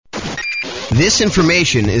This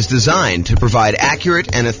information is designed to provide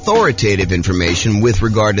accurate and authoritative information with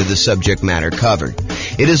regard to the subject matter covered.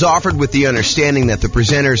 It is offered with the understanding that the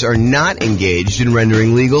presenters are not engaged in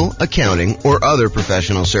rendering legal, accounting, or other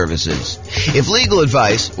professional services. If legal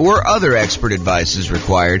advice or other expert advice is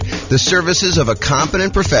required, the services of a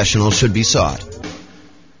competent professional should be sought.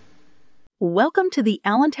 Welcome to the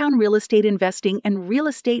Allentown Real Estate Investing and Real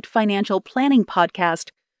Estate Financial Planning Podcast.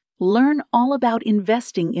 Learn all about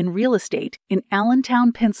investing in real estate in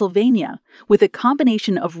Allentown, Pennsylvania, with a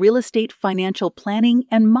combination of real estate financial planning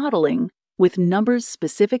and modeling with numbers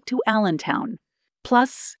specific to Allentown,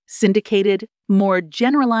 plus syndicated, more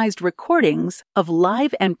generalized recordings of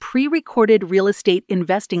live and pre-recorded real estate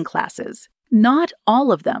investing classes, not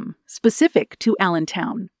all of them specific to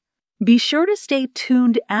Allentown. Be sure to stay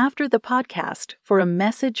tuned after the podcast for a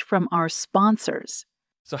message from our sponsors.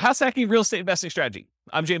 So house hacking real estate investing strategy.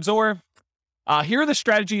 I'm James Orr. Here are the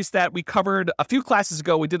strategies that we covered a few classes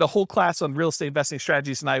ago. We did a whole class on real estate investing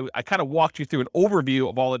strategies, and I kind of walked you through an overview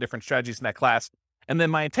of all the different strategies in that class. And then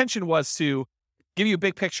my intention was to give you a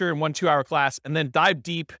big picture in 1 2-hour class and then dive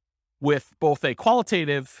deep with both a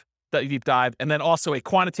qualitative deep dive and then also a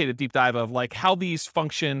quantitative deep dive of like how these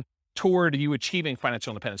function toward you achieving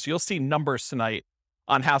financial independence. So you'll see numbers tonight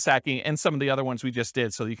on house hacking and some of the other ones we just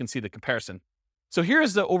did so you can see the comparison. So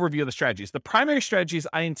here's the overview of the strategies. The primary strategies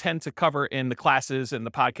I intend to cover in the classes and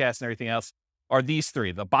the podcast and everything else are these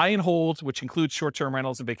three: the buy and hold, which includes short-term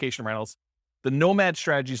rentals and vacation rentals, the nomad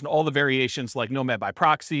strategies and all the variations like nomad by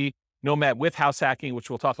proxy, nomad with house hacking, which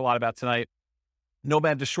we'll talk a lot about tonight,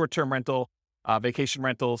 nomad to short-term rental, vacation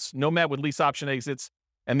rentals, nomad with lease option exits,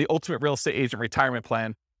 and the ultimate real estate agent retirement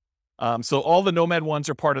plan. So all the nomad ones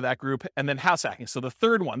are part of that group, and then house hacking. So the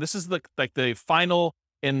third one, this is the final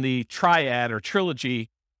in the triad or trilogy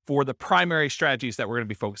for the primary strategies that we're going to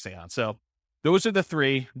be focusing on. So those are the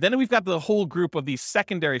three. Then we've got the whole group of these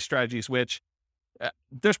secondary strategies, which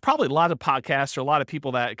there's probably a lot of podcasts or a lot of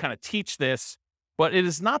people that kind of teach this, but it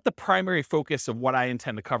is not the primary focus of what I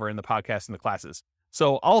intend to cover in the podcast and the classes.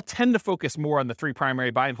 So I'll tend to focus more on the three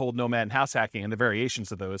primary: buy and hold, nomad, and house hacking, and the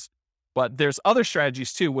variations of those. But there's other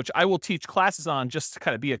strategies too, which I will teach classes on just to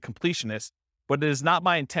kind of be a completionist. But it is not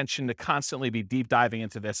my intention to constantly be deep diving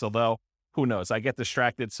into this, although who knows, I get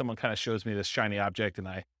distracted. Someone kind of shows me this shiny object and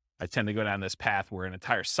I tend to go down this path where an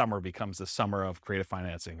entire summer becomes the summer of creative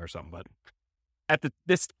financing or something. But at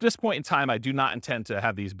this point in time, I do not intend to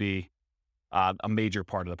have these be a major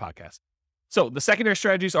part of the podcast. So the secondary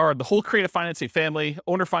strategies are the whole creative financing family: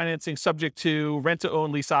 owner financing subject to rent to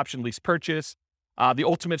own, lease option, lease purchase, the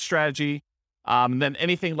ultimate strategy, and then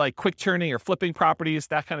anything like quick turning or flipping properties,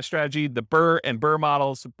 that kind of strategy, the BRRRR and BRRRR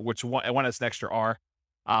models, which one has an extra R,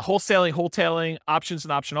 wholesaling, wholetailing, options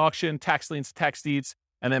and option auction, tax liens, tax deeds,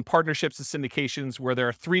 and then partnerships and syndications, where there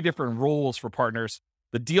are 3 different roles for partners: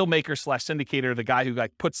 the deal maker / syndicator, the guy who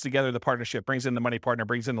like puts together the partnership, brings in the money partner,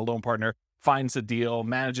 brings in the loan partner, finds the deal,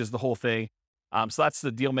 manages the whole thing. So that's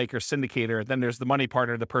the deal maker syndicator. Then there's the money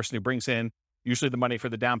partner, the person who brings in usually the money for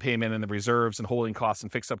the down payment and the reserves and holding costs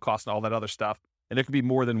and fixed up costs and all that other stuff. And there could be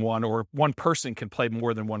more than one, or one person can play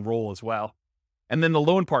more than one role as well. And then the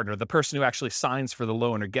loan partner, the person who actually signs for the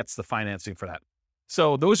loan or gets the financing for that.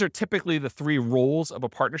 So those are typically the 3 roles of a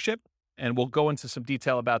partnership. And we'll go into some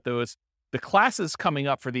detail about those. The classes coming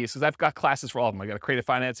up for these, because I've got classes for all of them. I got a creative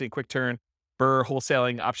financing, quick turn, BRRRR,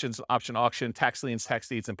 wholesaling, options, option auction, tax liens, tax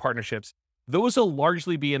deeds, and partnerships. Those will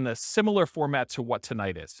largely be in the similar format to what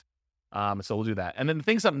tonight is. So we'll do that. And then the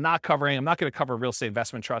things I'm not covering, I'm not going to cover real estate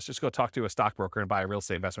investment trust. Just go talk to a stockbroker and buy a real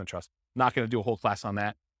estate investment trust. Not going to do a whole class on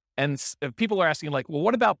that. And if people are asking like, well,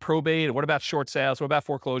 what about probate? What about short sales? What about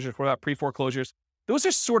foreclosures? What about pre-foreclosures? Those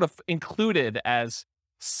are sort of included as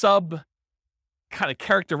sub kind of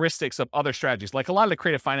characteristics of other strategies. Like a lot of the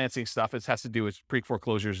creative financing stuff, it has to do with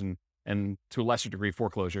pre-foreclosures and to a lesser degree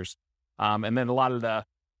foreclosures. And then a lot of the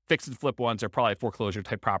fix and flip ones are probably foreclosure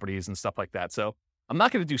type properties and stuff like that. So I'm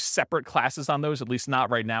not going to do separate classes on those, at least not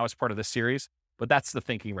right now as part of this series, but that's the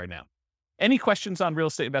thinking right now. Any questions on real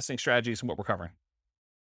estate investing strategies and what we're covering?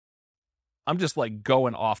 I'm just like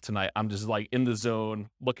going off tonight. I'm just like in the zone,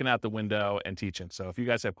 looking out the window and teaching. So if you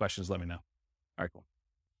guys have questions, let me know. All right, cool.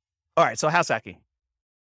 All right, so house hacking.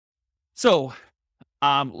 So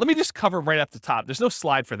let me just cover right up the top. There's no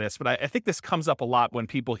slide for this, but I think this comes up a lot when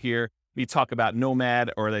people hear me talk about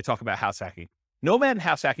nomad or they talk about house hacking. Nomad and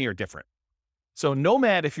house hacking are different. So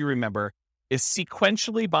nomad, if you remember, is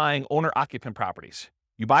sequentially buying owner-occupant properties.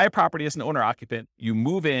 You buy a property as an owner-occupant, you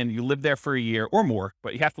move in, you live there for a year or more,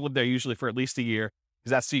 but you have to live there usually for at least a year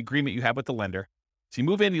because that's the agreement you have with the lender. So you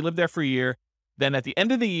move in, you live there for a year. Then at the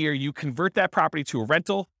end of the year, you convert that property to a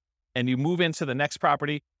rental and you move into the next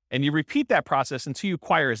property. And you repeat that process until you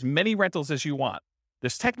acquire as many rentals as you want.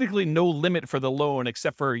 There's technically no limit for the loan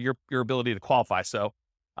except for your ability to qualify. So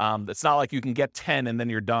it's not like you can get 10 and then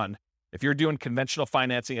you're done. If you're doing conventional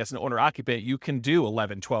financing as an owner-occupant, you can do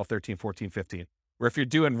 11, 12, 13, 14, 15. Where if you're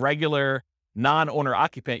doing regular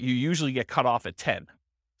non-owner-occupant, you usually get cut off at 10.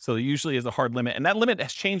 So there usually is a hard limit. And that limit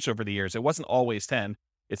has changed over the years. It wasn't always 10.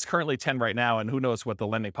 It's currently 10 right now, and who knows what the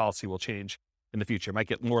lending policy will change in the future. It might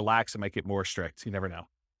get more lax, it might get more strict. You never know.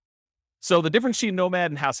 So the difference between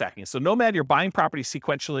nomad and house hacking. So nomad, you're buying property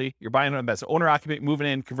sequentially. You're buying them as an owner-occupant, moving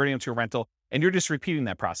in, converting them to a rental, and you're just repeating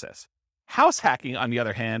that process. House hacking, on the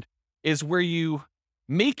other hand, is where you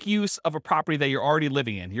make use of a property that you're already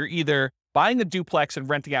living in. You're either buying a duplex and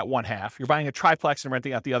renting out one half, you're buying a triplex and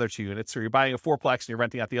renting out the other 2 units, or you're buying a fourplex and you're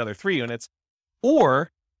renting out the other 3 units,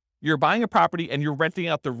 or you're buying a property and you're renting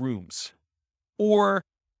out the rooms, or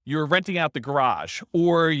you're renting out the garage,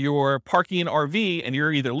 or you're parking an RV and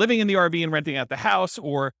you're either living in the RV and renting out the house,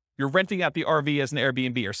 or you're renting out the RV as an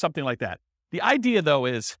Airbnb or something like that. The idea, though,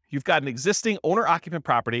 is you've got an existing owner-occupant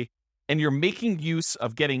property and you're making use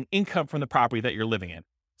of getting income from the property that you're living in.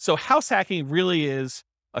 So house hacking really is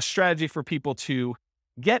a strategy for people to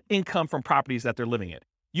get income from properties that they're living in.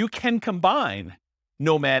 You can combine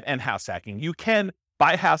nomad and house hacking. You can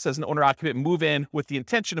buy a house as an owner-occupant, move in with the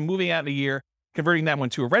intention of moving out in a year, converting that one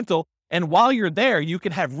to a rental. And while you're there, you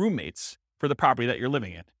can have roommates for the property that you're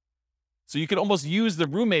living in. So you can almost use the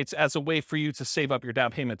roommates as a way for you to save up your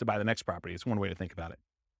down payment to buy the next property. It's one way to think about it.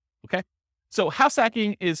 Okay. So house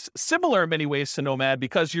hacking is similar in many ways to nomad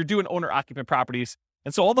because you're doing owner-occupant properties.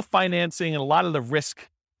 And so all the financing and a lot of the risk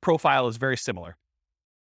profile is very similar.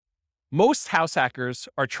 Most house hackers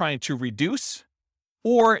are trying to reduce,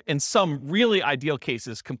 or in some really ideal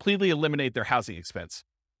cases, completely eliminate their housing expense.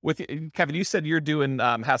 With Kevin, you said you're doing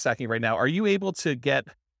house hacking right now. Are you able to get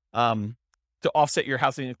to offset your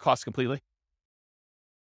housing costs completely?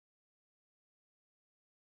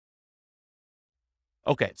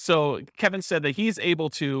 Okay, so Kevin said that he's able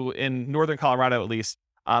to, in Northern Colorado at least,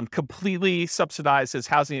 completely subsidize his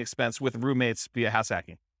housing expense with roommates via house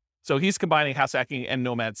hacking. So he's combining house hacking and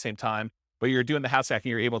nomad at the same time, but you're doing the house hacking,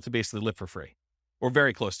 you're able to basically live for free, or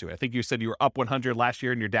very close to it. I think you said you were up 100 last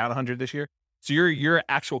year and you're down 100 this year. So your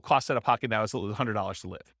actual cost out of pocket now is $100 to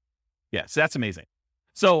live. Yeah, so that's amazing.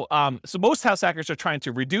 So most house hackers are trying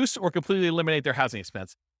to reduce or completely eliminate their housing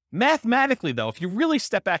expense. Mathematically, though, if you really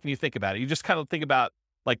step back and you think about it, you just kind of think about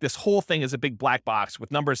like this whole thing is a big black box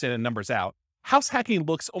with numbers in and numbers out. House hacking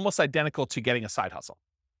looks almost identical to getting a side hustle,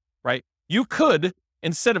 right? You could,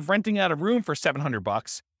 instead of renting out a room for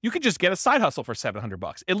 $700, you could just get a side hustle for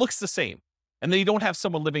 $700. It looks the same. And then you don't have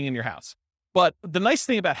someone living in your house. But the nice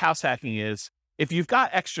thing about house hacking is if you've got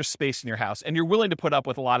extra space in your house and you're willing to put up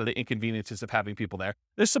with a lot of the inconveniences of having people there,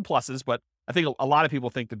 there's some pluses, but I think a lot of people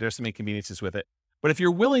think that there's some inconveniences with it. But if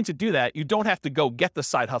you're willing to do that, you don't have to go get the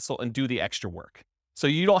side hustle and do the extra work. So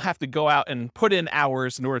you don't have to go out and put in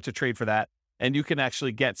hours in order to trade for that. And you can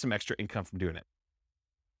actually get some extra income from doing it.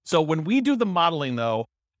 So when we do the modeling, though,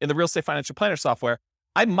 in the Real Estate Financial Planner software,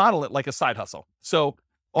 I model it like a side hustle. So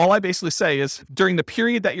all I basically say is during the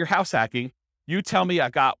period that you're house hacking, you tell me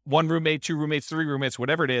I've got 1 roommate, 2 roommates, 3 roommates,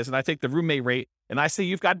 whatever it is. And I take the roommate rate and I say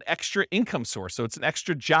you've got an extra income source. So it's an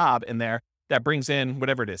extra job in there that brings in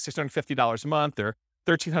whatever it is, $650 a month or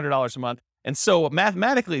 $1,300 a month. And so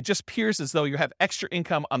mathematically, it just appears as though you have extra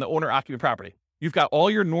income on the owner-occupant property. You've got all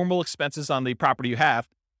your normal expenses on the property you have,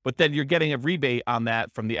 but then you're getting a rebate on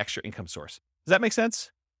that from the extra income source. Does that make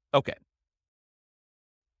sense? Okay.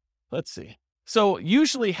 Let's see. So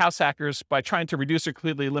usually house hackers, by trying to reduce or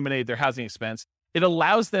completely eliminate their housing expense, it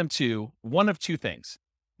allows them to, one of two things.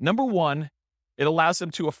 Number one, it allows them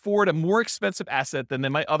to afford a more expensive asset than they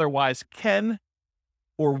might otherwise can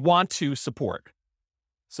or want to support.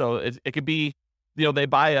 So it could be, they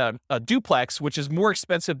buy a duplex, which is more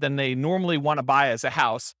expensive than they normally want to buy as a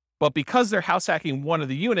house. But because they're house hacking one of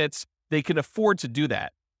the units, they can afford to do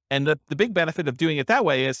that. And the big benefit of doing it that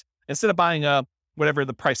way is instead of buying whatever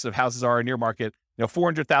the prices of houses are in your market,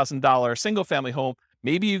 $400,000 single family home,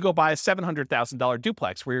 maybe you go buy a $700,000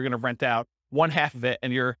 duplex where you're going to rent out one half of it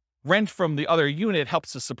and your rent from the other unit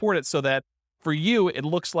helps to support it so that for you, it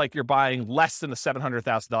looks like you're buying less than a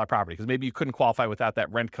 $700,000 property because maybe you couldn't qualify without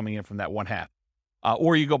that rent coming in from that one half.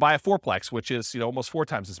 Or you go buy a fourplex, which is almost 4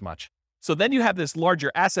 times as much. So then you have this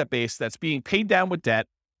larger asset base that's being paid down with debt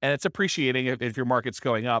and it's appreciating if your market's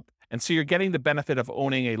going up. And so you're getting the benefit of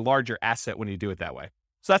owning a larger asset when you do it that way.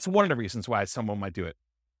 So that's one of the reasons why someone might do it.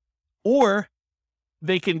 Or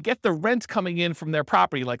they can get the rent coming in from their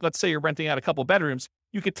property. Like let's say you're renting out a couple bedrooms,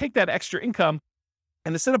 you could take that extra income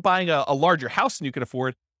and instead of buying a larger house than you can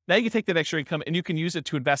afford, Now you can take that extra income and you can use it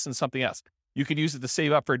to invest in something else. You could use it to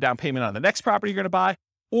save up for a down payment on the next property you're going to buy,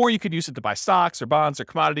 or you could use it to buy stocks or bonds or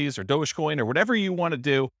commodities or Dogecoin or whatever you want to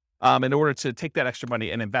do in order to take that extra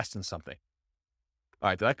money and invest in something. All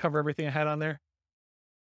right, did I cover everything I had on there?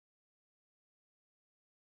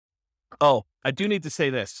 Oh, I do need to say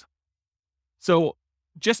this. So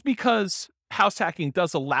just because house hacking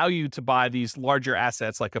does allow you to buy these larger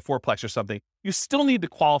assets like a fourplex or something, you still need to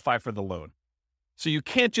qualify for the loan. So you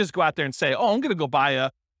can't just go out there and say, oh, I'm going to go buy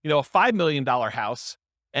a $5 million house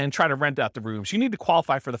and try to rent out the rooms. You need to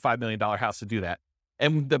qualify for the $5 million house to do that.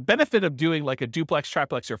 And the benefit of doing like a duplex,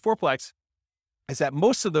 triplex, or fourplex is that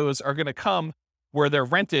most of those are going to come where they're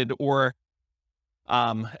rented, or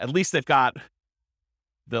at least they've got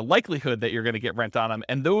the likelihood that you're going to get rent on them.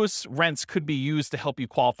 And those rents could be used to help you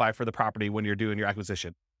qualify for the property when you're doing your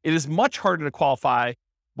acquisition. It is much harder to qualify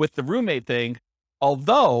with the roommate thing.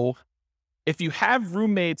 Although if you have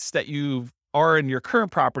roommates that you are in your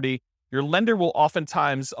current property, your lender will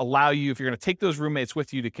oftentimes allow you, if you're going to take those roommates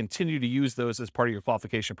with you, to continue to use those as part of your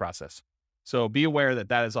qualification process. So be aware that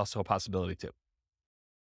that is also a possibility too.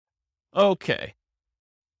 Okay.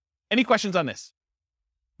 Any questions on this?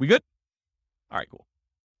 We good? All right, cool.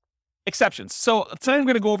 Exceptions. So today I'm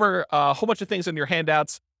going to go over a whole bunch of things in your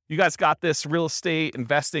handouts. You guys got this real estate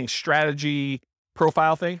investing strategy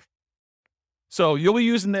profile thing. So you'll be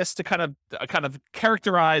using this to kind of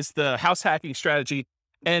characterize the house hacking strategy.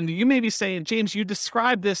 And you may be saying, James, you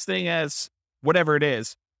described this thing as whatever it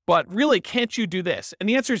is, but really, can't you do this? And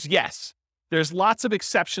the answer is yes. There's lots of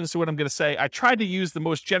exceptions to what I'm going to say. I tried to use the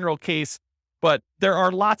most general case, but there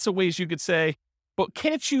are lots of ways you could say, but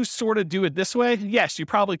can't you sort of do it this way? Yes, you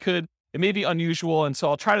probably could. It may be unusual, and so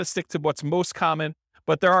I'll try to stick to what's most common,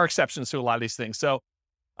 but there are exceptions to a lot of these things. So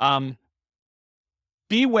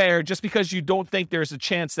beware, just because you don't think there's a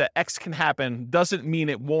chance that X can happen doesn't mean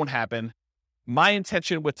it won't happen. My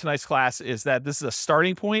intention with tonight's class is that this is a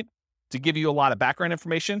starting point to give you a lot of background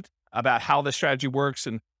information about how the strategy works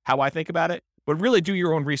and how I think about it, but really do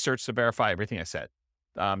your own research to verify everything I said.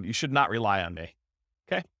 You should not rely on me.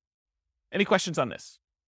 Okay? Any questions on this?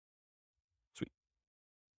 Sweet.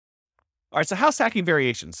 All right, so house hacking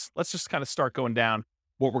variations. Let's just kind of start going down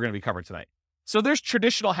what we're going to be covering tonight. So there's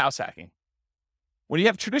traditional house hacking. When you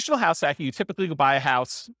have traditional house hacking, you typically go buy a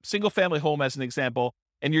house, single family home as an example,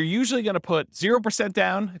 and you're usually going to put 0%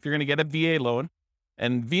 down if you're going to get a VA loan.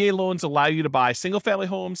 And VA loans allow you to buy single family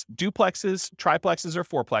homes, duplexes, triplexes, or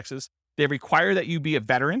fourplexes. They require that you be a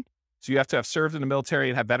veteran. So you have to have served in the military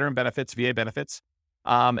and have veteran benefits, VA benefits.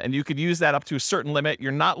 And you could use that up to a certain limit.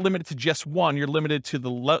 You're not limited to just one. You're limited to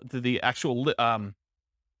the actual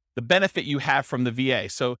the benefit you have from the VA.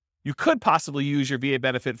 So you could possibly use your VA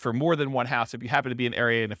benefit for more than one house if you happen to be in an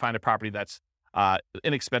area and to find a property that's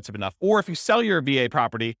inexpensive enough. Or if you sell your VA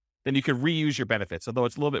property, then you can reuse your benefits, although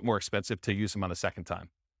it's a little bit more expensive to use them on the second time.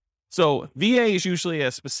 So VA is usually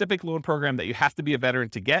a specific loan program that you have to be a veteran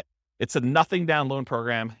to get. It's a nothing down loan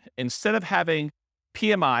program. Instead of having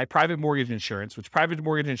PMI, private mortgage insurance, which private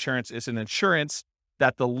mortgage insurance is an insurance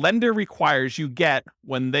that the lender requires you get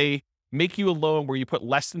when they make you a loan where you put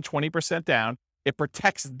less than 20% down, it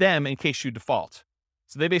protects them in case you default.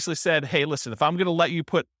 So they basically said, hey, listen, if I'm going to let you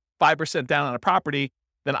put 5% down on a property,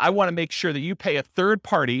 then I want to make sure that you pay a third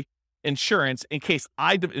party insurance in case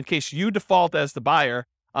you default as the buyer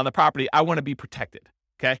on the property. I want to be protected.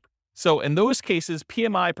 Okay. So in those cases,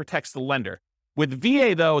 PMI protects the lender. With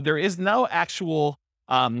VA though, there is no actual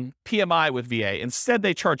PMI with VA. Instead,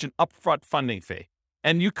 they charge an upfront funding fee.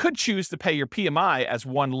 And you could choose to pay your PMI as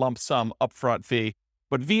one lump sum upfront fee,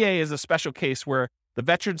 but VA is a special case where the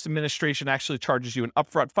Veterans Administration actually charges you an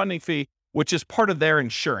upfront funding fee, which is part of their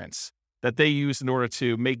insurance that they use in order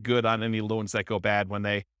to make good on any loans that go bad when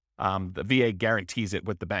the VA guarantees it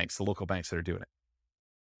with the banks, the local banks that are doing it.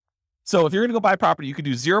 So if you're going to go buy property, you could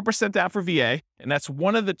do 0% down for VA, and that's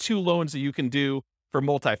one of the two loans that you can do for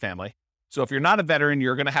multifamily. So if you're not a veteran,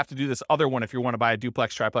 you're going to have to do this other one if you want to buy a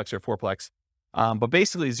duplex, triplex, or fourplex. But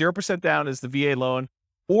basically 0% down is the VA loan,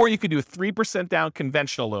 or you could do a 3% down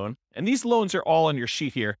conventional loan. And these loans are all on your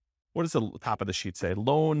sheet here. What does the top of the sheet say?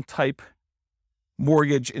 Loan type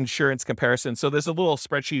mortgage insurance comparison. So there's a little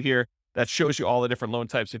spreadsheet here that shows you all the different loan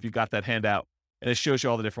types if you got that handout, and it shows you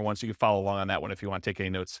all the different ones. You can follow along on that one if you want to take any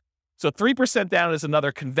notes. So 3% down is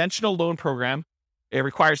another conventional loan program. It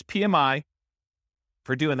requires PMI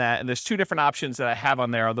for doing that. And there's two different options that I have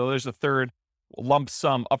on there, although there's a third lump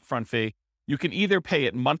sum upfront fee. You can either pay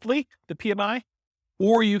it monthly, the PMI,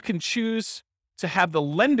 or you can choose to have the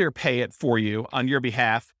lender pay it for you on your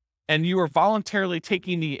behalf, and you are voluntarily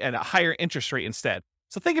taking at a higher interest rate instead.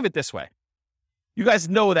 So think of it this way. You guys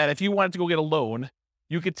know that if you wanted to go get a loan,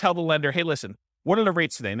 you could tell the lender, hey, listen, what are the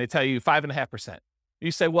rates today? And they tell you 5.5%.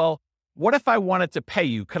 You say, well, what if I wanted to pay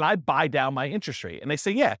you? Could I buy down my interest rate? And they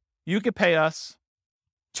say, yeah, you could pay us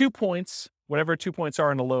 2 points, whatever 2 points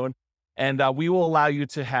are in the loan, and we will allow you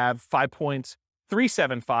to have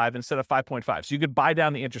 5.375 instead of 5.5. So you could buy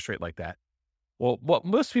down the interest rate like that. Well, what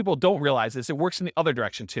most people don't realize is it works in the other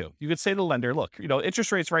direction too. You could say to the lender, look,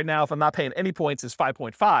 interest rates right now, if I'm not paying any points, is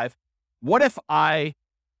 5.5. What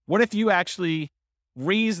if you actually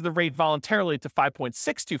raise the rate voluntarily to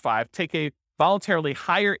 5.625, take a voluntarily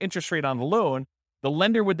higher interest rate on the loan? The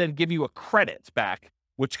lender would then give you a credit back,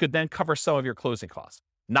 which could then cover some of your closing costs,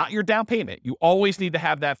 not your down payment. You always need to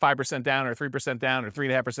have that 5% down or 3% down or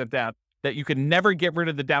 3.5% down, that you can never get rid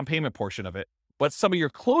of the down payment portion of it. But some of your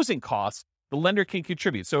closing costs, the lender can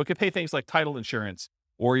contribute. So it could pay things like title insurance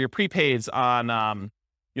or your prepaids on,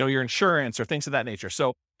 your insurance or things of that nature.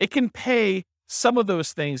 So it can pay some of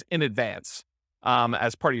those things in advance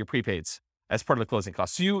as part of your prepaids, as part of the closing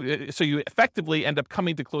costs. So you effectively end up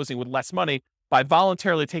coming to closing with less money by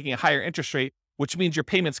voluntarily taking a higher interest rate, which means your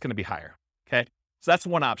payment's going to be higher. Okay, so that's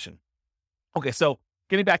one option. Okay, so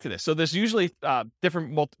getting back to this, so there's usually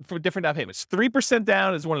different down payments. 3%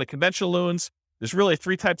 down is one of the conventional loans. There's really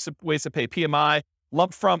 3 types of ways to pay PMI: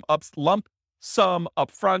 lump sum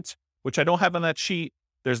upfront, which I don't have on that sheet.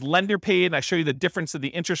 There's lender paid, and I show you the difference of the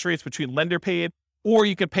interest rates between lender paid, or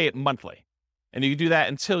you can pay it monthly. And you can do that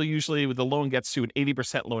until usually the loan gets to an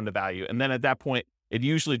 80% loan to value. And then at that point, it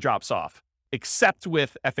usually drops off, except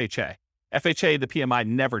with FHA. FHA, the PMI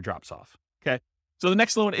never drops off. Okay. So the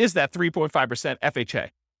next loan is that 3.5% FHA.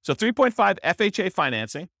 So 3.5 FHA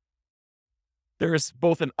financing. There is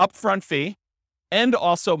both an upfront fee and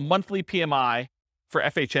also monthly PMI for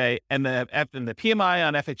FHA, and the PMI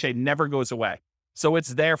on FHA never goes away. So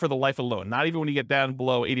it's there for the life of the loan. Not even when you get down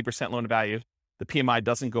below 80% loan to value, the PMI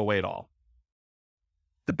doesn't go away at all.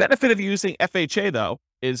 The benefit of using FHA, though,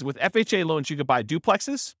 is with FHA loans, you could buy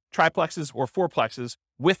duplexes, triplexes, or fourplexes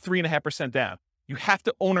with 3.5% down. You have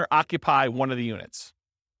to owner occupy one of the units.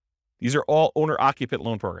 These are all owner occupant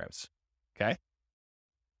loan programs. Okay.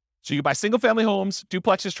 So you can buy single family homes,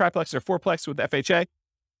 duplexes, triplexes, or fourplexes with FHA,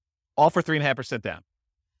 all for 3.5% down,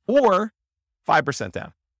 or 5%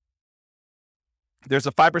 down. There's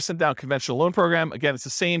a 5% down conventional loan program. Again, it's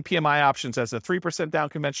the same PMI options as a 3% down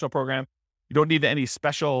conventional program. You don't need any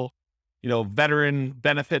special, veteran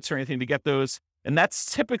benefits or anything to get those. And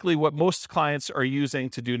that's typically what most clients are using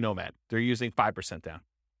to do Nomad. They're using 5% down.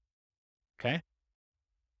 Okay.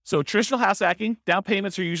 So traditional house hacking, down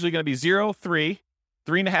payments are usually going to be 0, 3,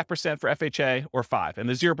 3.5% for FHA, or 5. And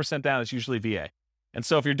the 0% down is usually VA. And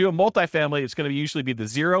so if you're doing multifamily, it's going to usually be the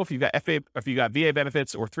 0 if you got VA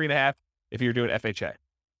benefits, or 3.5 if you're doing FHA.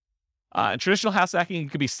 In traditional house hacking,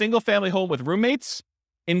 it could be single family home with roommates,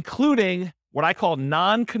 including what I call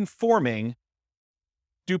non-conforming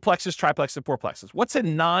duplexes, triplexes, and fourplexes. What's a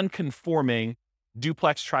non-conforming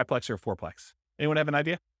duplex, triplex, or fourplex? Anyone have an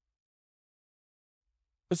idea?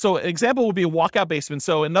 So an example would be a walkout basement.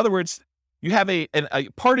 So in other words, you have a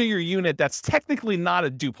part of your unit that's technically not a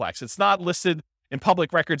duplex. It's not listed in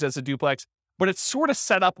public records as a duplex, but it's sort of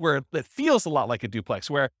set up where it feels a lot like a duplex,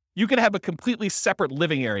 where you can have a completely separate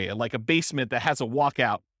living area, like a basement that has a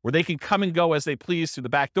walkout where they can come and go as they please through the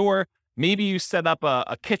back door. Maybe you set up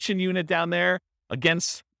a kitchen unit down there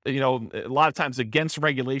against, a lot of times against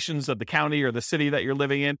regulations of the county or the city that you're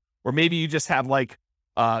living in. Or maybe you just have like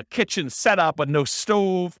a kitchen set up, but no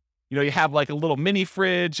stove. You have like a little mini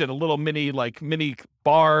fridge and a little mini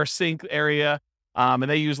bar sink area. And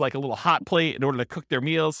they use like a little hot plate in order to cook their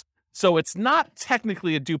meals. So it's not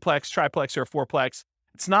technically a duplex, triplex, or a fourplex.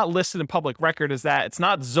 It's not listed in public record as that. It's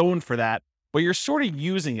not zoned for that, but you're sort of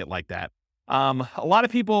using it like that. A lot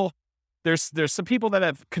of people, there's some people that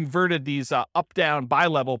have converted these up-down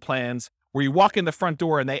bi-level plans where you walk in the front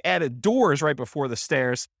door and they added doors right before the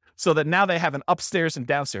stairs so that now they have an upstairs and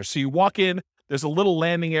downstairs. So you walk in, there's a little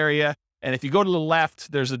landing area, and if you go to the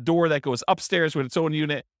left, there's a door that goes upstairs with its own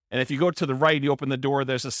unit. And if you go to the right, you open the door,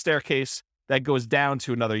 there's a staircase that goes down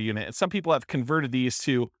to another unit. And some people have converted these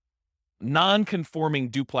to non-conforming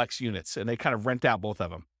duplex units, and they kind of rent out both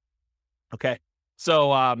of them. Okay.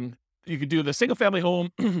 So you could do the single family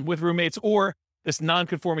home with roommates, or this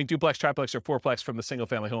non-conforming duplex, triplex, or fourplex from the single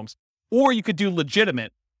family homes. Or you could do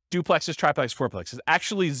legitimate duplexes, triplexes, fourplexes,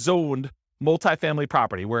 actually zoned multifamily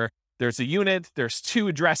property where there's a unit, there's 2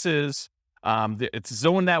 addresses, it's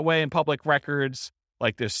zoned that way in public records.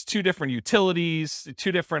 Like there's 2 different utilities,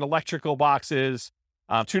 2 different electrical boxes,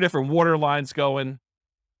 2 different water lines going,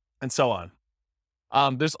 and so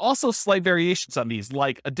on. There's also slight variations on these,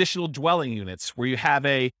 like additional dwelling units where you have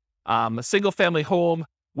a single family home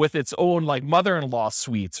with its own like mother-in-law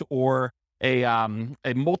suite or a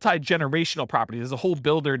multi-generational property. There's a whole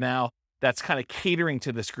builder now that's kind of catering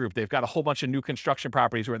to this group. They've got a whole bunch of new construction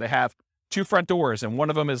properties where they have 2 front doors, and one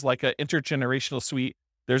of them is like an intergenerational suite.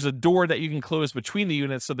 There's a door that you can close between the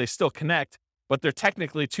units so they still connect, but they're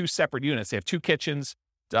technically 2 separate units. They have 2 kitchens,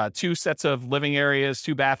 2 sets of living areas,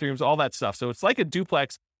 2 bathrooms, all that stuff. So it's like a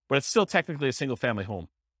duplex, but it's still technically a single family home,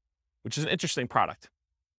 which is an interesting product.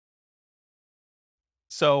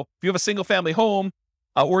 So if you have a single family home,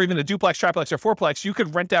 or even a duplex, triplex, or fourplex, you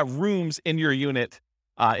could rent out rooms in your unit,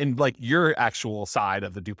 in like your actual side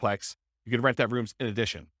of the duplex. You could rent out rooms in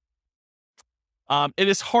addition. It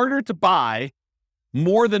is harder to buy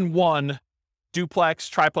more than one duplex,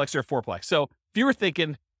 triplex, or fourplex. So if you were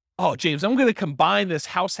thinking, oh, James, I'm going to combine this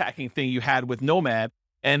house hacking thing you had with Nomad,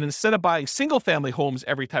 and instead of buying single family homes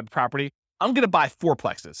every type of property, I'm going to buy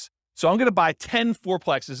fourplexes. So I'm going to buy 10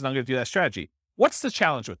 fourplexes, and I'm going to do that strategy. What's the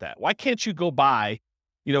challenge with that? Why can't you go buy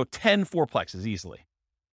 10 fourplexes easily?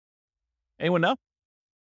 Anyone know?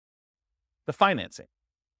 The financing.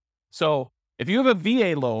 So if you have a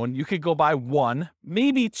VA loan, you could go buy 1,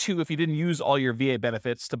 maybe 2 if you didn't use all your VA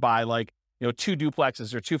benefits to buy 2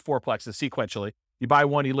 duplexes or 2 fourplexes sequentially. You buy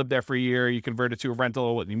 1, you live there for a year, you convert it to a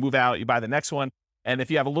rental, you move out, you buy the next one. And if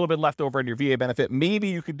you have a little bit left over in your VA benefit, maybe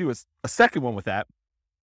you could do a second one with that.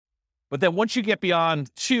 But then once you get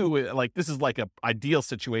beyond 2, this is like an ideal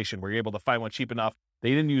situation where you're able to find one cheap enough that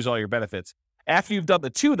you didn't use all your benefits. After you've done the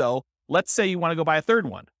 2 though, let's say you want to go buy a third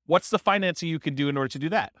one. What's the financing you can do in order to do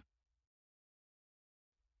that?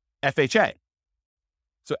 FHA.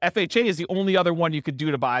 So FHA is the only other one you could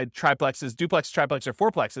do to buy triplexes, duplex, triplex, or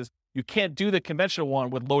fourplexes. You can't do the conventional one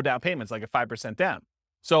with low down payments, like a 5% down.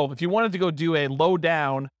 So if you wanted to go do a low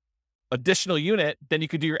down additional unit, then you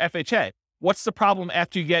could do your FHA. What's the problem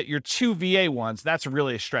after you get your 2 VA ones? That's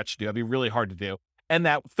really a stretch to do. That'd be really hard to do. And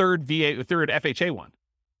that third FHA one.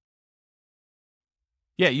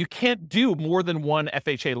 Yeah, you can't do more than 1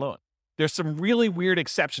 FHA loan. There's some really weird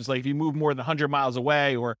exceptions. Like if you move more than 100 miles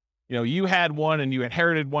away, or you had one and you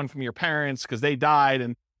inherited one from your parents because they died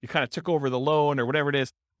and you kind of took over the loan or whatever it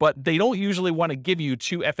is. But they don't usually want to give you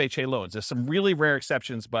 2 FHA loans. There's some really rare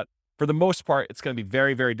exceptions, but for the most part, it's going to be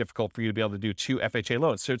very, very difficult for you to be able to do 2 FHA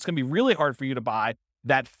loans. So it's going to be really hard for you to buy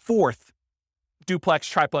that 4th duplex,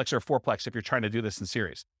 triplex, or fourplex if you're trying to do this in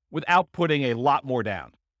series without putting a lot more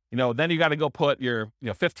down. Then you got to go put your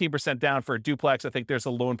 15% down for a duplex. I think there's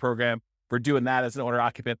a loan program for doing that as an owner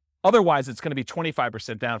occupant. Otherwise, it's going to be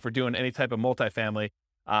 25% down for doing any type of multifamily.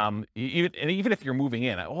 Even if you're moving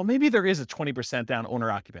in, well, maybe there is a 20% down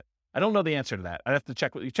owner occupant. I don't know the answer to that. I'd have to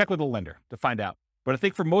check with a lender to find out. But I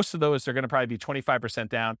think for most of those, they're going to probably be 25%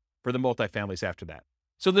 down for the multifamilies after that.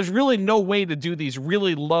 So there's really no way to do these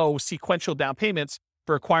really low sequential down payments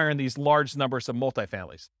for acquiring these large numbers of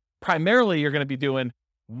multifamilies. Primarily, you're going to be doing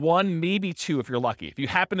 1, maybe 2 if you're lucky. If you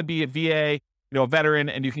happen to be a VA, a veteran,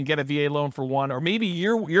 and you can get a VA loan for 1, or maybe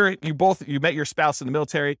you met your spouse in the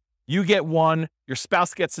military, you get 1, your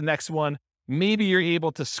spouse gets the next one. Maybe you're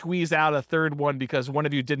able to squeeze out a third one because one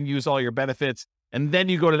of you didn't use all your benefits. And then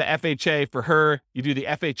you go to the FHA for her, you do the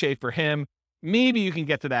FHA for him. Maybe you can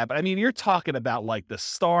get to that. But you're talking about the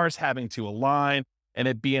stars having to align and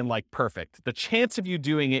it being perfect. The chance of you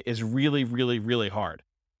doing it is really, really, really hard.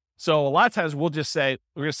 So a lot of times we'll just say,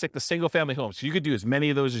 we're going to stick to single family homes. So you could do as many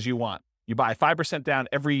of those as you want. You buy 5% down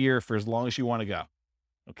every year for as long as you want to go.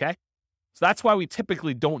 Okay. So that's why we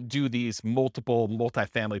typically don't do these multiple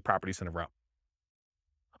multifamily properties in a row.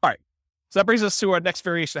 All right. So that brings us to our next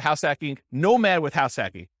variation of house hacking, Nomad with house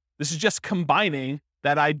hacking. This is just combining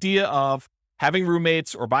that idea of having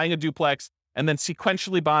roommates or buying a duplex and then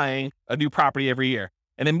sequentially buying a new property every year.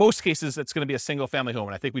 And in most cases, it's going to be a single family home.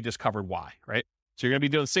 And I think we just covered why, right? So you're going to be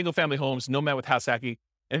doing single family homes, Nomad with house hacking.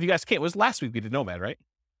 And if you guys can't, it was last week we did Nomad, right?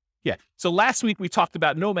 Yeah. So last week we talked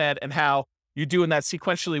about Nomad and how you're doing that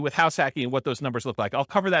sequentially with house hacking and what those numbers look like. I'll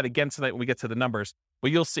cover that again tonight when we get to the numbers,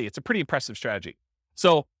 but you'll see it's a pretty impressive strategy.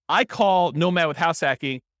 So I call Nomad with house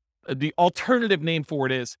hacking, the alternative name for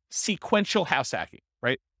it is sequential house hacking,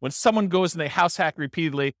 right? When someone goes and they house hack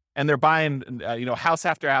repeatedly and they're buying, house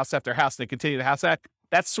after house after house, and they continue to house hack,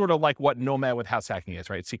 that's sort of like what Nomad with house hacking is,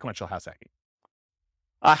 right? Sequential house hacking.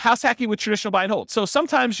 House hacking with traditional buy and hold. So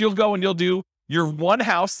sometimes you'll go and you'll do your one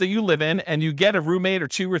house that you live in and you get a roommate or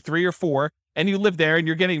 2 or 3 or 4 and you live there and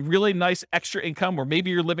you're getting really nice extra income, or maybe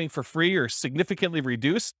you're living for free or significantly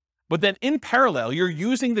reduced. But then in parallel, you're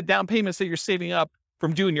using the down payments that you're saving up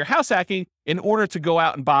from doing your house hacking in order to go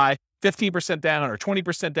out and buy 15% down or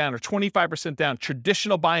 20% down or 25% down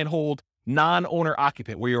traditional buy and hold non-owner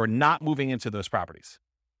occupant where you're not moving into those properties.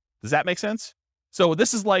 Does that make sense? So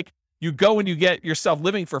this is like you go and you get yourself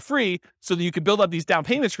living for free so that you can build up these down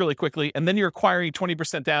payments really quickly. And then you're acquiring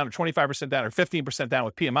 20% down or 25% down or 15% down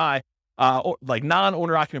with PMI, or like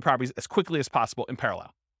non-owner occupant properties as quickly as possible in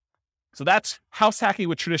parallel. So that's house hacking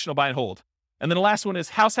with traditional buy and hold. And then the last one is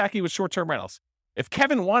house hacking with short-term rentals. If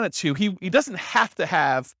Kevin wanted to, he doesn't have to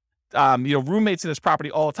have roommates in his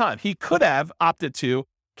property all the time. He could have opted to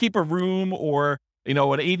keep a room or an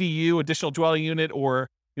ADU, additional dwelling unit, or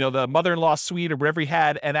the mother-in-law suite or whatever he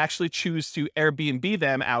had, and actually choose to Airbnb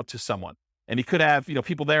them out to someone. And he could have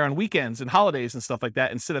people there on weekends and holidays and stuff like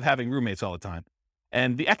that instead of having roommates all the time.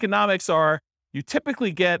 And the economics are you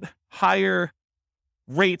typically get higher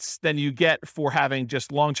rates than you get for having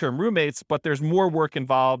just long-term roommates, but there's more work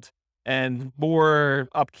involved and more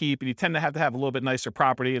upkeep, and you tend to have a little bit nicer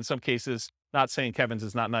property in some cases. Not saying Kevin's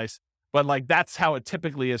is not nice, but like that's how it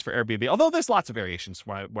typically is for Airbnb. Although there's lots of variations,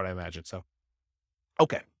 what I imagine. So,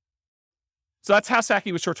 okay. So that's house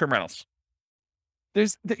hacking with short-term rentals.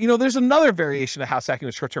 There's another variation of house hacking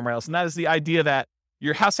with short-term rentals, and that is the idea that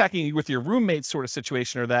you're house hacking with your roommate sort of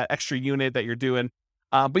situation or that extra unit that you're doing.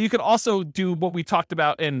 But you could also do what we talked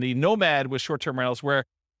about in the nomad with short-term rentals, where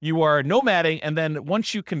you are nomading, and then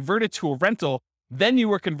once you convert it to a rental, then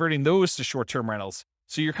you are converting those to short-term rentals.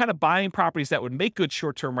 So you're kind of buying properties that would make good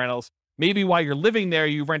short-term rentals. Maybe while you're living there,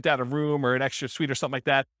 you rent out a room or an extra suite or something like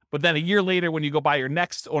that. But then a year later, when you go buy your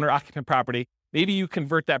next owner-occupant property, maybe you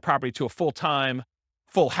convert that property to a full-time,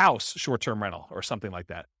 full house short-term rental or something like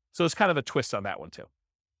that. So it's kind of a twist on that one too.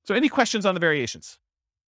 So any questions on the variations?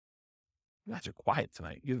 You guys are quiet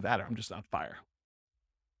tonight. Either that or I'm just on fire.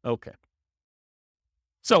 Okay.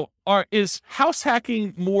 So is house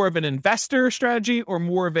hacking more of an investor strategy or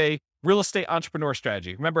more of a real estate entrepreneur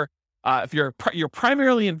strategy? Remember, if you're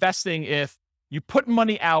primarily investing, if you put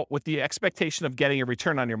money out with the expectation of getting a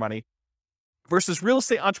return on your money, versus real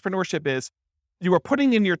estate entrepreneurship is you are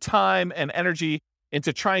putting in your time and energy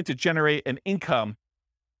into trying to generate an income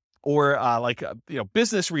or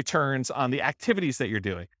business returns on the activities that you're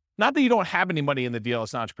doing. Not that you don't have any money in the deal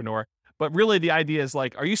as an entrepreneur, but really the idea is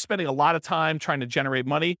are you spending a lot of time trying to generate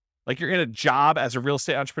money? Like you're in a job as a real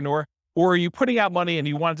estate entrepreneur, or are you putting out money and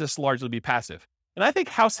you want this to largely be passive? And I think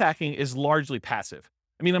house hacking is largely passive.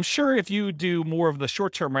 I mean, I'm sure if you do more of the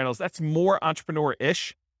short-term rentals, that's more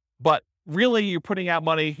entrepreneur-ish, but really you're putting out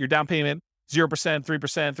money, your down payment, 0%, 3%,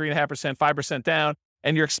 3.5%, 5% down,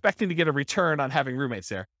 and you're expecting to get a return on having roommates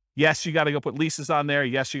there. Yes, you got to go put leases on there.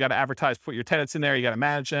 Yes, you got to advertise, put your tenants in there. You got to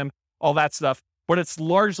manage them, all that stuff. But it's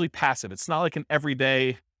largely passive. It's not like an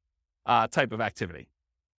everyday type of activity.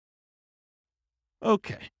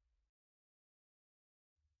 Okay.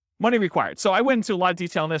 Money required. So I went into a lot of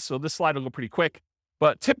detail on this, so this slide will go pretty quick.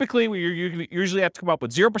 But typically, you usually have to come up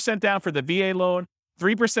with 0% down for the VA loan,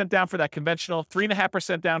 3% down for that conventional,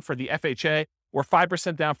 3.5% down for the FHA, or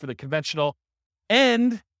 5% down for the conventional,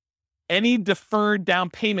 and any deferred down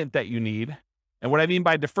payment that you need. And what I mean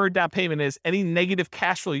by deferred down payment is any negative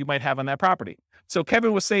cash flow you might have on that property. So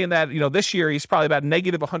Kevin was saying that, this year he's probably about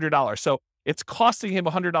negative $100. So it's costing him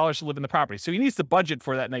 $100 to live in the property. So he needs to budget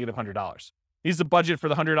for that negative $100. He needs to budget for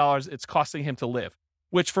the $100 it's costing him to live,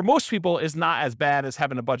 which for most people is not as bad as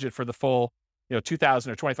having a budget for the full, $2,000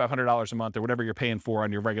 or $2,500 a month or whatever you're paying for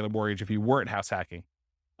on your regular mortgage if you weren't house hacking.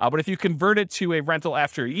 But if you convert it to a rental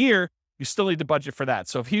after a year, you still need to budget for that.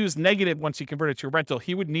 So if he was negative once he converted to a rental,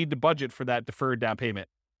 he would need to budget for that deferred down payment,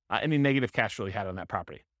 any negative cash flow he had on that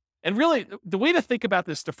property. And really, the way to think about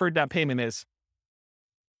this deferred down payment is,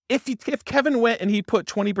 if Kevin went and he put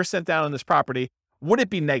 20% down on this property, would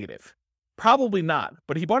it be negative? Probably not.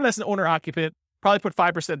 But he bought it as an owner occupant, probably put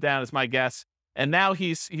 5% down is my guess. And now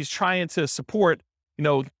he's trying to support,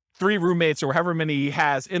 3 roommates or however many he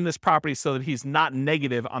has in this property so that he's not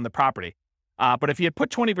negative on the property. But if he had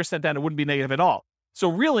put 20% down, it wouldn't be negative at all. So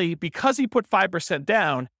really, because he put 5%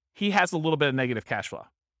 down, he has a little bit of negative cash flow.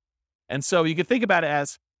 And so you can think about it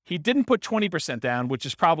as he didn't put 20% down, which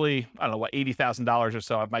is probably, $80,000 or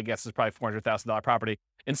so. My guess is probably $400,000 property.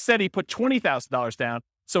 Instead, he put $20,000 down.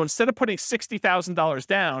 So instead of putting $60,000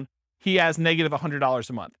 down, he has negative $100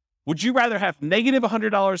 a month. Would you rather have negative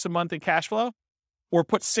 $100 a month in cash flow or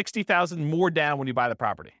put $60,000 more down when you buy the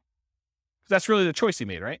property? Because that's really the choice he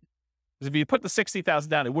made, right? Because if you put the $60,000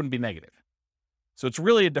 down, it wouldn't be negative. So it's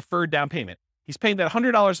really a deferred down payment. He's paying that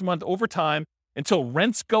 $100 a month over time until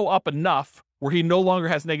rents go up enough where he no longer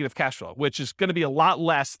has negative cash flow, which is going to be a lot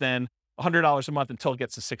less than $100 a month until it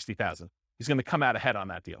gets to $60,000. He's going to come out ahead on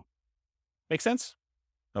that deal. Make sense?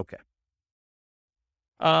 Okay.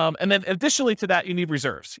 And then additionally to that, you need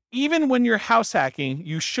reserves. Even when you're house hacking,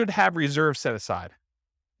 you should have reserves set aside.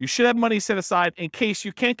 You should have money set aside in case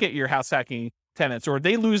you can't get your house hacking tenants or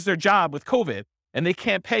they lose their job with COVID and they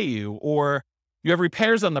can't pay you, or you have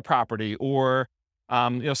repairs on the property, or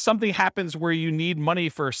something happens where you need money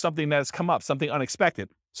for something that has come up, something unexpected.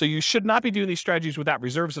 So you should not be doing these strategies without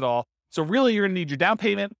reserves at all. So really, you're going to need your down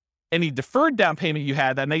payment, any deferred down payment you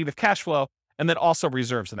had, that negative cash flow, and then also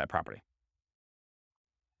reserves in that property.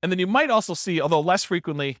 And then you might also see, although less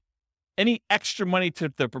frequently, any extra money to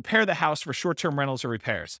prepare the house for short-term rentals or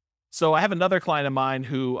repairs. So I have another client of mine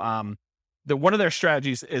who, one of their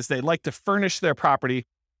strategies is they like to furnish their property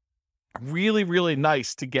really, really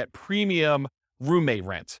nice to get premium roommate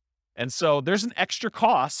rent. And so there's an extra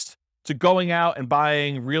cost to going out and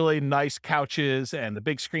buying really nice couches and the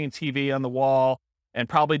big screen TV on the wall, and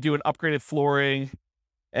probably doing upgraded flooring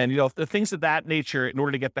and, the things of that nature in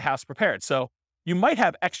order to get the house prepared. So you might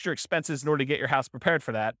have extra expenses in order to get your house prepared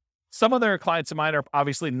for that. Some other clients of mine are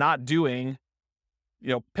obviously not doing,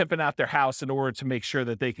 pimping out their house in order to make sure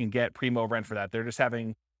that they can get primo rent for that. They're just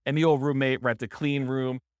having any old roommate rent a clean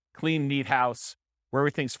room, clean, neat house where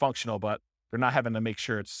everything's functional, but they're not having to make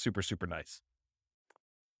sure it's super, super nice.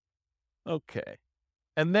 Okay.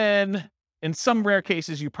 And then in some rare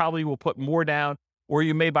cases, you probably will put more down, or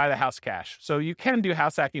you may buy the house cash. So you can do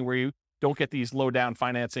house hacking where you don't get these low down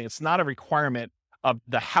financing. It's not a requirement of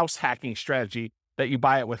the house hacking strategy that you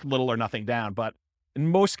buy it with little or nothing down. But in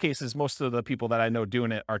most cases, most of the people that I know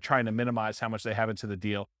doing it are trying to minimize how much they have into the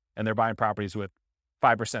deal, and they're buying properties with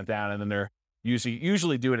 5% down, and then they're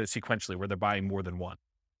usually doing it sequentially where they're buying more than one.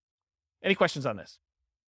 Any questions on this?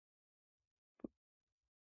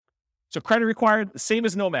 So credit required, the same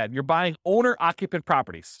as Nomad. You're buying owner-occupant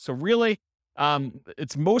properties. So really,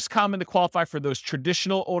 it's most common to qualify for those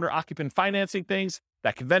traditional owner-occupant financing things,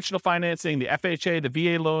 that conventional financing, the FHA, the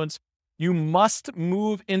VA loans. You must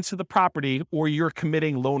move into the property or you're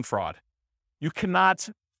committing loan fraud. You cannot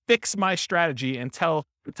fix my strategy and tell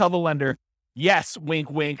the lender, yes,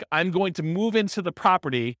 wink, wink, I'm going to move into the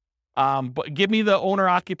property, but give me the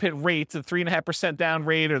owner-occupant rate, the 3.5% down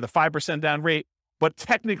rate or the 5% down rate. But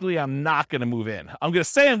technically, I'm not going to move in. I'm going to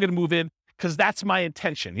say I'm going to move in because that's my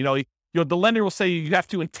intention. The lender will say you have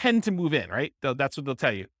to intend to move in, right? That's what they'll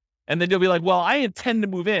tell you. And then you'll be like, well, I intend to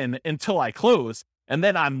move in until I close, and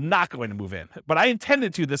then I'm not going to move in. But I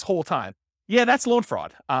intended to this whole time. Yeah, that's loan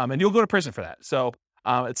fraud. And you'll go to prison for that. So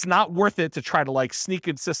it's not worth it to try to sneak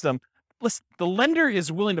in system. Listen, the lender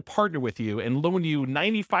is willing to partner with you and loan you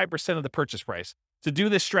 95% of the purchase price to do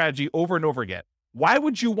this strategy over and over again. Why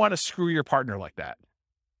would you want to screw your partner like that?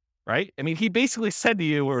 Right? I mean, he basically said to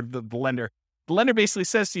you, or the lender basically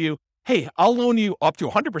says to you, hey, I'll loan you up to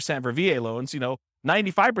 100% for VA loans,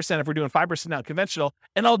 95% if we're doing 5% down conventional,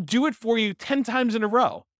 and I'll do it for you 10 times in a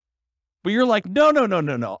row. But you're like, no.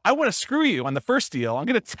 I want to screw you on the first deal. I'm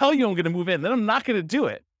going to tell you I'm going to move in, then I'm not going to do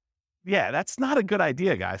it. Yeah, that's not a good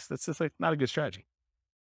idea, guys. That's just not a good strategy.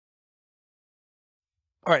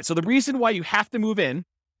 All right, so the reason why you have to move in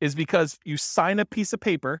is because you sign a piece of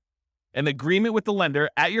paper, an agreement with the lender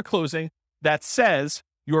at your closing that says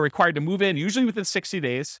you are required to move in, usually within 60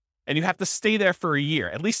 days, and you have to stay there for a year,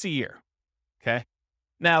 at least a year. Okay.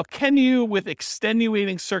 Now, can you, with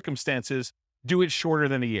extenuating circumstances, do it shorter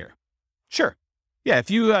than a year? Sure. Yeah. If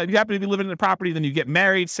you happen to be living in a property, then you get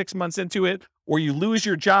married 6 months into it, or you lose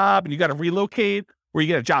your job and you got to relocate, or you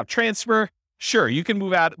get a job transfer. Sure. You can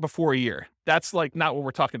move out before a year. That's not what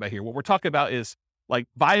we're talking about here. What we're talking about is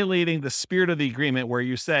violating the spirit of the agreement where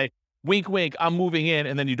you say, wink, wink, I'm moving in,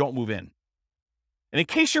 and then you don't move in. And in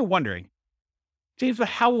case you're wondering, James, but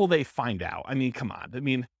how will they find out? I mean, come on. I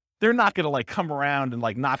mean, they're not going to come around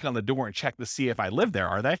and knock on the door and check to see if I live there,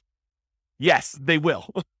 are they? Yes, they will.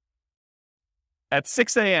 At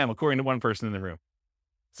 6 a.m., according to one person in the room.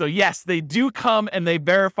 So yes, they do come and they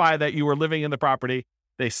verify that you are living in the property.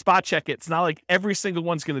 They spot check it. It's not like every single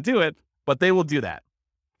one's going to do it, but they will do that.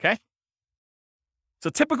 Okay? So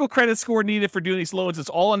typical credit score needed for doing these loans, it's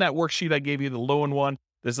all on that worksheet I gave you, the loan one.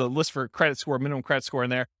 There's a list for credit score, minimum credit score in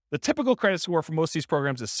there. The typical credit score for most of these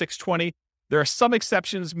programs is 620. There are some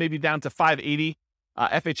exceptions, maybe down to 580,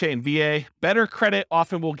 FHA and VA. Better credit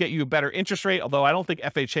often will get you a better interest rate, although I don't think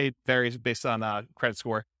FHA varies based on credit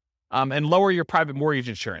score, and lower your private mortgage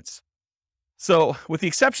insurance. So with the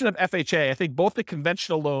exception of FHA, I think both the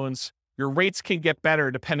conventional loans, your rates can get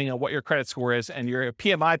better depending on what your credit score is, and your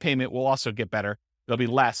PMI payment will also get better. It'll be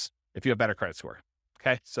less if you have better credit score.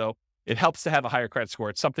 Okay. So it helps to have a higher credit score.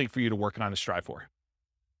 It's something for you to work on and strive for.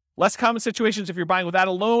 Less common situations, if you're buying without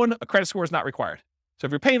a loan, a credit score is not required. So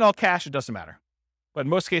if you're paying all cash, it doesn't matter. But in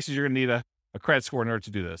most cases, you're going to need a credit score in order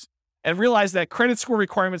to do this. And realize that credit score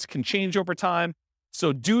requirements can change over time.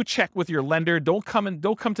 So do check with your lender. Don't come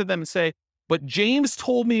to them and say, but James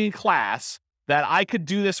told me in class that I could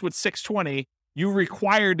do this with 620. you're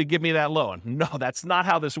required to give me that loan. No, that's not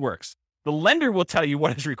how this works. The lender will tell you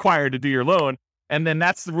what is required to do your loan, and then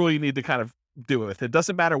that's the rule you need to kind of do with. It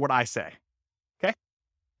doesn't matter what I say. Okay?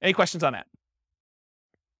 Any questions on that?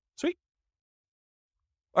 Sweet.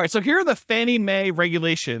 All right, so here are the Fannie Mae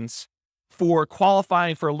regulations for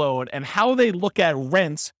qualifying for a loan and how they look at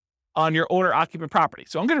rents on your owner-occupant property.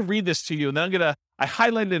 So I'm going to read this to you, and then I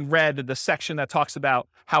highlighted in red the section that talks about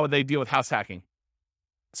how they deal with house hacking.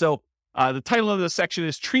 So the title of the section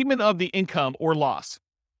is Treatment of the Income or Loss.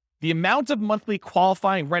 The amount of monthly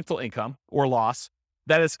qualifying rental income or loss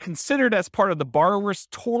that is considered as part of the borrower's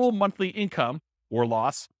total monthly income or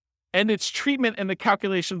loss, and its treatment in the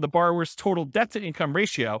calculation of the borrower's total debt-to-income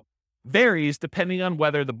ratio varies depending on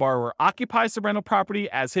whether the borrower occupies the rental property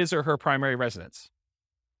as his or her primary residence.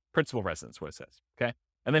 Principal residence, what it says, okay?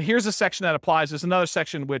 And then here's a section that applies. There's another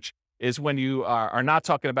section which is when you are not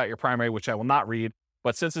talking about your primary, which I will not read.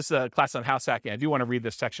 But since it's a class on house hacking, I do want to read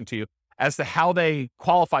this section to you as to how they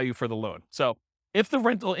qualify you for the loan. So if the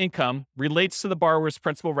rental income relates to the borrower's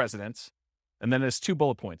principal residence, and then there's 2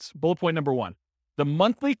 bullet points. Bullet point number 1, the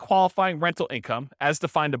monthly qualifying rental income, as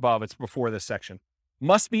defined above, it's before this section,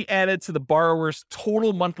 must be added to the borrower's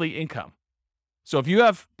total monthly income. So if you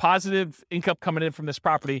have positive income coming in from this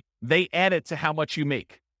property, they add it to how much you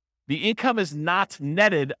make. The income is not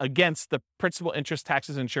netted against the principal, interest,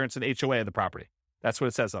 taxes, insurance, and HOA of the property. That's what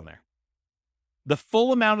it says on there. The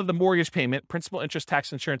full amount of the mortgage payment, principal, interest,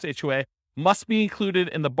 tax, insurance, HOA, must be included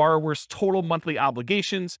in the borrower's total monthly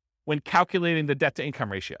obligations when calculating the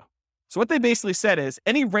debt-to-income ratio. So what they basically said is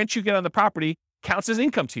any rent you get on the property counts as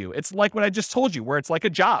income to you. It's like what I just told you, where it's like a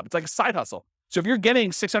job. It's like a side hustle. So if you're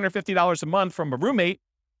getting $650 a month from a roommate,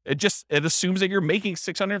 it assumes that you're making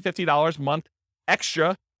 $650 a month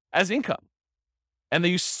extra as income. And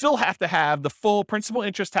then you still have to have the full principal,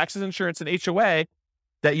 interest, taxes, insurance, and HOA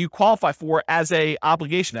that you qualify for as a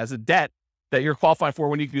obligation, as a debt that you're qualifying for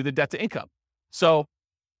when you do the debt to income. So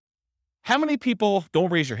how many people,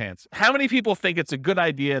 don't raise your hands, how many people think it's a good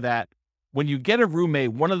idea that when you get a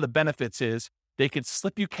roommate, one of the benefits is they can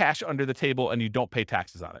slip you cash under the table and you don't pay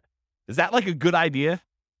taxes on it? Is that like a good idea?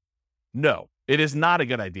 No, it is not a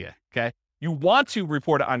good idea, okay? You want to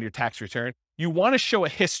report it on your tax return. You want to show a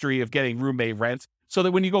history of getting roommate rent so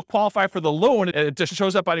that when you go qualify for the loan, it just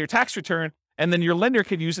shows up on your tax return and then your lender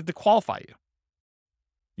can use it to qualify you.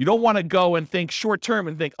 You don't want to go and think short term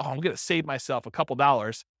and think, oh, I'm going to save myself a couple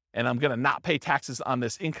dollars and I'm going to not pay taxes on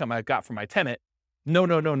this income I've got from my tenant.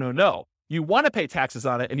 No. You want to pay taxes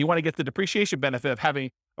on it and you want to get the depreciation benefit of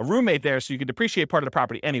having a roommate there so you can depreciate part of the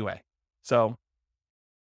property anyway. So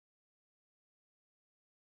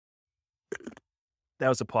that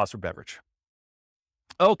was a pause for beverage.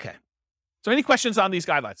 Okay. So any questions on these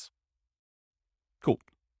guidelines? Cool.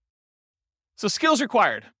 So skills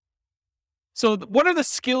required. So what are the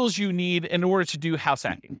skills you need in order to do house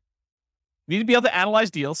hacking? You need to be able to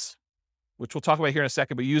analyze deals, which we'll talk about here in a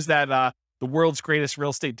second, but use that the world's greatest real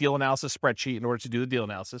estate deal analysis spreadsheet in order to do the deal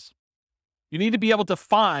analysis. You need to be able to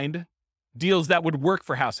find deals that would work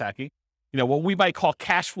for house hacking. You know, what we might call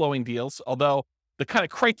cash flowing deals, although the kind of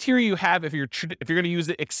criteria you have if you're going to use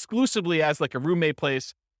it exclusively as like a roommate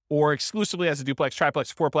place or exclusively as a duplex,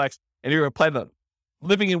 triplex, fourplex, and you're planning on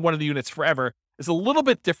living in one of the units forever is a little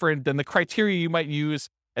bit different than the criteria you might use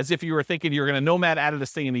as if you were thinking you're going to nomad out of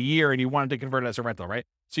this thing in a year and you wanted to convert it as a rental, right?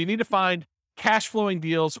 So you need to find cash flowing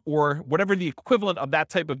deals or whatever the equivalent of that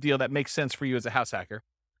type of deal that makes sense for you as a house hacker.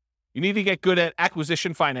 You need to get good at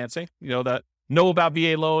acquisition financing, know about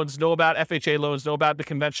VA loans, know about FHA loans, know about the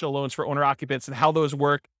conventional loans for owner occupants and how those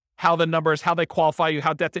work, how the numbers, how they qualify you,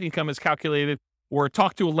 how debt to income is calculated, or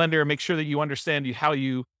talk to a lender and make sure that you understand how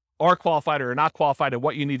you are qualified or not qualified and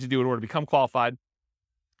what you need to do in order to become qualified.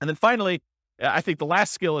 And then finally, I think the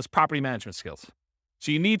last skill is property management skills.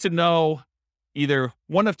 So you need to know either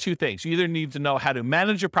one of two things. You either need to know how to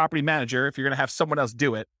manage your property manager if you're going to have someone else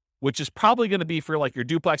do it, which is probably going to be for like your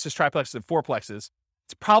duplexes, triplexes, and fourplexes.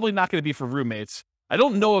 It's probably not going to be for roommates. I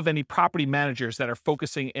don't know of any property managers that are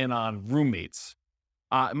focusing in on roommates.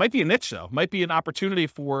 It might be a niche though. It might be an opportunity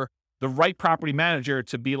for the right property manager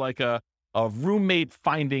to be like a roommate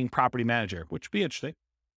finding property manager, which would be interesting.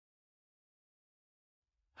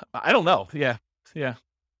 I don't know. Yeah.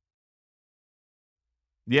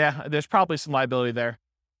 There's probably some liability there.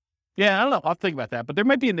 Yeah, I don't know. I'll think about that, but there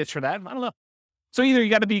might be a niche for that. I don't know. So either you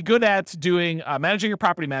got to be good at doing managing your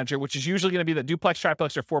property manager, which is usually going to be the duplex,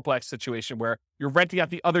 triplex, or fourplex situation where you're renting out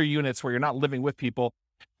the other units where you're not living with people,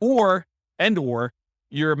 or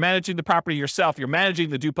you're managing the property yourself. You're managing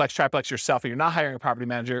the duplex, triplex yourself, and you're not hiring a property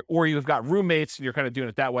manager, or you've got roommates and you're kind of doing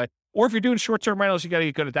it that way. Or if you're doing short-term rentals, you got to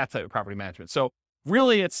get good at that type of property management. So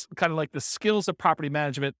Really, it's kind of like the skills of property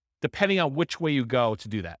management, depending on which way you go to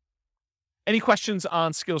do that. Any questions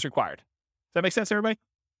on skills required? Does that make sense, everybody?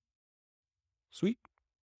 Sweet.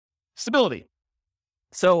 Stability.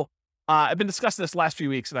 So I've been discussing this last few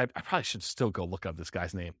weeks, and I probably should still go look up this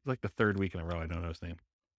guy's name. It's like the third week in a row I don't know his name.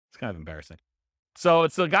 It's kind of embarrassing. So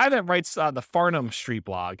it's the guy that writes the Farnham Street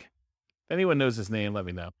blog. If anyone knows his name, let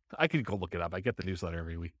me know. I could go look it up. I get the newsletter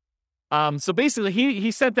every week. So basically,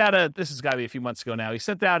 he sent out this has got to be a few months ago now. He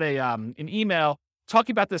sent out an email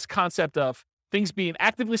talking about this concept of things being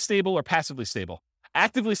actively stable or passively stable.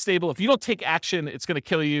 Actively stable, if you don't take action, it's going to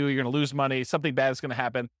kill you. You're going to lose money. Something bad is going to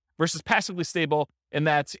happen. Versus passively stable, in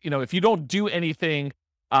that, if you don't do anything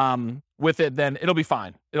with it, then it'll be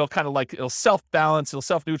fine. It'll kind of it'll self-balance, it'll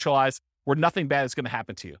self-neutralize, where nothing bad is going to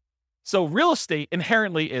happen to you. So real estate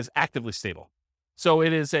inherently is actively stable. So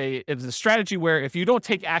it's a strategy where if you don't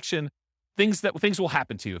take action, things will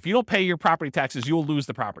happen to you. If you don't pay your property taxes, you'll lose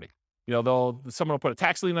the property. Someone will put a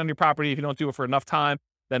tax lien on your property. If you don't do it for enough time,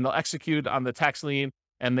 then they'll execute on the tax lien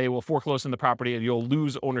and they will foreclose on the property and you'll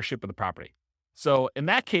lose ownership of the property. So in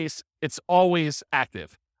that case, it's always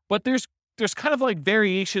active. But there's kind of like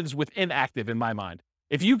variations within active in my mind.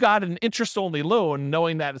 If you got an interest-only loan,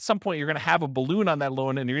 knowing that at some point you're going to have a balloon on that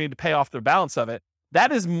loan and you're going to need to pay off the balance of it,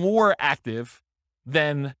 that is more active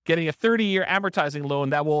than getting a 30-year amortizing loan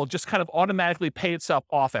that will just kind of automatically pay itself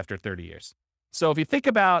off after 30 years. So if you think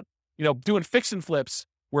about, doing fix and flips,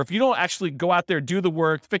 where if you don't actually go out there, do the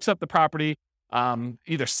work, fix up the property,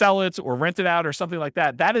 either sell it or rent it out or something like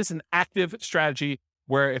that, that is an active strategy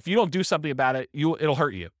where if you don't do something about it, it'll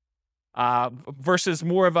hurt you. Versus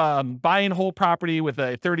more of a buy and hold property with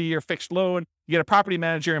a 30-year fixed loan, you get a property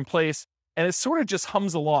manager in place, and it sort of just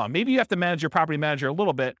hums along. Maybe you have to manage your property manager a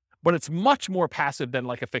little bit, but it's much more passive than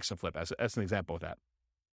like a fix and flip as an example of that.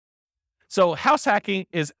 So house hacking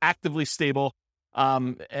is actively stable.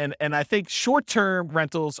 And I think short-term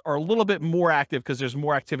rentals are a little bit more active because there's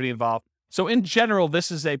more activity involved. So in general,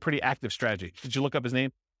 this is a pretty active strategy. Did you look up his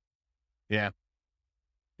name? Yeah,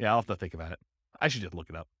 I'll have to think about it. I should just look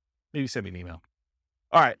it up. Maybe send me an email.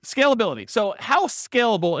 All right, scalability. So how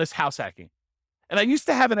scalable is house hacking? And I used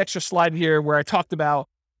to have an extra slide here where I talked about,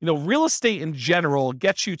 real estate in general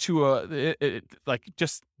gets you to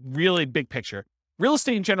just really big picture. Real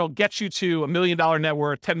estate in general gets you to $1 million net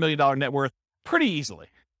worth, $10 million net worth pretty easily.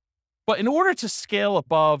 But in order to scale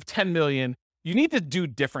above 10 million, you need to do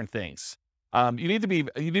different things. You need to be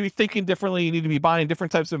thinking differently. You need to be buying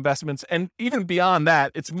different types of investments. And even beyond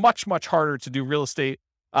that, it's much, much harder to do real estate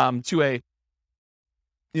to a,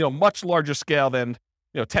 much larger scale than,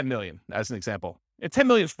 10 million as an example. And 10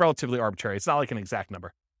 million is relatively arbitrary. It's not like an exact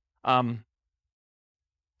number.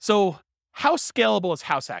 So how scalable is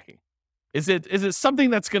house hacking? Is it something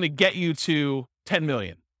that's going to get you to 10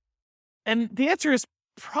 million? And the answer is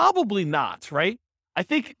probably not, right? I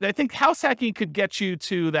think house hacking could get you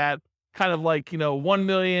to that kind of 1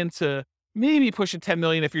 million to maybe pushing 10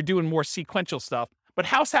 million if you're doing more sequential stuff. But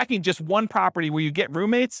house hacking just one property where you get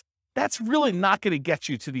roommates, that's really not going to get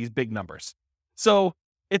you to these big numbers. So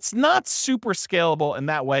it's not super scalable in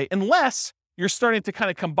that way, unless you're starting to kind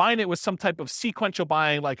of combine it with some type of sequential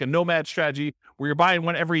buying, like a nomad strategy where you're buying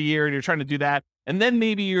one every year and you're trying to do that. And then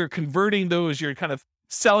maybe you're converting those, you're kind of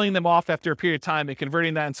selling them off after a period of time and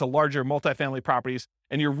converting that into larger multifamily properties.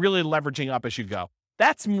 And you're really leveraging up as you go.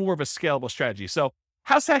 That's more of a scalable strategy. So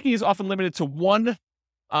house hacking is often limited to one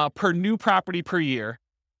per new property per year.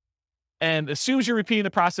 And as soon as you're repeating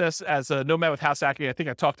the process as a nomad with house hacking, I think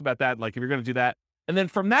I talked about that, like if you're going to do that. And then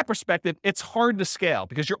from that perspective, it's hard to scale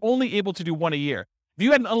because you're only able to do one a year. If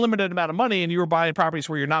you had an unlimited amount of money and you were buying properties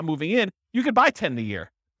where you're not moving in, you could buy 10 a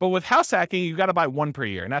year. But with house hacking, you got to buy one per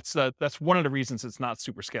year. And that's one of the reasons it's not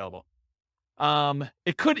super scalable.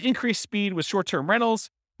 It could increase speed with short-term rentals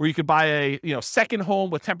where you could buy a second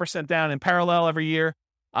home with 10% down in parallel every year.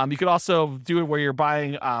 You could also do it where you're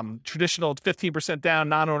buying traditional 15% down,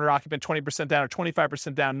 non-owner occupant, 20% down, or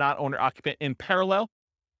 25% down, non-owner occupant in parallel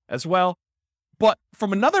as well. But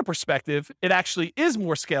from another perspective, it actually is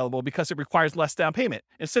more scalable because it requires less down payment.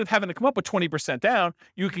 Instead of having to come up with 20% down,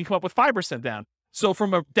 you can come up with 5% down. So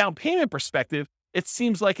from a down payment perspective, it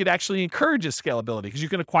seems like it actually encourages scalability because you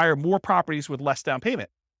can acquire more properties with less down payment.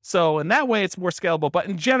 So in that way, it's more scalable. But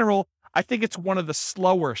in general, I think it's one of the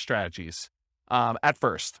slower strategies at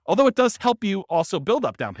first, although it does help you also build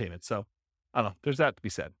up down payment. So I don't know, there's that to be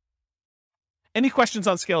said. Any questions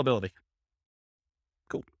on scalability?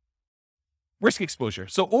 Cool. Risk exposure.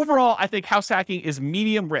 So overall, I think house hacking is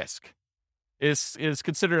medium risk, is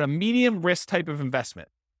considered a medium risk type of investment.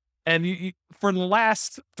 And for the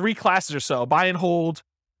last 3 classes or so, buy and hold,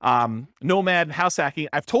 Nomad, and house hacking,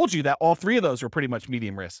 I've told you that all three of those are pretty much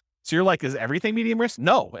medium risk. So you're like, is everything medium risk?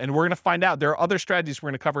 No. And we're going to find out. There are other strategies we're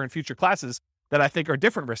going to cover in future classes that I think are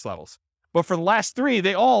different risk levels. But for the last three,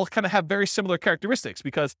 they all kind of have very similar characteristics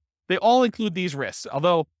because they all include these risks.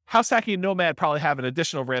 Although house hacking and Nomad probably have an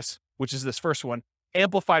additional risk, which is this first one,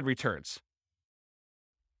 amplified returns.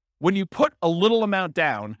 When you put a little amount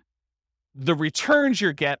down, the returns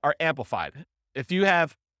you get are amplified. If you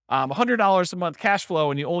have $100 a month cash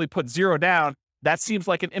flow and you only put $0 down, that seems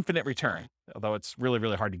like an infinite return, although it's really,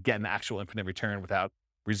 really hard to get an actual infinite return without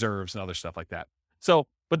reserves and other stuff like that. So,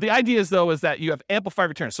 but the idea is that you have amplified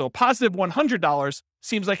returns. So a positive $100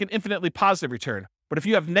 seems like an infinitely positive return. But if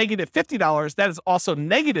you have negative $50, that is also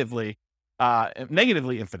negatively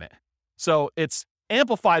infinite. So it's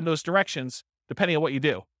amplified in those directions depending on what you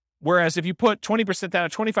do. Whereas if you put 20% down or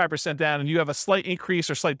 25% down and you have a slight increase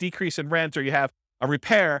or slight decrease in rent, or you have a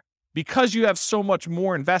repair, because you have so much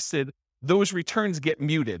more invested, those returns get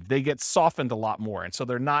muted. They get softened a lot more. And so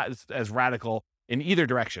they're not as radical in either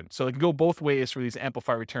direction. So it can go both ways for these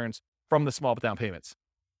amplified returns from the small down payments.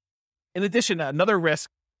 In addition, another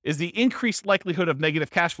risk is the increased likelihood of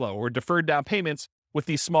negative cash flow or deferred down payments with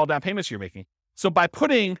these small down payments you're making. So by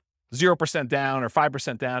putting 0% down or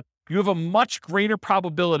 5% down, you have a much greater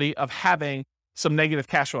probability of having some negative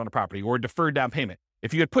cash flow on a property or deferred down payment.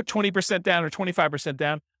 If you had put 20% down or 25%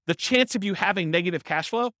 down, the chance of you having negative cash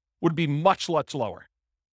flow would be much, much lower.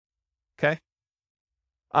 Okay.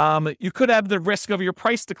 You could have the risk of your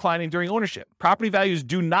price declining during ownership. Property values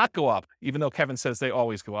do not go up, even though Kevin says they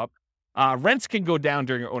always go up. Rents can go down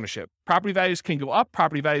during your ownership. Property values can go up,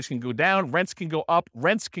 property values can go down, rents can go up,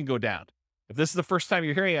 rents can go down. If this is the first time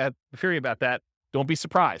you're hearing about that, don't be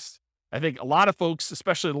surprised. I think a lot of folks,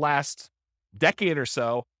 especially the last decade or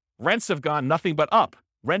so, rents have gone nothing but up.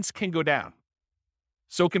 Rents can go down.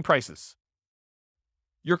 So can prices.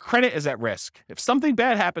 Your credit is at risk. If something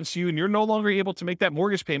bad happens to you and you're no longer able to make that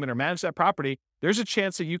mortgage payment or manage that property, there's a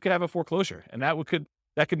chance that you could have a foreclosure, and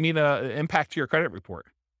that could mean an impact to your credit report.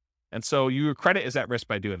 And so your credit is at risk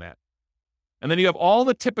by doing that. And then you have all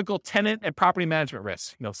the typical tenant and property management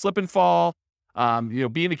risks, slip and fall,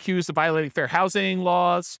 being accused of violating fair housing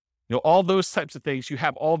laws, all those types of things. You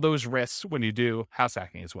have all those risks when you do house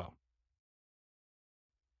hacking as well.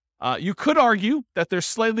 You could argue that there's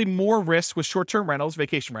slightly more risk with short-term rentals,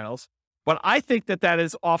 vacation rentals, but I think that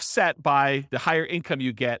is offset by the higher income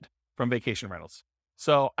you get from vacation rentals.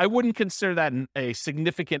 So I wouldn't consider that a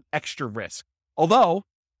significant extra risk. Although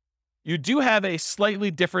you do have a slightly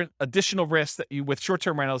different additional risk that you with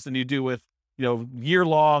short-term rentals than you do with,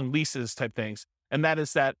 year-long leases type things. And that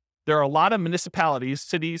is that there are a lot of municipalities,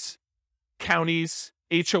 cities, counties,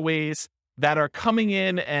 HOAs that are coming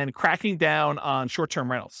in and cracking down on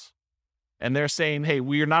short-term rentals. And they're saying, hey,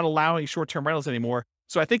 we are not allowing short-term rentals anymore.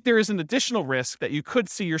 So I think there is an additional risk that you could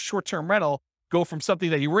see your short-term rental go from something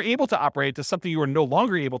that you were able to operate to something you are no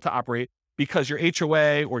longer able to operate because your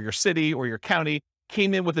HOA or your city or your county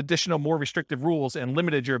came in with additional, more restrictive rules and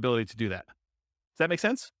limited your ability to do that. Does that make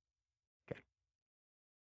sense? Okay.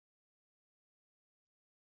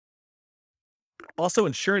 Also,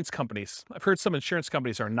 insurance companies. I've heard some insurance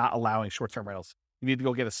companies are not allowing short-term rentals. You need to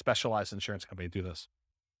go get a specialized insurance company to do this.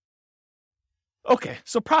 Okay,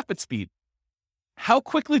 so profit speed. How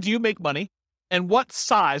quickly do you make money, and what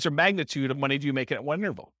size or magnitude of money do you make at one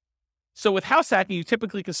interval? So with house hacking, you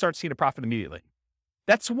typically can start seeing a profit immediately.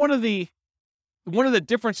 That's one of the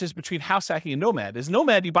differences between house hacking and Nomad. Is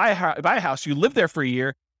Nomad, you buy a house, you live there for a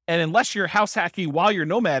year, and unless you're house hacking while you're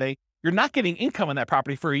nomading, you're not getting income on that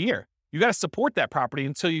property for a year. You got to support that property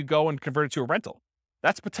until you go and convert it to a rental.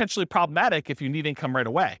 That's potentially problematic if you need income right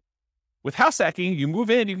away. With house hacking, you move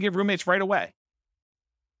in, you can get roommates right away.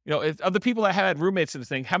 Of the people that had roommates in this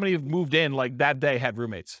thing, how many have moved in like that day had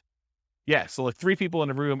roommates? Yeah, so like 3 people in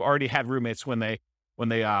a room already had roommates when they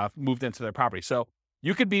moved into their property. So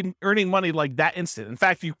you could be earning money like that instant. In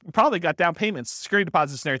fact, you probably got down payments, security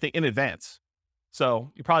deposits, and everything in advance.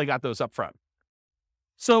 So you probably got those up front.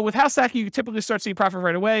 So with house hacking, you typically start seeing profit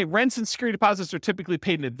right away. Rents and security deposits are typically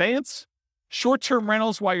paid in advance. Short-term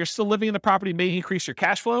rentals while you're still living in the property may increase your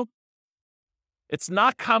cash flow. It's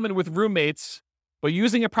not common with roommates, but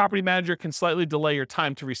using a property manager can slightly delay your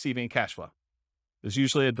time to receiving cash flow. There's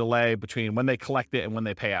usually a delay between when they collect it and when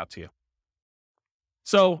they pay out to you.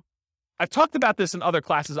 So I've talked about this in other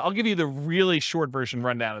classes. I'll give you the really short version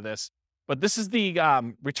rundown of this, but this is the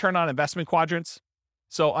return on investment quadrants.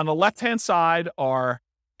 So on the left-hand side are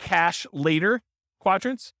cash later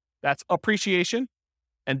quadrants. That's appreciation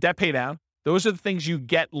and debt pay down. Those are the things you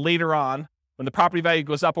get later on when the property value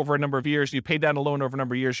goes up over a number of years. You pay down a loan over a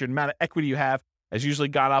number of years. Your amount of equity you have has usually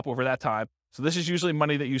gone up over that time. So this is usually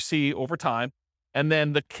money that you see over time. And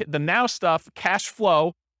then the now stuff, cash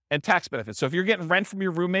flow and tax benefits. So if you're getting rent from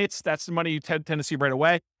your roommates, that's the money you tend to see right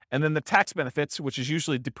away. And then the tax benefits, which is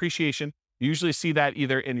usually depreciation. You usually see that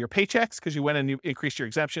either in your paychecks because you went and you increased your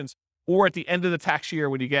exemptions, or at the end of the tax year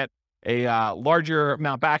when you get a larger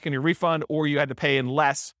amount back in your refund, or you had to pay in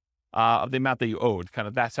less of the amount that you owed. Kind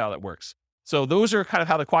of that's how that works. So those are kind of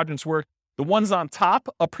how the quadrants work. The ones on top,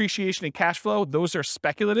 appreciation and cash flow, those are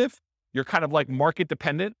speculative. You're kind of like market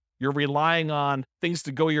dependent. You're relying on things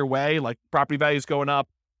to go your way, like property values going up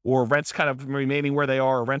or rents kind of remaining where they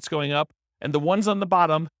are or rents going up. And the ones on the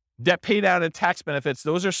bottom, debt pay down and tax benefits,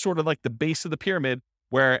 those are sort of like the base of the pyramid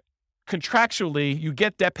where contractually you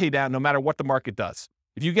get debt pay down no matter what the market does.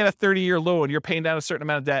 If you get a 30-year loan, you're paying down a certain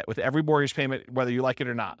amount of debt with every mortgage payment, whether you like it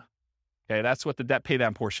or not. Okay, that's what the debt pay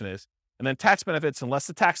down portion is. And then tax benefits, unless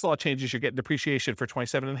the tax law changes, you're getting depreciation for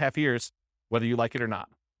 27 and a half years, whether you like it or not.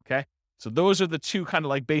 Okay, so those are the two kind of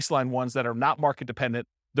like baseline ones that are not market dependent.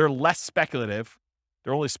 They're less speculative.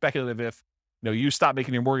 They're only speculative if you stop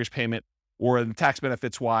making your mortgage payment, or in tax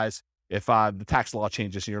benefits wise, if the tax law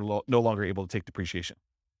changes and you're no longer able to take depreciation.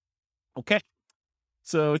 Okay,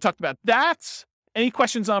 so we talked about that. Any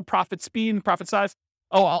questions on profit speed and profit size?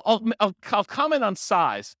 Oh, I'll comment on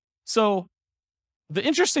size. So the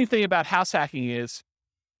interesting thing about house hacking is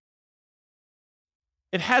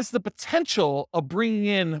it has the potential of bringing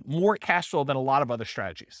in more cash flow than a lot of other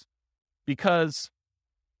strategies. Because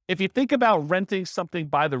if you think about renting something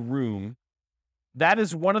by the room, that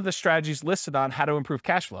is one of the strategies listed on how to improve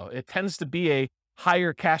cash flow. It tends to be a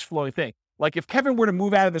higher cash flowing thing. Like if Kevin were to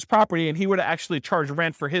move out of this property and he were to actually charge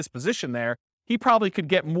rent for his position there, he probably could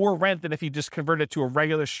get more rent than if he just converted it to a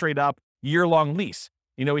regular straight up year-long lease.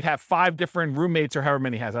 He'd have 5 different roommates or however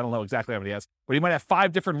many he has. I don't know exactly how many he has, but he might have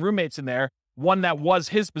 5 different roommates in there. One that was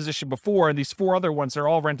his position before, and these 4 other ones are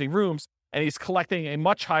all renting rooms, and he's collecting a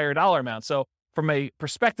much higher dollar amount. So from a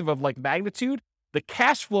perspective of like magnitude, the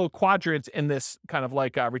cash flow quadrant in this kind of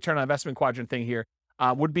like return on investment quadrant thing here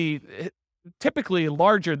would be typically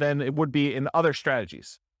larger than it would be in other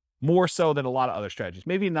strategies, more so than a lot of other strategies.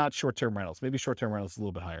 Maybe not short-term rentals. Maybe short-term rentals is a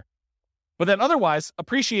little bit higher. But then otherwise,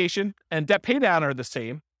 appreciation and debt pay down are the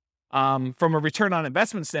same. From a return on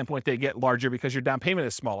investment standpoint, they get larger because your down payment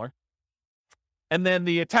is smaller. And then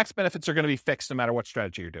the tax benefits are going to be fixed no matter what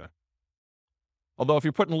strategy you're doing. Although if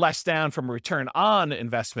you're putting less down from a return on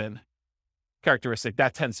investment characteristic,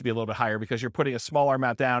 that tends to be a little bit higher because you're putting a smaller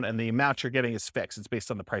amount down and the amount you're getting is fixed. It's based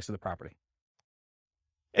on the price of the property.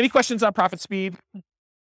 Any questions on profit speed? All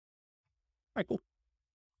right, cool.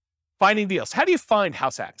 Finding deals. How do you find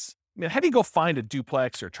house hacks? How do you go find a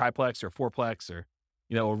duplex or triplex or fourplex or,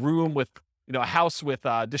 a room with, a house with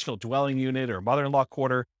additional dwelling unit or mother-in-law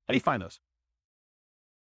quarter? How do you find those?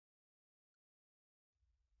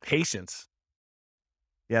 Patience.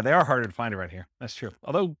 Yeah, they are harder to find around here. That's true.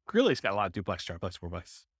 Although Greeley's got a lot of duplex, triplex,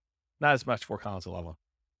 fourplex. Not as much Fort Collins or Loveland.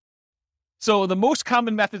 So the most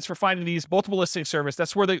common methods for finding these, multiple listing service,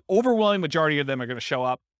 that's where the overwhelming majority of them are going to show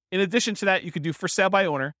up. In addition to that, you could do for sale by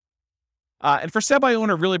owner. And for sale by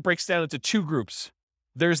owner really breaks down into 2 groups.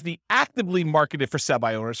 There's the actively marketed for sale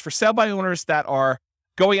by owners that are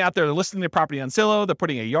going out there, they're listing their property on Zillow, they're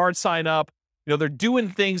putting a yard sign up, they're doing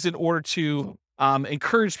things in order to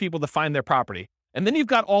encourage people to find their property. And then you've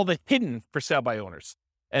got all the hidden for sale by owners.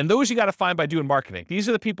 And those you got to find by doing marketing. These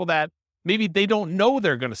are the people that maybe they don't know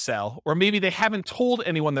they're going to sell, or maybe they haven't told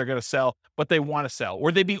anyone they're going to sell, but they want to sell,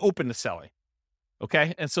 or they'd be open to selling.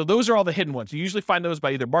 Okay. And so those are all the hidden ones. You usually find those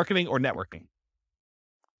by either marketing or networking.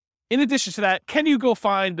 In addition to that, can you go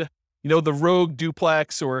find, the rogue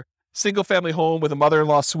duplex or single family home with a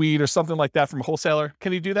mother-in-law suite or something like that from a wholesaler?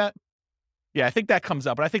 Can you do that? Yeah, I think that comes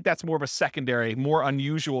up, but I think that's more of a secondary, more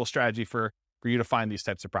unusual strategy for you to find these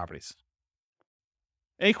types of properties.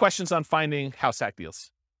 Any questions on finding house hack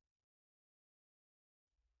deals?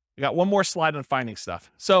 We got one more slide on finding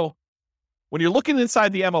stuff. So when you're looking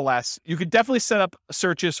inside the MLS, you could definitely set up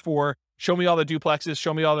searches for show me all the duplexes,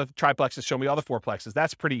 show me all the triplexes, show me all the fourplexes.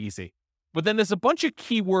 That's pretty easy. But then there's a bunch of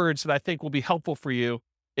keywords that I think will be helpful for you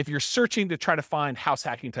if you're searching to try to find house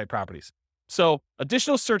hacking type properties. So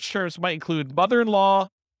additional search terms might include mother-in-law,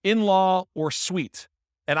 in-law, or suite.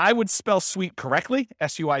 And I would spell suite correctly,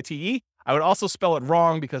 S-U-I-T-E. I would also spell it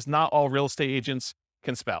wrong because not all real estate agents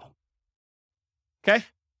can spell. Okay?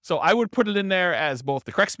 So I would put it in there as both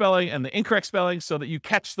the correct spelling and the incorrect spelling so that you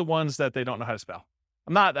catch the ones that they don't know how to spell.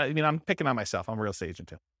 I'm picking on myself. I'm a real estate agent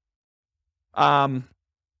too.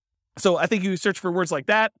 So I think you search for words like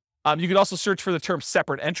that. You could also search for the term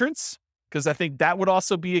separate entrance, because I think that would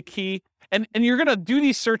also be a key. And you're going to do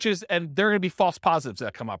these searches and there are going to be false positives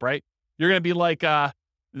that come up, right? You're going to be like,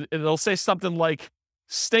 It'll say something like,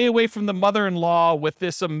 stay away from the mother-in-law with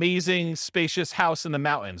this amazing spacious house in the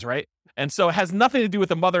mountains, right? And so it has nothing to do with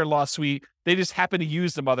the mother-in-law suite. They just happen to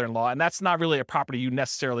use the mother-in-law, and that's not really a property you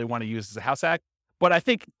necessarily want to use as a house hack. But I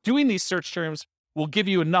think doing these search terms will give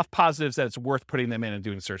you enough positives that it's worth putting them in and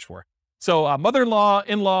doing a search for. So mother-in-law,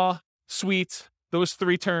 in-law, suite, those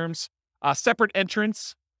 3 terms. Separate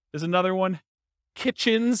entrance is another one.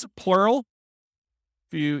 Kitchens, plural.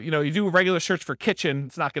 If you do a regular search for kitchen,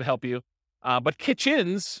 it's not going to help you. But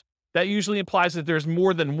kitchens, that usually implies that there's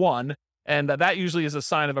more than one, and that usually is a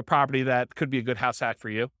sign of a property that could be a good house hack for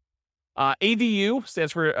you. ADU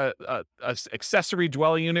stands for accessory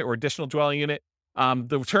dwelling unit or additional dwelling unit.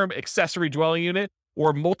 The term accessory dwelling unit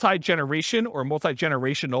or multi-generation or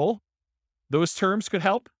multi-generational, those terms could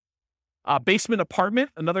help. Basement apartment,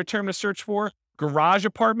 another term to search for. Garage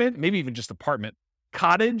apartment, maybe even just apartment.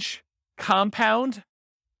 Cottage, compound,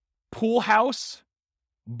 pool house,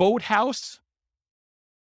 boat house,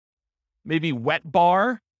 maybe wet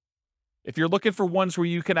bar. If you're looking for ones where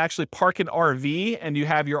you can actually park an RV and you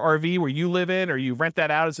have your RV where you live in, or you rent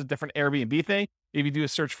that out as a different Airbnb thing, maybe do a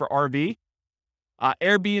search for RV.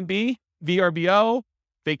 Airbnb, VRBO,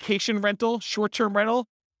 vacation rental, short-term rental,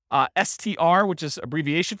 STR, which is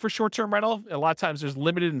abbreviation for short-term rental. A lot of times there's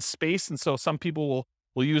limited in space, and so some people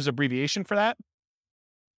will use abbreviation for that.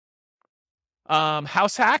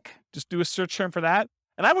 House hack, just do a search term for that.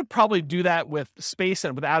 And I would probably do that with space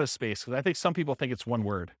and without a space, because I think some people think it's one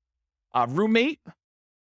word. Roommate,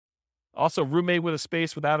 also roommate with a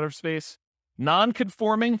space, without a space.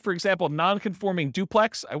 Non-conforming, for example, non-conforming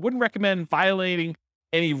duplex. I wouldn't recommend violating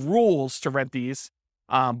any rules to rent these,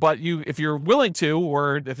 but if you're willing to,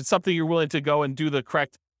 or if it's something you're willing to go and do the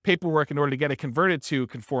correct paperwork in order to get it converted to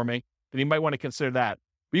conforming, then you might want to consider that.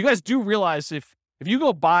 But you guys do realize if you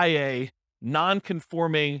go buy a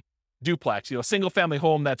non-conforming duplex, a single family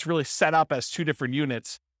home that's really set up as 2 different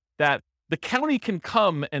units, that the county can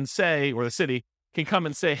come and say, or the city can come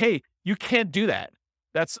and say, hey, you can't do that.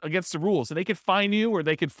 That's against the rules. And they could fine you, or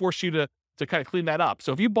they could force you to kind of clean that up.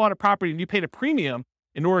 So if you bought a property and you paid a premium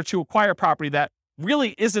in order to acquire a property that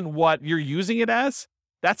really isn't what you're using it as,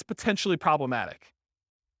 that's potentially problematic,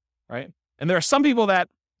 right? And there are some people that,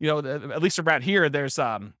 at least around here, there's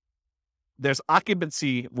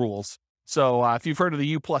occupancy rules. So if you've heard of the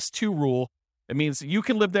U+2 rule, it means you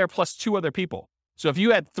can live there plus 2 other people. So if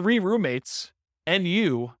you had 3 roommates and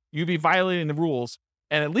you'd be violating the rules.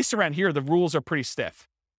 And at least around here, the rules are pretty stiff.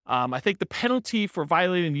 I think the penalty for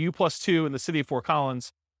violating the U+2 in the city of Fort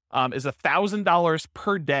Collins is $1,000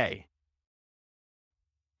 per day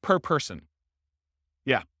per person.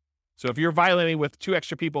 Yeah. So if you're violating with 2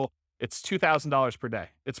 extra people, it's $2,000 per day.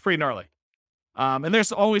 It's pretty gnarly. And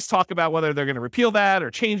there's always talk about whether they're going to repeal that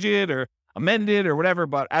or change it or amend it or whatever.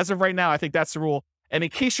 But as of right now, I think that's the rule. And in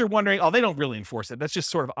case you're wondering, they don't really enforce it. That's just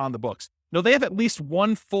sort of on the books. No, they have at least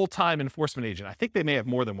 1 full-time enforcement agent. I think they may have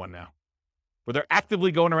more than 1 now, where they're actively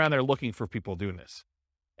going around there looking for people doing this.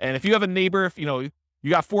 And if you have a neighbor, if you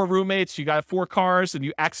got 4 roommates, you got 4 cars, and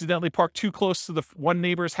you accidentally park too close to the one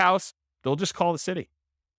neighbor's house, they'll just call the city.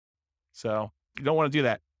 So you don't want to do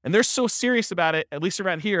that. And they're so serious about it, at least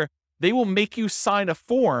around here, they will make you sign a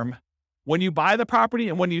form when you buy the property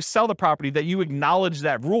and when you sell the property that you acknowledge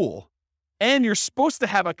that rule. And you're supposed to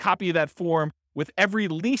have a copy of that form with every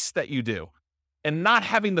lease that you do. And not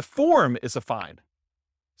having the form is a fine.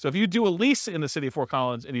 So if you do a lease in the city of Fort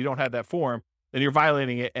Collins and you don't have that form, then you're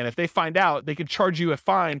violating it. And if they find out, they can charge you a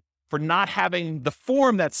fine for not having the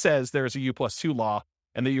form that says there's a U+2 law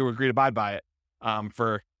and that you agree to abide by it,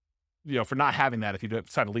 for not having that if you don't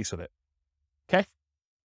sign a lease with it. Okay?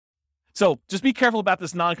 So just be careful about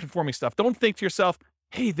this non-conforming stuff. Don't think to yourself,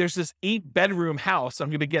 hey, there's this 8-bedroom house. I'm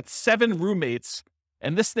going to get 7 roommates,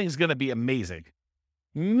 and this thing's going to be amazing.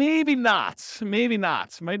 Maybe not. Maybe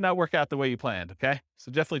not. Might not work out the way you planned, okay?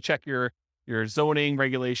 So definitely check your zoning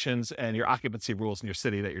regulations and your occupancy rules in your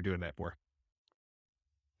city that you're doing that for.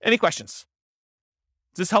 Any questions?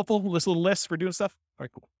 Is this helpful, this little list for doing stuff? All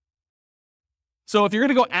right, cool. So if you're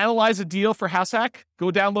going to go analyze a deal for House Hack, go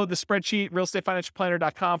download the spreadsheet,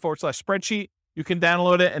 realestatefinancialplanner.com/spreadsheet. You can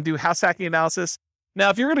download it and do house hacking analysis. Now,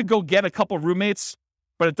 if you're going to go get a couple roommates,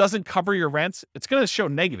 but it doesn't cover your rent, it's going to show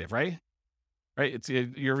negative, right? Right?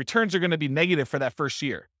 Your returns are going to be negative for that first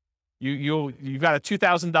year. You've got a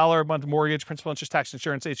 $2,000 a month mortgage, principal, interest, tax,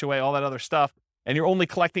 insurance, HOA, all that other stuff, and you're only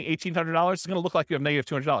collecting $1,800. It's going to look like you have negative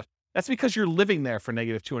 $200. That's because you're living there for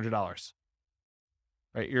negative $200.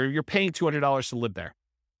 Right? You're paying $200 to live there.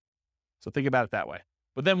 So think about it that way.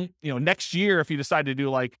 But then, next year, if you decide to do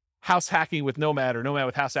like house hacking with Nomad or Nomad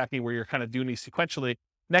with house hacking, where you're kind of doing these sequentially,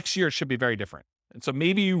 next year it should be very different. And so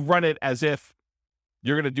maybe you run it as if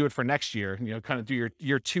you're going to do it for next year, kind of do your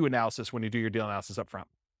year 2 analysis when you do your deal analysis up front.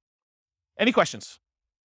 Any questions?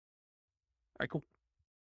 All right, cool.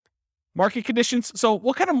 Market conditions. So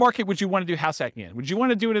what kind of market would you want to do house hacking in? Would you want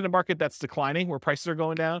to do it in a market that's declining, where prices are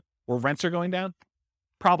going down, or rents are going down?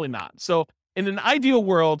 Probably not. So in an ideal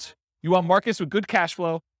world, you want markets with good cash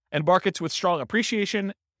flow and markets with strong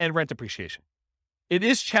appreciation and rent appreciation. It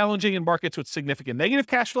is challenging in markets with significant negative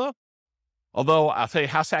cash flow, although I'll tell you,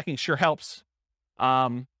 house hacking sure helps.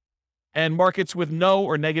 And markets with no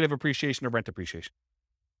or negative appreciation or rent appreciation.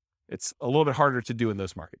 It's a little bit harder to do in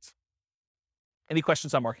those markets. Any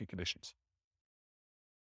questions on market conditions?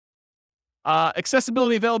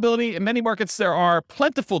 Accessibility, availability. In many markets, there are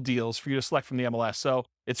plentiful deals for you to select from the MLS. So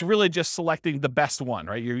it's really just selecting the best one,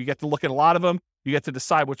 right? You get to look at a lot of them. You get to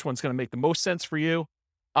decide which one's going to make the most sense for you.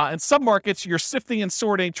 In some markets, you're sifting and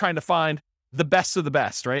sorting, trying to find the best of the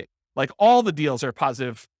best, right? Like all the deals are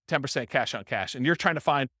positive 10% cash on cash, and you're trying to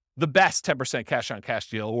find the best 10% cash on cash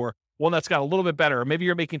deal, or one that's got a little bit better. Or maybe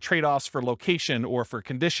you're making trade-offs for location or for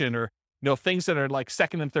condition, or things that are like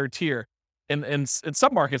second and third tier. And in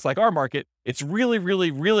some markets, like our market, it's really,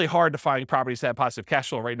 really, really hard to find properties that have positive cash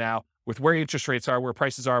flow right now with where interest rates are, where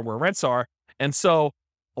prices are, where rents are. And so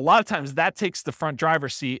a lot of times that takes the front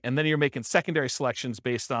driver's seat, and then you're making secondary selections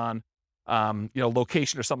based on,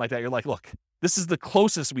 location or something like that. You're like, look, this is the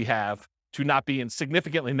closest we have to not being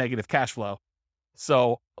significantly negative cash flow.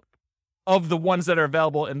 So of the ones that are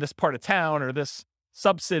available in this part of town or this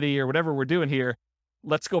sub-city or whatever we're doing here,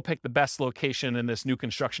 let's go pick the best location in this new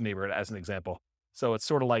construction neighborhood as an example. So it's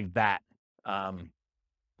sort of like that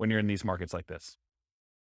when you're in these markets like this.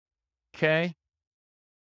 Okay.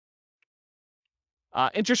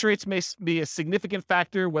 Interest rates may be a significant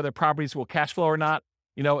factor, whether properties will cash flow or not.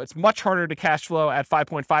 It's much harder to cash flow at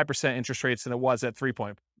 5.5% interest rates than it was at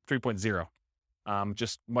 3.0.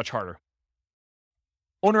 Just much harder.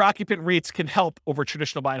 Owner-occupant REITs can help over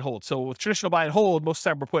traditional buy and hold. So with traditional buy and hold, most of the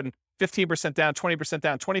time we're putting 15% down, 20%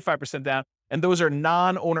 down, 25% down, and those are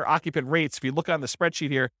non-owner-occupant rates. If you look on the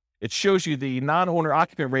spreadsheet here, it shows you the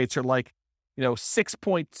non-owner-occupant rates are like,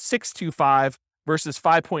 6.625 versus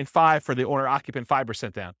 5.5 for the owner-occupant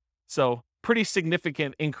 5% down. So pretty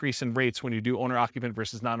significant increase in rates when you do owner-occupant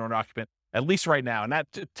versus non-owner-occupant, at least right now. And that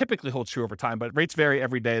typically holds true over time, but rates vary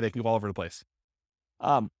every day. They can go all over the place.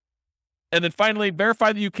 And then finally,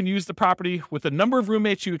 verify that you can use the property with the number of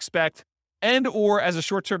roommates you expect and or as a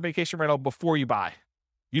short-term vacation rental before you buy.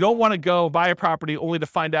 You don't want to go buy a property only to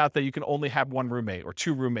find out that you can only have one roommate or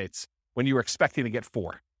two roommates when you were expecting to get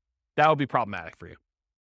 4. That would be problematic for you.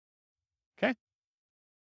 Okay?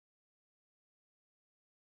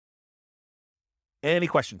 Any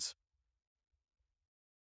questions?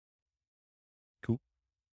 Cool.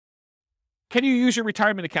 Can you use your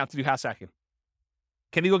retirement account to do house hacking?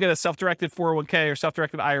 Can you go get a self-directed 401k or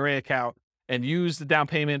self-directed IRA account and use the down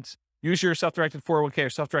payment, use your self-directed 401k or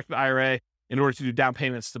self-directed IRA in order to do down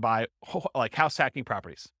payments to buy like house hacking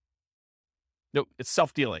properties? Nope, it's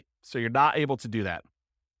self-dealing. So you're not able to do that.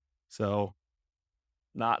 So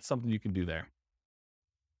not something you can do there.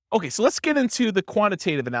 Okay, so let's get into the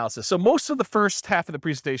quantitative analysis. So most of the first half of the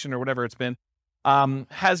presentation or whatever it's been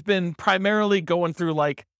has been primarily going through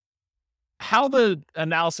like how the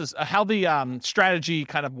analysis, how the strategy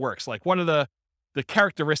kind of works. Like one of the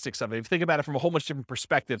characteristics of it, if you think about it from a whole bunch of different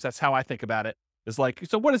perspectives, that's how I think about it. Is like,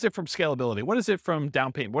 so what is it from scalability? What is it from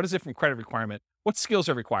down payment? What is it from credit requirement? What skills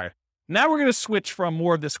are required? Now we're going to switch from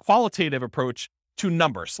more of this qualitative approach to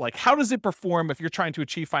numbers. Like how does it perform if you're trying to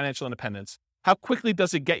achieve financial independence? How quickly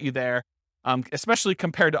does it get you there? Especially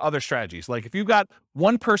compared to other strategies. Like if you've got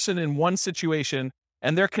one person in one situation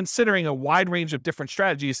and they're considering a wide range of different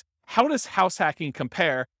strategies, how does house hacking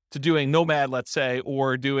compare to doing Nomad, let's say,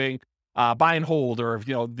 or doing buy and hold, or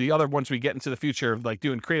the other ones we get into the future, like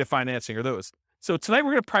doing creative financing or those? So tonight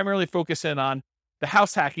we're going to primarily focus in on the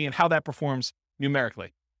house hacking and how that performs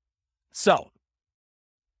numerically. So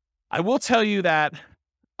I will tell you that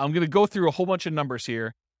I'm going to go through a whole bunch of numbers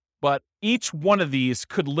here, but each one of these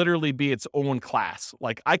could literally be its own class.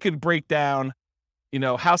 Like I could break down,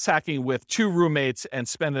 house hacking with 2 roommates and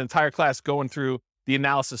spend an entire class going through the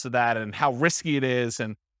analysis of that and how risky it is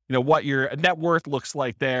and, what your net worth looks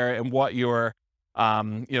like there and what your,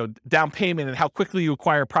 down payment and how quickly you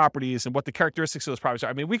acquire properties and what the characteristics of those properties are.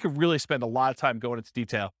 I mean, we could really spend a lot of time going into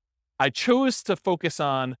detail. I chose to focus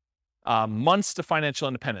on months to financial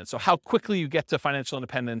independence. So how quickly you get to financial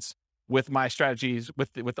independence with my strategies,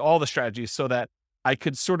 with all the strategies, so that I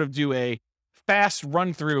could sort of do a fast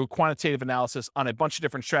run through quantitative analysis on a bunch of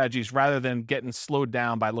different strategies rather than getting slowed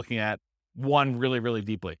down by looking at one really, really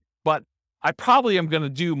deeply. But I probably am going to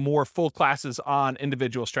do more full classes on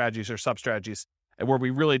individual strategies or sub-strategies and where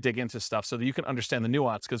we really dig into stuff so that you can understand the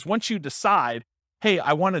nuance. Because once you decide, hey,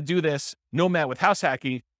 I want to do this nomad with house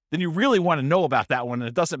hacking, then you really want to know about that one. And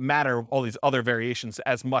it doesn't matter all these other variations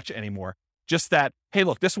as much anymore. Just that, hey,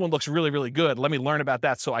 look, this one looks really, really good. Let me learn about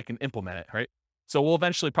that so I can implement it, right? So we'll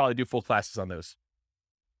eventually probably do full classes on those.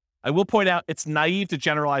 I will point out it's naive to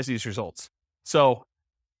generalize these results. So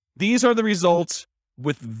these are the results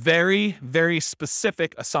with very, very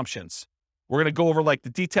specific assumptions. We're going to go over like the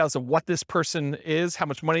details of what this person is, how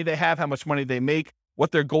much money they have, how much money they make,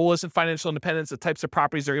 what their goal is in financial independence, the types of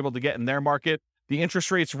properties they're able to get in their market, the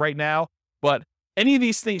interest rates right now. But any of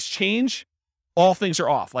these things change, all things are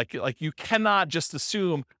off. Like you cannot just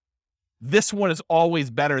assume this one is always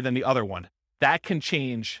better than the other one. That can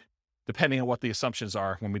change depending on what the assumptions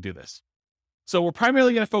are when we do this. So we're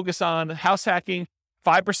primarily going to focus on house hacking,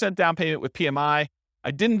 5% down payment with PMI.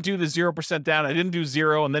 I didn't do the 0% down. I didn't do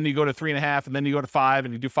 0, and then you go to 3.5, and then you go to 5,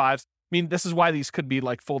 and you do 5s. I mean, this is why these could be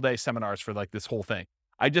like full day seminars for like this whole thing.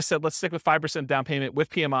 I just said, let's stick with 5% down payment with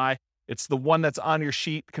PMI. It's the one that's on your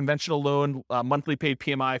sheet, conventional loan, monthly paid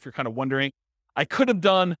PMI, if you're kind of wondering. I could have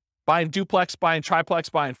done buying duplex, buying triplex,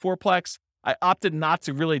 buying fourplex. I opted not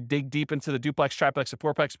to really dig deep into the duplex, triplex, and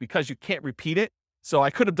fourplex because you can't repeat it. So I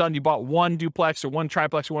could have done, you bought one duplex or one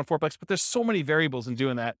triplex or one fourplex, but there's so many variables in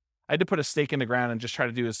doing that. I had to put a stake in the ground and just try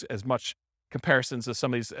to do as much comparisons of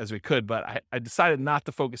some of these as we could. But I decided not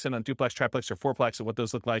to focus in on duplex, triplex, or fourplex and what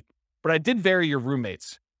those look like. But I did vary your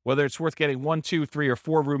roommates, whether it's worth getting 1, 2, 3, or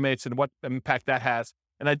 4 roommates and what impact that has.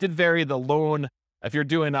 And I did vary the loan. If you're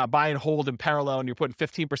doing buy and hold in parallel and you're putting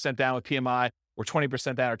 15% down with PMI or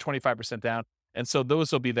 20% down or 25% down. And so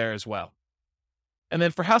those will be there as well. And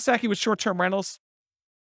then for house hacking with short-term rentals,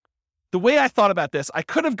 the way I thought about this, I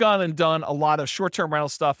could have gone and done a lot of short-term rental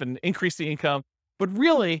stuff and increased the income. But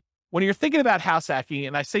really, when you're thinking about house hacking,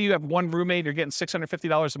 and I say you have one roommate, you're getting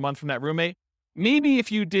 $650 a month from that roommate, maybe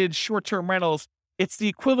if you did short-term rentals, it's the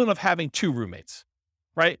equivalent of having 2 roommates,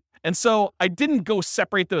 right? And so I didn't go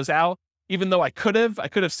separate those out, even though I could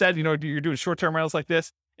have said, you're doing short-term rentals like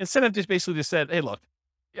this. Instead, I've basically just said, hey, look,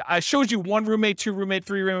 I showed you 1 roommate, 2 roommate,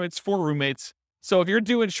 3 roommates, 4 roommates. So if you're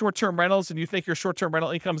doing short-term rentals and you think your short-term rental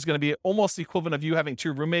income is going to be almost the equivalent of you having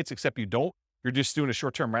 2 roommates, except you don't, you're just doing a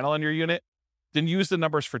short-term rental in your unit, then use the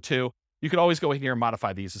numbers for 2. You can always go in here and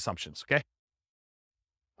modify these assumptions, okay?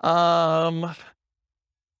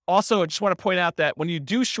 Also, I just want to point out that when you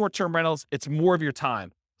do short-term rentals, it's more of your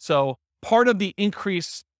time. So part of the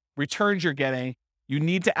increased returns you're getting, you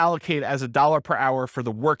need to allocate as $1 per hour for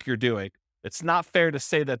the work you're doing. It's not fair to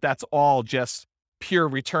say that that's all just pure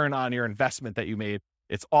return on your investment that you made.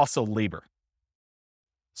 It's also labor.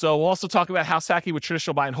 So we'll also talk about house hacking with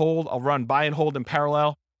traditional buy and hold. I'll run buy and hold in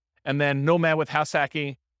parallel, and then nomad with house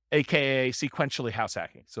hacking, AKA sequentially house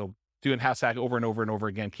hacking. So doing house hack over and over and over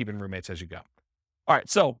again, keeping roommates as you go. All right.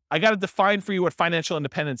 So I got to define for you what financial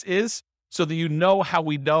independence is so that you know how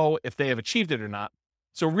we know if they have achieved it or not.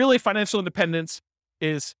 So really financial independence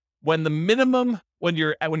is when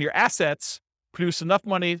your assets produce enough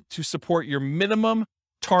money to support your minimum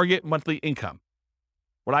target monthly income.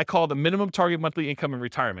 What I call the minimum target monthly income in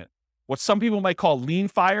retirement. What some people might call lean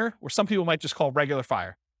fire, or some people might just call regular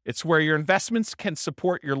fire. It's where your investments can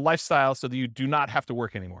support your lifestyle so that you do not have to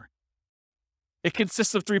work anymore. It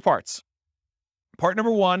consists of 3 parts. Part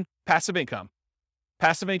number 1, passive income.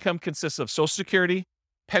 Passive income consists of Social Security,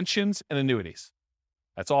 pensions, and annuities.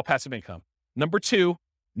 That's all passive income. Number 2,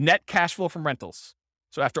 net cash flow from rentals.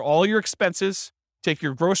 So after all your expenses, take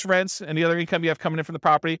your gross rents and the other income you have coming in from the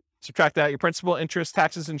property, subtract that, your principal, interest,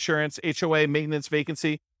 taxes, insurance, HOA, maintenance,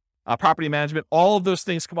 vacancy, property management, all of those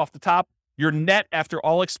things come off the top. Your net after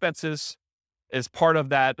all expenses is part of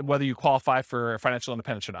that, whether you qualify for financial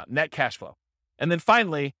independence or not, net cash flow. And then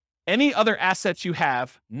finally, any other assets you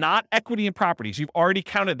have, not equity in properties, you've already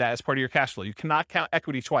counted that as part of your cash flow. You cannot count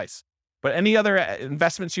equity twice. But any other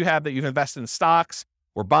investments you have that you've invested in stocks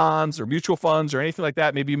or bonds or mutual funds or anything like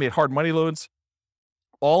that, maybe you made hard money loans,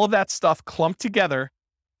 all of that stuff clumped together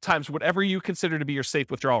times whatever you consider to be your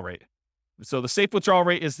safe withdrawal rate. So the safe withdrawal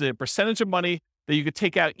rate is the percentage of money that you could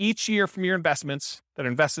take out each year from your investments that are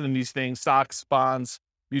invested in these things, stocks, bonds,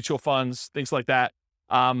 mutual funds, things like that,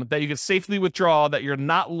 that you can safely withdraw that you're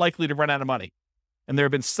not likely to run out of money. And there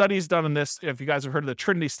have been studies done on this. If you guys have heard of the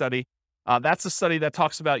Trinity study, that's a study that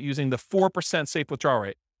talks about using the 4% safe withdrawal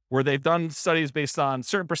rate, where they've done studies based on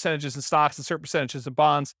certain percentages in stocks and certain percentages in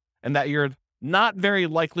bonds, and that you're not very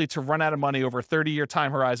likely to run out of money over a 30-year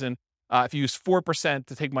time horizon if you use 4%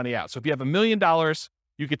 to take money out. So if you have $1 million,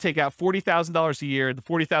 you could take out $40,000 a year. The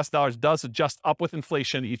 $40,000 does adjust up with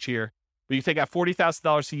inflation each year, but you take out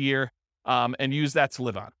 $40,000 a year and use that to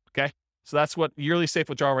live on, okay? So that's what yearly safe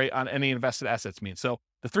withdrawal rate on any invested assets means. So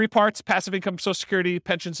the three parts: passive income, Social Security,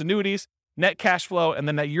 pensions, annuities, net cash flow, and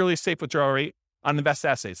then that yearly safe withdrawal rate on invested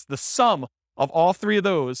assets. The sum of all three of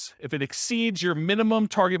those, if it exceeds your minimum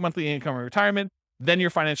target monthly income in retirement, then you're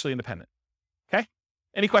financially independent. Okay?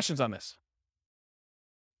 Any questions on this?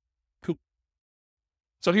 Cool.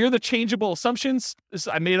 So here are the changeable assumptions.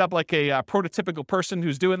 I made up like a prototypical person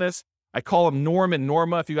who's doing this. I call them Norm and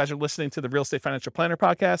Norma if you guys are listening to the Real Estate Financial Planner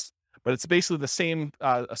podcast, but it's basically the same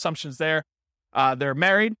assumptions there. They're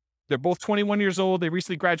married. They're both 21 years old. They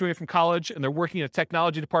recently graduated from college, and they're working in a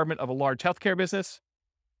technology department of a large healthcare business.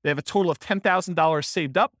 They have a total of $10,000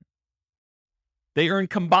 saved up. They earn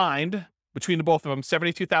combined between the both of them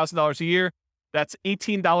 $72,000 a year. That's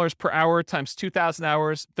 $18 per hour times 2,000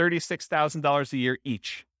 hours, $36,000 a year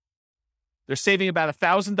each. They're saving about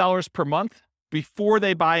 $1,000 per month before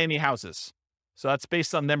they buy any houses. So that's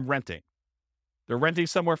based on them renting. They're renting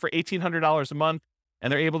somewhere for $1,800 a month,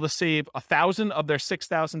 and they're able to save $1,000 of their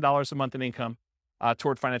 $6,000 a month in income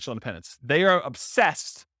toward financial independence. They are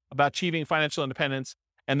obsessed about achieving financial independence,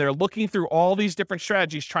 and they're looking through all these different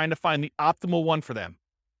strategies, trying to find the optimal one for them,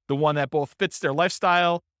 the one that both fits their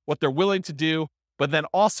lifestyle, what they're willing to do, but then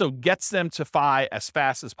also gets them to FI as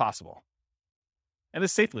fast as possible and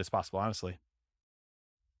as safely as possible, honestly.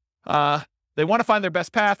 They want to find their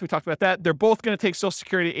best path. We talked about that. They're both going to take Social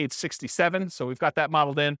Security at age 67, so we've got that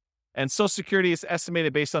modeled in. And Social Security is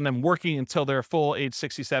estimated based on them working until they're full age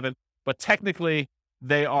 67. But technically,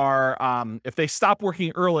 they are, if they stop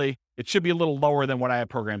working early, it should be a little lower than what I have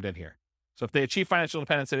programmed in here. So if they achieve financial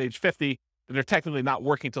independence at age 50, then they're technically not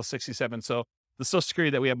working until 67. So the Social Security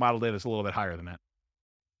that we have modeled in is a little bit higher than that.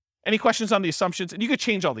 Any questions on the assumptions? And you could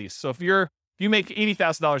change all these. So if you make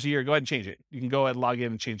 $80,000 a year, go ahead and change it. You can go ahead and log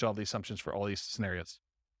in and change all the assumptions for all these scenarios.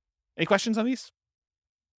 Any questions on these?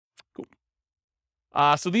 Cool.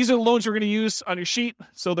 So these are the loans we're going to use on your sheet.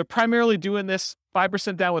 So they're primarily doing this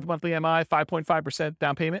 5% down with monthly MI, 5.5%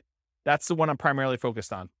 down payment. That's the one I'm primarily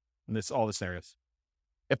focused on in all the scenarios.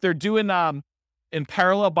 If they're doing in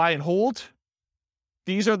parallel buy and hold,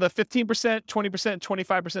 these are the 15%, 20%,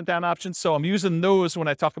 25% down options. So I'm using those when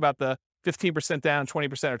I talk about the 15% down,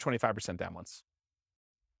 20% or 25% down ones.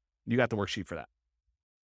 You got the worksheet for that.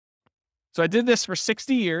 So I did this for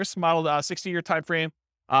 60 years, modeled 60-year time frame.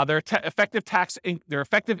 Their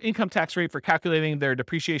effective income tax rate for calculating their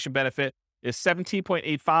depreciation benefit is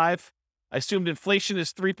 17.85. I assumed inflation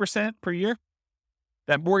is 3% per year.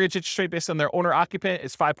 That mortgage interest rate based on their owner occupant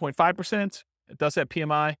is 5.5%. It does have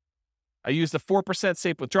PMI. I used the 4%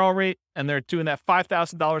 safe withdrawal rate, and they're doing that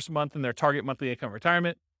 $5,000 a month in their target monthly income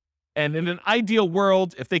retirement. And in an ideal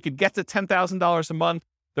world, if they could get to $10,000 a month,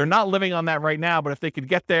 they're not living on that right now, but if they could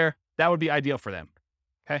get there, that would be ideal for them.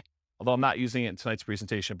 Okay. Although I'm not using it in tonight's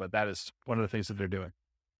presentation, but that is one of the things that they're doing.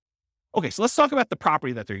 Okay. So let's talk about the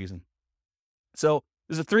property that they're using. So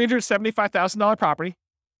there's a $375,000 property.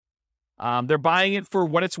 They're buying it for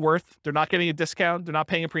what it's worth. They're not getting a discount. They're not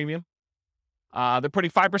paying a premium. They're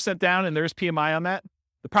putting 5% down, and there's PMI on that.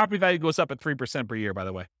 The property value goes up at 3% per year, by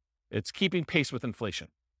the way. It's keeping pace with inflation.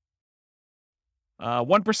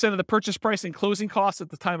 1% of the purchase price and closing costs at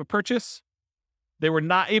the time of purchase. They were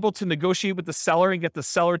not able to negotiate with the seller and get the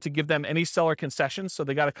seller to give them any seller concessions, so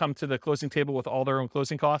they got to come to the closing table with all their own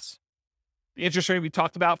closing costs. The interest rate we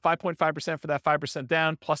talked about, 5.5% for that 5%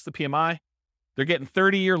 down, plus the PMI. They're getting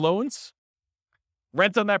 30-year loans.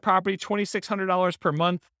 Rent on that property, $2,600 per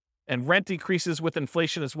month, and rent increases with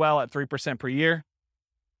inflation as well at 3% per year.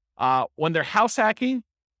 When they're house hacking,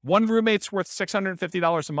 one roommate's worth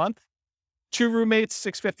 $650 a month. Two roommates,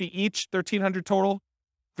 $650 each, $1,300 total.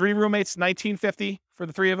 Three roommates, $1,950 for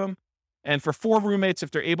the three of them. And for four roommates,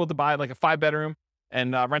 if they're able to buy like a 5-bedroom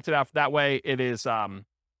and rent it out that way, it is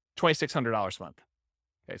 $2,600 a month.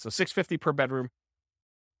 Okay, so $650 per bedroom.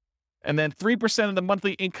 And then 3% of the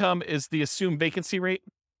monthly income is the assumed vacancy rate.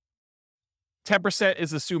 10%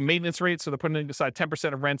 is the assumed maintenance rate, so they're putting aside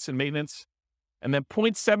 10% of rents and maintenance. And then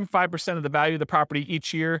 0.75% of the value of the property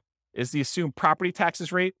each year is the assumed property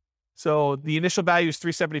taxes rate. So the initial value is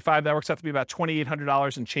 $375. That works out to be about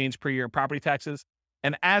 $2,800 in change per year in property taxes.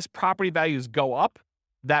 And as property values go up,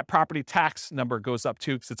 that property tax number goes up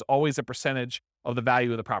too, because it's always a percentage of the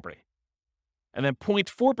value of the property. And then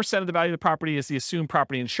 0.4% of the value of the property is the assumed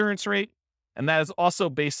property insurance rate. And that is also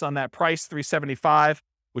based on that price, $375,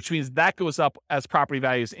 which means that goes up as property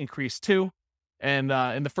values increase too. And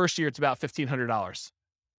in the first year, it's about $1,500.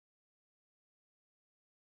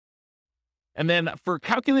 And then for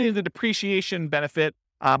calculating the depreciation benefit,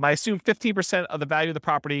 I assume 15% of the value of the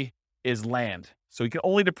property is land. So you can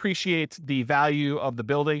only depreciate the value of the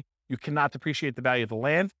building. You cannot depreciate the value of the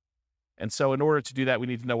land. And so in order to do that, we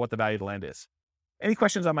need to know what the value of the land is. Any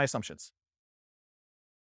questions on my assumptions?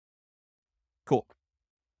 Cool.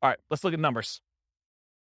 All right, let's look at numbers.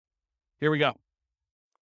 Here we go.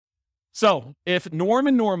 So if Norm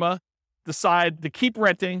and Norma decide to keep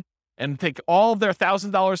renting and take all of their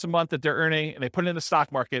 $1,000 a month that they're earning and they put it in the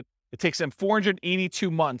stock market, it takes them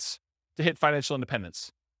 482 months to hit financial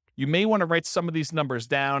independence. You may want to write some of these numbers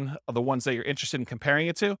down, of the ones that you're interested in comparing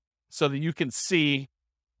it to, so that you can see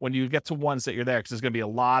when you get to ones that you're there, because there's going to be a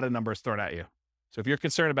lot of numbers thrown at you. So if you're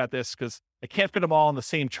concerned about this, because I can't fit them all in the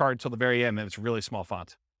same chart until the very end, and it's really small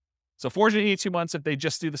font. So 482 months if they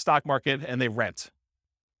just do the stock market and they rent.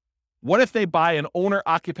 What if they buy an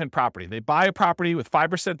owner-occupant property? They buy a property with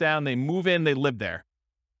 5% down, they move in, they live there.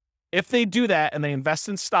 If they do that and they invest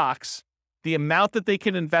in stocks, the amount that they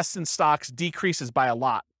can invest in stocks decreases by a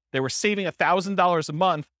lot. They were saving $1,000 a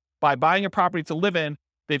month by buying a property to live in.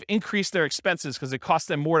 They've increased their expenses because it costs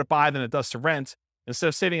them more to buy than it does to rent. Instead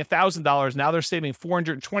of saving $1,000, now they're saving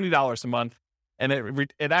 $420 a month. And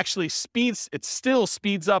it still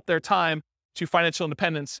speeds up their time to financial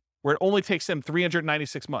independence, where it only takes them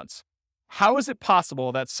 396 months. How is it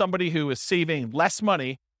possible that somebody who is saving less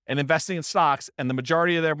money and investing in stocks, and the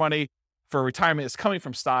majority of their money for retirement is coming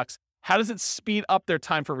from stocks, how does it speed up their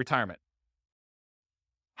time for retirement?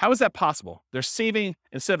 How is that possible? They're saving,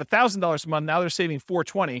 instead of $1,000 a month, now they're saving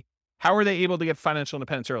 $420. How are they able to get financial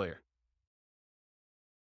independence earlier?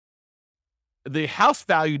 The house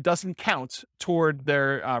value doesn't count toward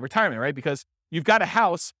their retirement, right? Because you've got a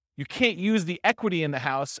house, you can't use the equity in the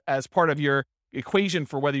house as part of your equation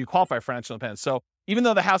for whether you qualify for financial independence. So even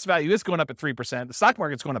though the house value is going up at 3%, the stock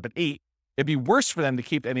market's going up at 8%, it'd be worse for them to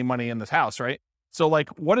keep any money in this house, right? So like,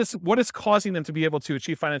 what is causing them to be able to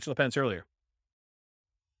achieve financial independence earlier?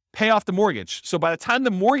 Pay off the mortgage. So by the time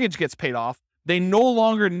the mortgage gets paid off, they no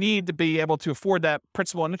longer need to be able to afford that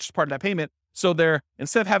principal and interest part of that payment. So they're,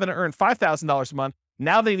 instead of having to earn $5,000 a month,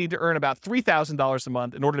 now they need to earn about $3,000 a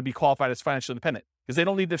month in order to be qualified as financial independent, because they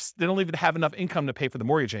don't even have enough income to pay for the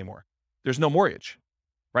mortgage anymore. There's no mortgage,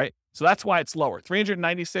 right? So that's why it's lower.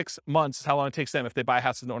 396 months is how long it takes them if they buy a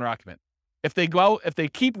house as an owner occupant. If they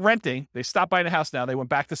keep renting, they stop buying a house now, they went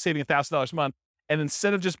back to saving $1,000 a month, and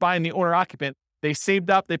instead of just buying the owner occupant, they saved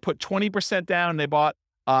up, they put 20% down, and they bought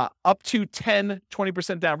up to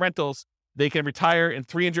 20% down rentals. They can retire in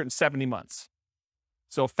 370 months.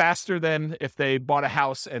 So faster than if they bought a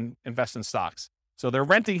house and invest in stocks. So they're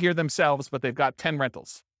renting here themselves, but they've got 10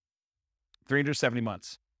 rentals, 370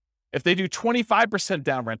 months. If they do 25%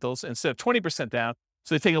 down rentals instead of 20% down,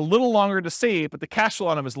 so they take a little longer to save, but the cash flow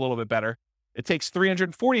on them is a little bit better, it takes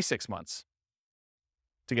 346 months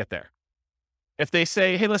to get there. If they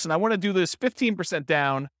say, hey, listen, I want to do this 15%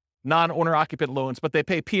 down non-owner occupant loans, but they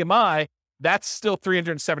pay PMI, that's still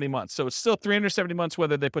 370 months. So it's still 370 months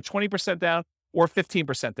whether they put 20% down or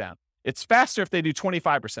 15% down. It's faster if they do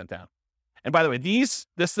 25% down. And by the way, this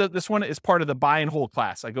one is part of the buy and hold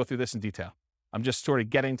class. I go through this in detail. I'm just sort of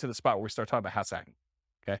getting to the spot where we start talking about house hacking.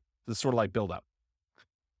 Okay. This is sort of like build up.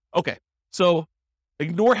 Okay. So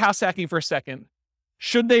ignore house hacking for a second.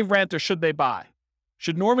 Should they rent or should they buy?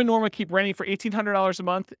 Should Norm and Norma keep renting for $1,800 a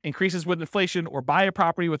month, increases with inflation, or buy a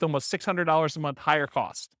property with almost $600 a month higher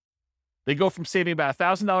cost? They go from saving about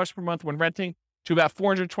 $1,000 per month when renting to about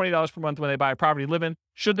 $420 per month when they buy a property to live in.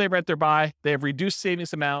 Should they rent or buy? They have reduced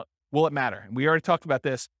savings amount. Will it matter? And we already talked about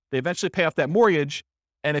this. They eventually pay off that mortgage.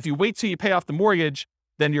 And if you wait till you pay off the mortgage,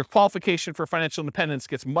 then your qualification for financial independence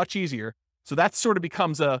gets much easier. So that sort of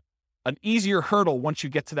becomes an easier hurdle once you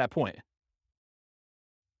get to that point.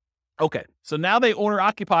 Okay, so now they owner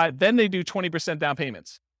occupy, then they do 20% down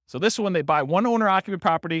payments. So this one, they buy one owner occupant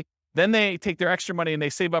property, then they take their extra money and they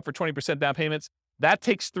save up for 20% down payments. That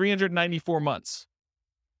takes 394 months.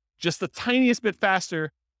 Just the tiniest bit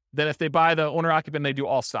faster than if they buy the owner occupant and they do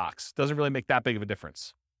all stocks. Doesn't really make that big of a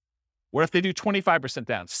difference. What if they do 25%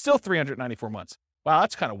 down? Still 394 months. Wow,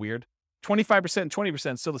 that's kind of weird. 25% and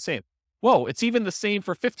 20% still the same. Whoa, it's even the same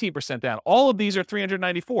for 15% down. All of these are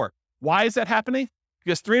 394. Why is that happening?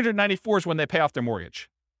 Because 394 is when they pay off their mortgage.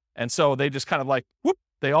 And so they just kind of like, whoop,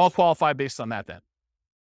 they all qualify based on that then.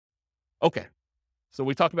 Okay, so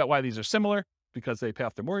we talked about why these are similar, because they pay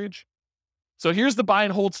off their mortgage. So here's the buy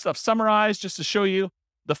and hold stuff summarized just to show you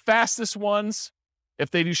the fastest ones if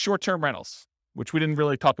they do short-term rentals, which we didn't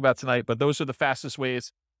really talk about tonight, but those are the fastest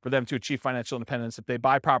ways for them to achieve financial independence if they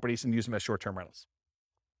buy properties and use them as short-term rentals.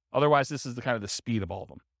 Otherwise, this is the kind of the speed of all of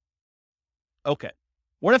them. Okay,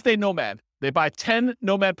 what if they nomad? They buy 10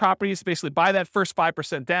 nomad properties, basically buy that first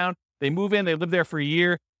 5% down. They move in, they live there for a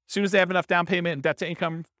year. As soon as they have enough down payment and debt to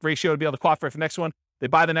income ratio to be able to qualify for the next one, they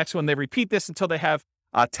buy the next one. They repeat this until they have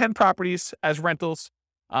 10 properties as rentals.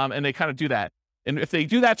 And they kind of do that. And if they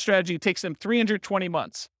do that strategy, it takes them 320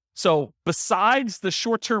 months. So besides the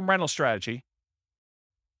short-term rental strategy,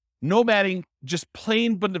 nomading, just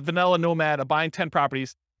plain vanilla nomad of buying 10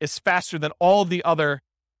 properties, is faster than all the other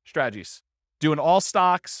strategies. Doing all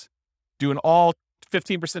stocks, doing all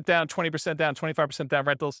 15% down, 20% down, 25% down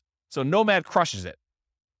rentals. So nomad crushes it.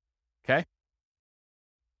 Okay?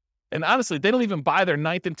 And honestly, they don't even buy their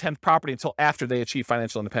 9th and 10th property until after they achieve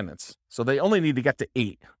financial independence. So they only need to get to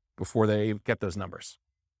 8 before they get those numbers.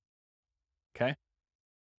 Okay?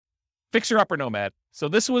 Fixer Upper Nomad. So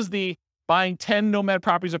this was the buying 10 nomad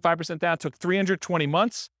properties at 5% down, took 320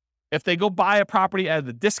 months. If they go buy a property at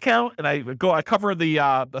the discount, and I cover the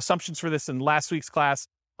assumptions for this in last week's class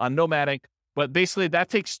on nomading, but basically that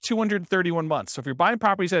takes 231 months. So if you're buying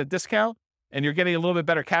properties at a discount and you're getting a little bit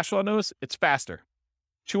better cash flow on those, it's faster.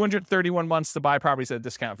 231 months to buy properties at a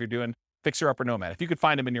discount if you're doing Fixer Upper Nomad, if you could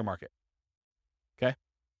find them in your market. Okay.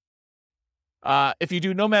 If you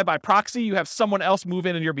do nomad by proxy, you have someone else move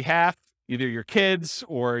in on your behalf, either your kids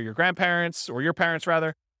or your grandparents, or your parents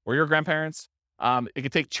rather, or your grandparents. It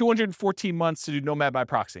could take 214 months to do nomad by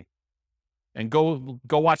proxy. And go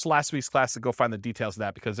watch last week's class and go find the details of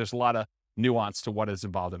that, because there's a lot of nuance to what is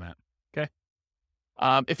involved in that. Okay.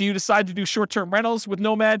 If you decide to do short-term rentals with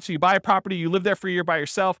nomad, so you buy a property, you live there for a year by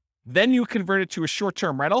yourself, then you convert it to a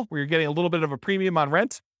short-term rental where you're getting a little bit of a premium on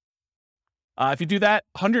rent. If you do that,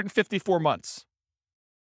 154 months.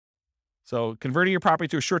 So converting your property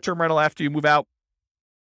to a short-term rental after you move out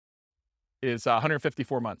is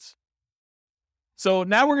 154 months. So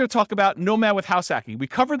now we're going to talk about nomad with house hacking. We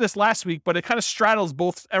covered this last week, but it kind of straddles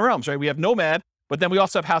both realms, right? We have nomad, but then we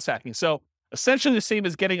also have house hacking. So essentially the same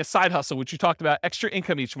as getting a side hustle, which you talked about, extra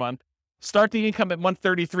income each month. Start the income at month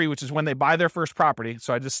 33, which is when they buy their first property.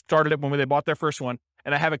 So I just started it when they bought their first one,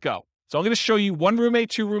 and I have it go. So I'm going to show you 1 roommate,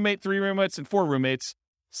 2 roommate, 3 roommates, and 4 roommates,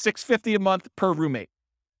 $650 a month per roommate.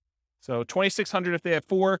 So $2,600 if they have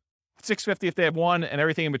 4, $650 if they have 1, and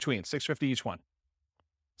everything in between, $650 each one.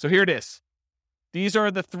 So here it is. These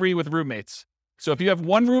are the 3 with roommates. So if you have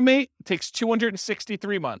 1 roommate, it takes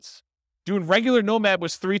 263 months. Doing regular nomad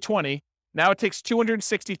was 320. Now it takes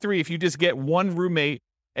 263 if you just get 1 roommate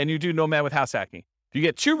and you do nomad with house hacking. If you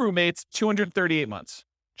get 2 roommates, 238 months,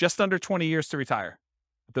 just under 20 years to retire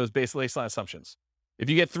with those baseline assumptions. If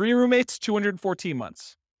you get 3 roommates, 214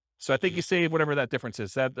 months. So I think you save whatever that difference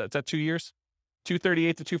is. That's 2 years?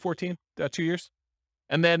 238 to 214, 2 years.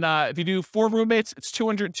 And then if you do 4 roommates, it's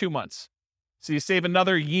 202 months. So you save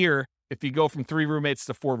another year if you go from 3 roommates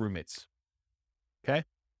to 4 roommates. Okay?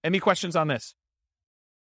 Any questions on this?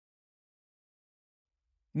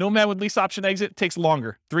 Nomad with lease option exit takes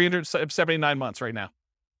longer, 379 months right now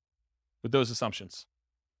with those assumptions.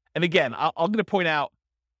 And again, I'm going to point out,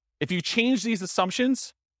 if you change these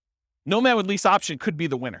assumptions, nomad with lease option could be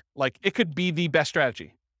the winner. Like, it could be the best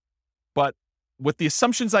strategy. But with the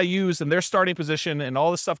assumptions I use and their starting position and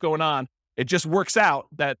all this stuff going on, it just works out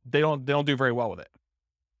that they don't do very well with it.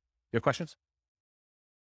 You have questions?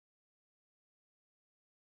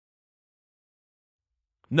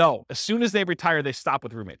 No. As soon as they retire, they stop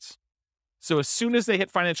with roommates. So as soon as they hit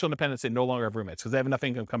financial independence, they no longer have roommates because they have enough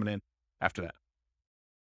income coming in after that.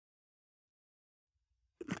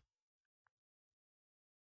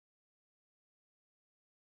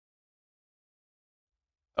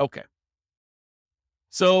 Okay.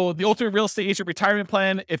 So the ultimate real estate agent retirement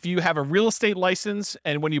plan, if you have a real estate license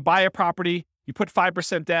and when you buy a property, you put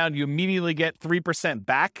 5% down, you immediately get 3%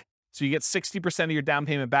 back. So you get 60% of your down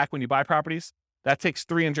payment back when you buy properties. That takes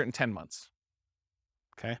 310 months.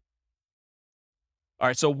 Okay. All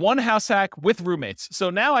right. So 1 house hack with roommates. So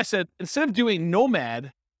now I said, instead of doing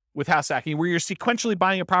nomad with house hacking, where you're sequentially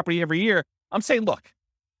buying a property every year, I'm saying, look,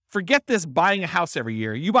 forget this buying a house every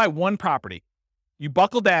year. You buy 1 property. You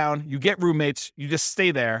buckle down, you get roommates, you just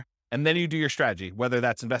stay there, and then you do your strategy, whether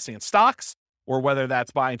that's investing in stocks or whether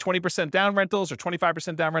that's buying 20% down rentals or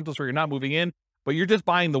 25% down rentals where you're not moving in, but you're just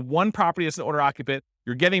buying the 1 property as an owner occupant,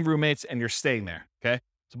 you're getting roommates, and you're staying there, okay?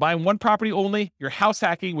 So buying 1 property only, you're house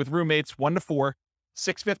hacking with roommates, 1 to 4,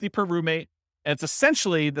 $650 per roommate, and it's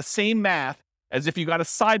essentially the same math as if you got a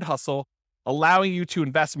side hustle allowing you to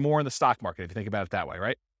invest more in the stock market, if you think about it that way,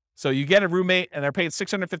 right? So you get a roommate and they're paying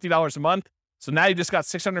 $650 a month. So now you just got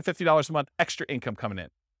 $650 a month extra income coming in.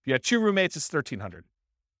 If you had 2 roommates, it's $1,300.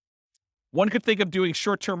 One could think of doing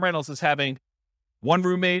short-term rentals as having 1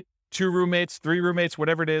 roommate, 2 roommates, 3 roommates,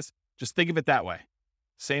 whatever it is. Just think of it that way.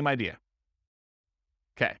 Same idea.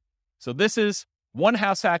 Okay. So this is 1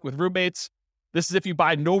 house hack with roommates. This is if you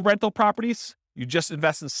buy no rental properties, you just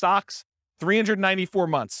invest in stocks, 394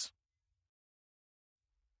 months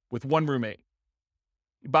with 1 roommate.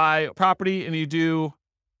 You buy a property and you do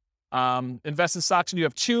Invest in stocks and you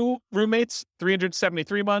have 2 roommates,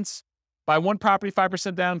 373 months. Buy one property,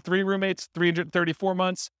 5% down, 3 roommates, 334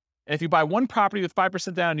 months. And if you buy one property with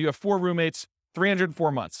 5% down, you have 4 roommates,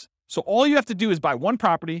 304 months. So all you have to do is buy one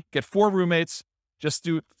property, get 4 roommates, just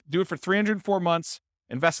do it for 304 months,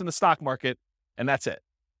 invest in the stock market, and that's it.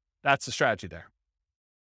 That's the strategy there.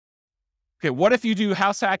 Okay, what if you do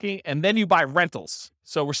house hacking and then you buy rentals?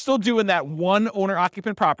 So we're still doing that one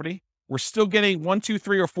owner-occupant property. We're still getting 1, 2,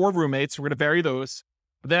 3, or 4 roommates. We're going to vary those.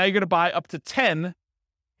 But then you're going to buy up to 10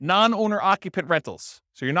 non-owner-occupant rentals.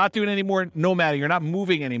 So you're not doing any more nomading. You're not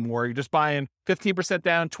moving anymore. You're just buying 15%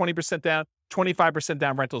 down, 20% down, 25%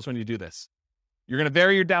 down rentals when you do this. You're going to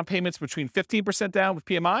vary your down payments between 15% down with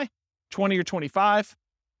PMI, 20 or 25.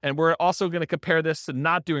 And we're also going to compare this to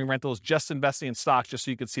not doing rentals, just investing in stocks, just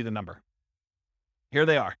so you can see the number. Here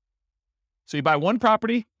they are. So you buy one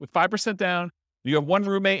property with 5% down, you have 1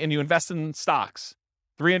 roommate, and you invest in stocks,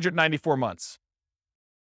 394 months.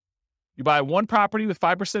 You buy one property with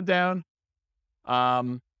 5% down,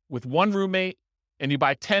 with 1 roommate, and you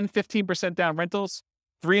buy 10, 15% down rentals,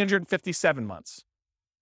 357 months.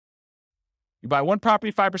 You buy one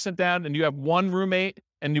property, 5% down, and you have 1 roommate,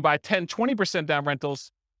 and you buy 10, 20% down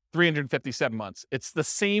rentals, 357 months. It's the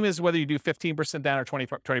same as whether you do 15% down or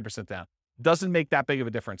 20% down. Doesn't make that big of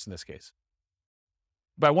a difference in this case.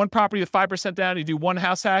 You buy one property with 5% down, you do one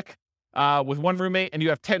house hack with 1 roommate, and you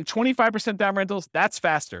have 10, 25% down rentals. That's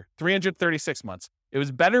faster, 336 months. It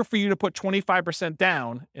was better for you to put 25%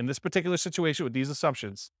 down in this particular situation with these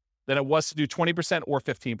assumptions than it was to do 20% or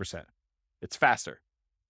 15%. It's faster.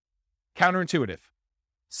 Counterintuitive.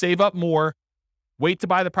 Save up more, wait to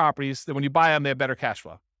buy the properties, then when you buy them, they have better cash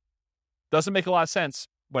flow. Doesn't make a lot of sense,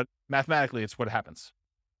 but mathematically, it's what happens.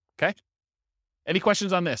 Okay? Any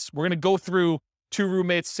questions on this? We're going to go through 2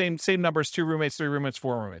 roommates, same numbers, 2 roommates, 3 roommates,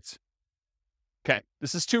 4 roommates. Okay,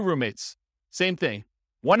 this is 2 roommates. Same thing.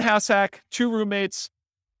 1 house hack, 2 roommates,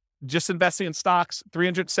 just investing in stocks,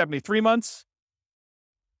 373 months.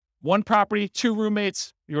 1 property, 2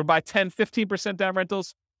 roommates, you're going to buy 10, 15% down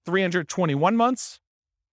rentals, 321 months.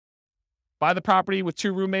 Buy the property with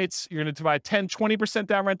 2 roommates, you're going to buy 10, 20%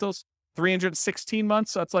 down rentals, 316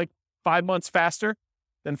 months. So that's like 5 months faster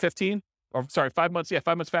than 15. Or sorry, 5 months. Yeah,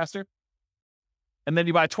 5 months faster. And then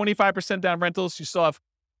you buy 25% down rentals. You still have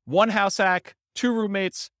 1 house hack, 2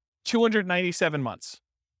 roommates, 297 months.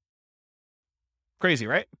 Crazy,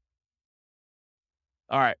 right?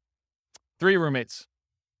 All right. 3 roommates.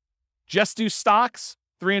 Just do stocks,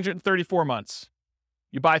 334 months.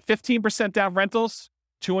 You buy 15% down rentals,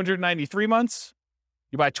 293 months.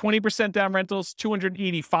 You buy 20% down rentals,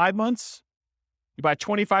 285 months. You buy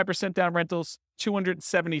 25% down rentals,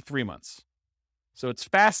 273 months. So it's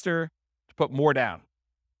faster to put more down.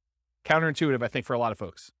 Counterintuitive, I think, for a lot of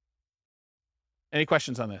folks. Any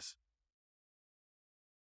questions on this?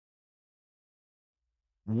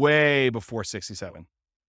 Way before 67.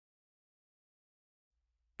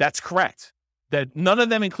 That's correct. That none of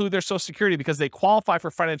them include their Social Security because they qualify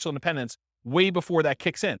for financial independence way before that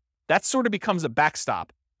kicks in. That sort of becomes a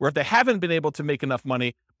backstop, where if they haven't been able to make enough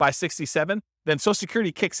money by 67, then Social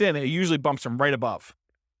Security kicks in and it usually bumps them right above.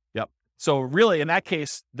 Yep. So really, in that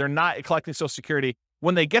case, they're not collecting Social Security.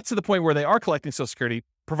 When they get to the point where they are collecting Social Security,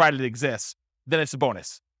 provided it exists, then it's a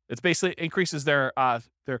bonus. It's basically increases their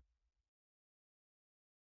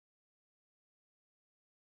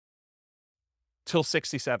till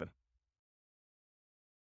 67.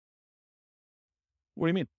 What do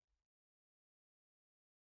you mean?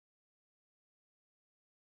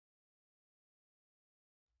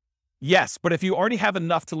 Yes, but if you already have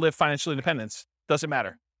enough to live financial independence, doesn't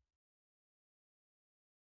matter.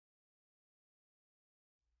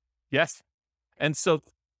 Yes. And so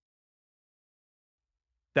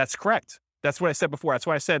that's correct. That's what I said before. That's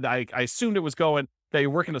why I said I assumed it was going that you're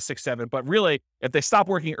working to 6-7, but really, if they stop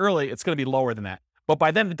working early, it's going to be lower than that. But by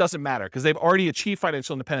then, it doesn't matter because they've already achieved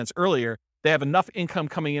financial independence earlier. They have enough income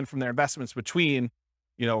coming in from their investments between,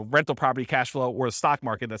 rental property cash flow or the stock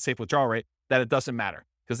market, that safe withdrawal rate, that it doesn't matter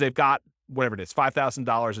because they've got whatever it is,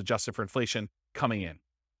 $5,000 adjusted for inflation coming in.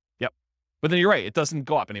 Yep. But then you're right. It doesn't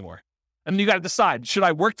go up anymore. And then you got to decide, should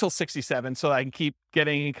I work till 67 so that I can keep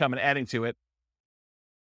getting income and adding to it?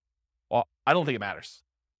 Well, I don't think it matters.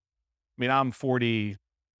 I mean, I'm 47.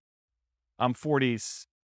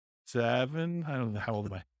 I don't know. How old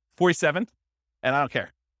am I? 47. And I don't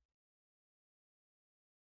care.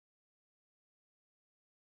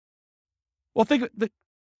 Well,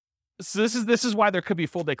 so this is why there could be a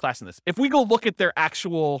full day class in this. If we go look at their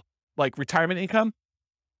actual retirement income,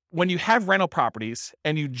 when you have rental properties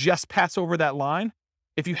and you just pass over that line,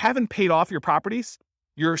 if you haven't paid off your properties,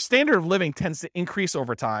 your standard of living tends to increase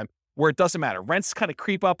over time where it doesn't matter. Rents kind of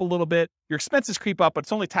creep up a little bit. Your expenses creep up, but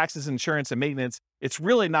it's only taxes, insurance, and maintenance. It's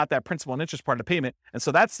really not that principal and interest part of the payment. And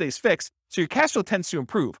so that stays fixed. So your cash flow tends to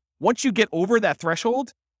improve. Once you get over that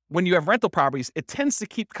threshold, when you have rental properties, it tends to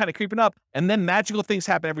keep kind of creeping up. And then magical things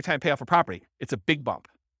happen every time you pay off a property. It's a big bump,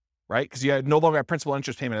 right? Because you no longer have principal and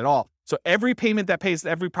interest payment at all. So every property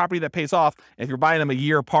that pays off, if you're buying them a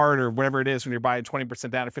year apart or whatever it is, when you're buying 20%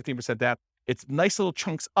 down or 15% down, it's nice little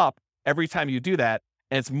chunks up every time you do that.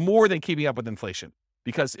 And it's more than keeping up with inflation.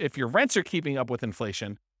 Because if your rents are keeping up with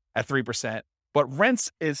inflation at 3%, but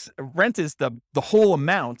rent is the whole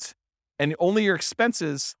amount, and only your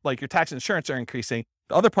expenses, like your tax and insurance, are increasing,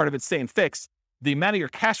 the other part of it's staying fixed, the amount of your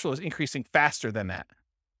cash flow is increasing faster than that.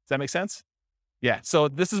 Does that make sense? Yeah. So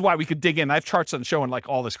this is why we could dig in. I have charts on showing like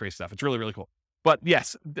all this great stuff. It's really, really cool. But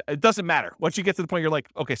yes, it doesn't matter. Once you get to the point, you're like,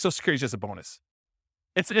 okay, Social Security is just a bonus.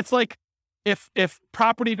 It's like if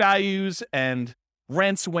property values and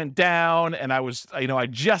rents went down and I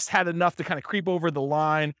just had enough to kind of creep over the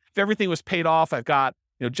line. If everything was paid off, I've got,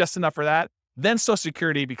 just enough for that. Then Social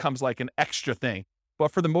Security becomes like an extra thing.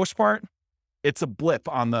 But for the most part, it's a blip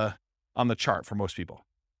on the chart for most people.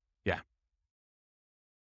 Yeah.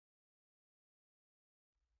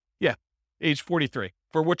 Yeah. Age 43.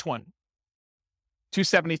 For which one?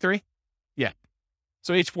 273? Yeah.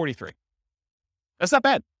 So age 43. That's not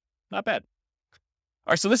bad. Not bad.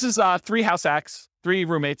 All right. So this is 3 house hacks, 3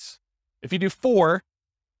 roommates. If you do 4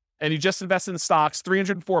 and you just invest in stocks,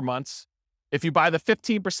 304 months. If you buy the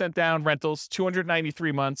 15% down rentals,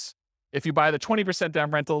 293 months. If you buy the 20%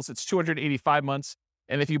 down rentals, it's 285 months.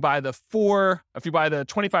 And if you buy the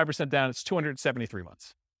 25% down, it's 273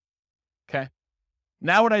 months. Okay.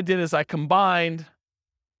 Now what I did is I combined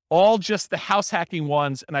all just the house hacking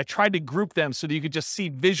ones, and I tried to group them so that you could just see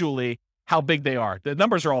visually how big they are. The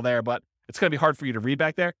numbers are all there, but it's going to be hard for you to read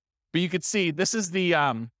back there. But you could see this is the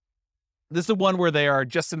one where they are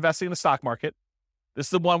just investing in the stock market. This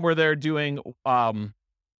is the one where they're doing one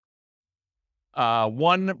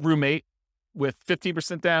roommate with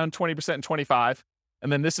 15% down, 20% and 25.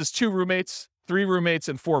 And then this is 2 roommates, 3 roommates,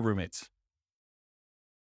 and 4 roommates.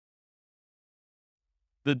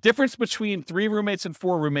 The difference between 3 roommates and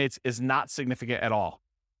 4 roommates is not significant at all.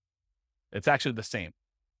 It's actually the same.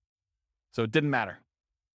 So it didn't matter.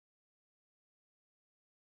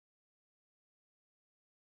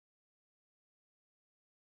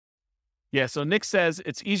 Yeah, so Nick says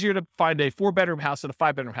it's easier to find a 4-bedroom house than a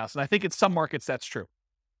 5-bedroom house. And I think in some markets that's true.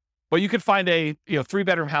 But you could find a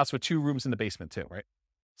 3-bedroom house with 2 rooms in the basement too, right?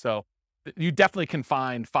 So you definitely can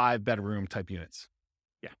find 5-bedroom type units.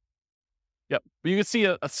 Yeah. Yep. But you can see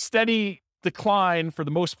a steady decline for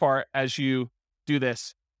the most part as you do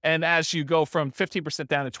this. And as you go from 15%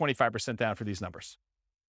 down to 25% down for these numbers.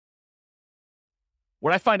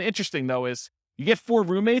 What I find interesting though is you get 4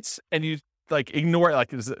 roommates and you ignore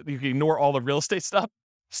you can ignore all the real estate stuff,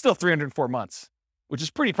 still 304 months, which is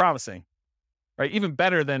pretty promising, right? Even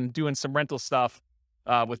better than doing some rental stuff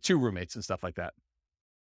with 2 roommates and stuff like that.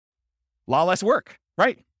 A lot less work,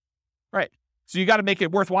 right? Right. So you got to make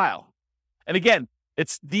it worthwhile. And again,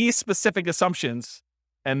 it's these specific assumptions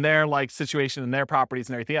and their situation and their properties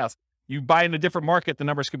and everything else. You buy in a different market, the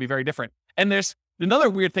numbers could be very different. And there's another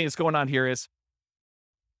weird thing that's going on here is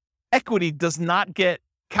equity does not get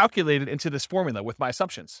calculated into this formula with my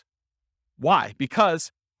assumptions. Why?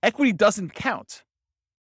 Because equity doesn't count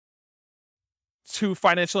to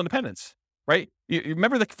financial independence, right? You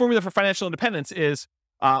remember the formula for financial independence is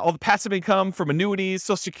all the passive income from annuities,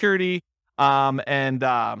 Social Security, and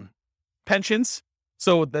pensions.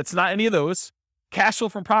 So that's not any of those. Cash flow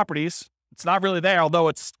from properties, it's not really there, although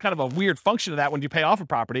it's kind of a weird function of that when you pay off a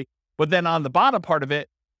property. But then on the bottom part of it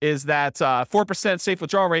is that 4% safe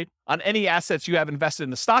withdrawal rate on any assets you have invested in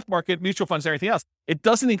the stock market, mutual funds, and everything else. It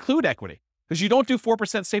doesn't include equity because you don't do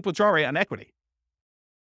 4% safe withdrawal rate on equity.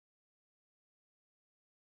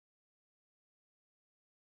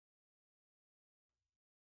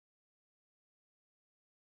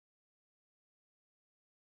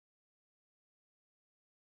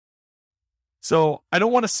 So I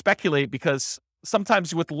don't want to speculate because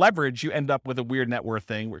sometimes with leverage, you end up with a weird net worth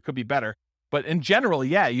thing where it could be better. But in general,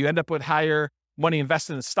 yeah, you end up with higher money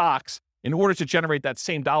invested in stocks in order to generate that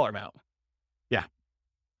same dollar amount. Yeah.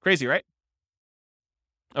 Crazy, right?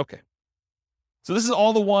 Okay. So this is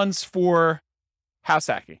all the ones for house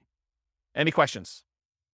hacking. Any questions?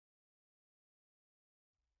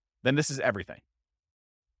 Then this is everything.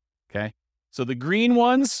 Okay. So the green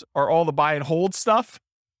ones are all the buy and hold stuff.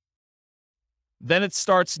 Then it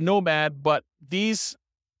starts Nomad, but these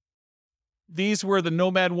were the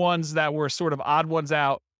Nomad ones that were sort of odd ones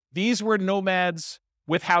out. These were Nomads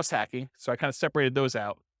with house hacking. So I kind of separated those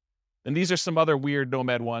out. Then these are some other weird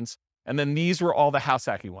Nomad ones. And then these were all the house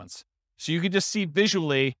hacking ones. So you could just see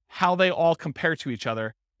visually how they all compare to each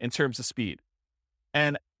other in terms of speed.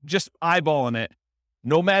 And just eyeballing it,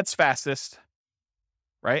 Nomad's fastest,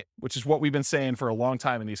 right? Which is what we've been saying for a long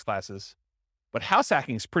time in these classes. But house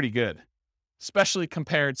hacking is pretty good, especially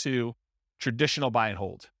compared to traditional buy and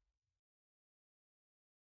hold,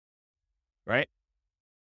 right?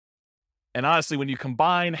 And honestly, when you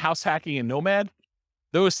combine house hacking and Nomad,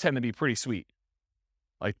 those tend to be pretty sweet.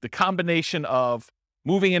 Like the combination of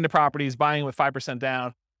moving into properties, buying with 5%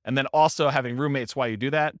 down, and then also having roommates while you do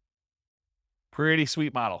that, pretty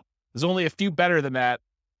sweet model. There's only a few better than that,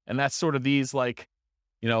 and that's sort of these like,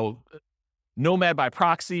 Nomad by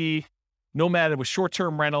proxy, Nomad with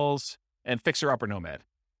short-term rentals, and fixer-upper Nomad.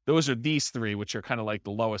 Those are these three, which are kind of like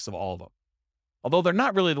the lowest of all of them. Although they're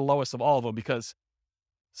not really the lowest of all of them because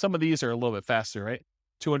some of these are a little bit faster, right?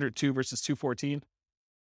 202 versus 214.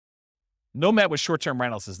 Nomad with short-term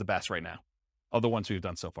rentals is the best right now of the ones we've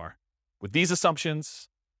done so far. With these assumptions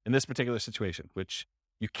in this particular situation, which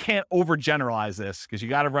you can't overgeneralize this because you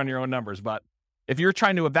got to run your own numbers. But if you're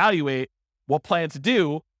trying to evaluate what plan to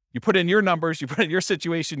do, you put in your numbers, you put in your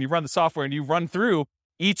situation, you run the software, and you run through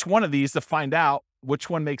each one of these to find out which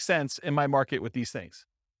one makes sense in my market with these things.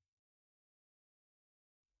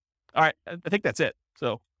 All right, I think that's it.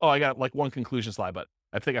 So, I got like one conclusion slide, but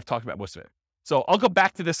I think I've talked about most of it. So I'll go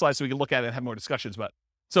back to this slide so we can look at it and have more discussions. But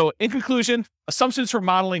so in conclusion, assumptions for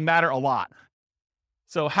modeling matter a lot.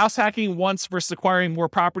 So house hacking once versus acquiring more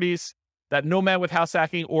properties, that Nomad with house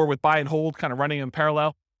hacking or with buy and hold kind of running in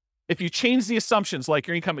parallel. If you change the assumptions like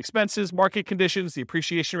your income expenses, market conditions, the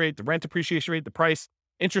appreciation rate, the rent appreciation rate, the price,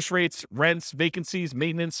 interest rates, rents, vacancies,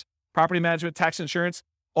 maintenance, property management, tax insurance,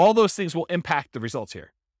 all those things will impact the results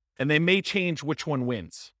here. And they may change which one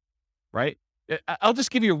wins, right? I'll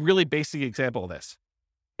just give you a really basic example of this.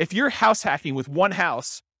 If you're house hacking with one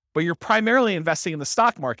house, but you're primarily investing in the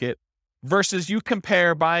stock market versus you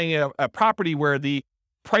compare buying a property where the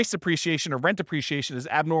price appreciation or rent appreciation is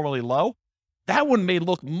abnormally low, that one may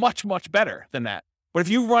look much, much better than that. But if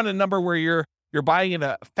you run a number where you're buying in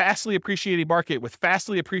a fastly appreciating market with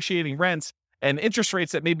fastly appreciating rents and interest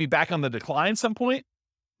rates that may be back on the decline some point,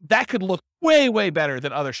 that could look way, way better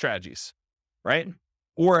than other strategies, right?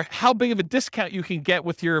 Or how big of a discount you can get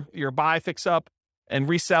with your buy, fix up, and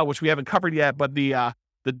resell, which we haven't covered yet, but the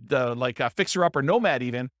fixer up or Nomad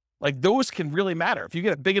even, like those can really matter. If you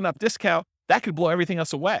get a big enough discount, that could blow everything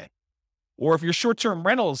else away. Or if your short-term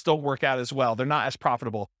rentals don't work out as well, they're not as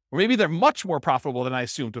profitable, or maybe they're much more profitable than I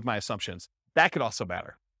assumed with my assumptions, that could also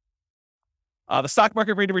matter. The stock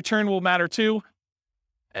market rate of return will matter too.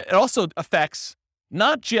 It also affects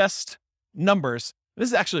not just numbers. This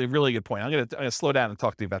is actually a really good point. I'm going to slow down and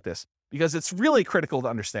talk to you about this because it's really critical to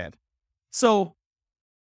understand. So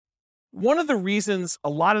one of the reasons a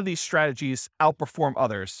lot of these strategies outperform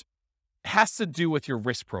others has to do with your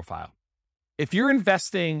risk profile. If you're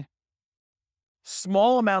investing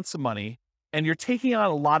small amounts of money and you're taking on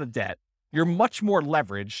a lot of debt, you're much more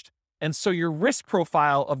leveraged. And so your risk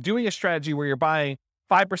profile of doing a strategy where you're buying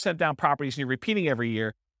 5% down properties and you're repeating every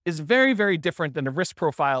year is very, very different than the risk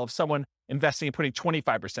profile of someone investing and putting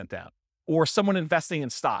 25% down or someone investing in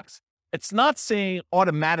stocks. It's not saying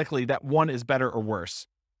automatically that one is better or worse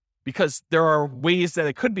because there are ways that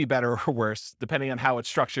it could be better or worse depending on how it's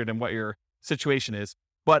structured and what your situation is,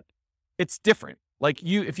 but it's different. Like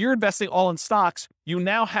if you're investing all in stocks, you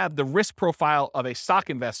now have the risk profile of a stock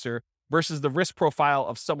investor versus the risk profile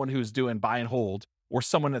of someone who's doing buy and hold or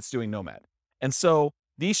someone that's doing Nomad. And so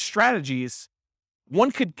these strategies,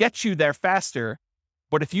 one could get you there faster,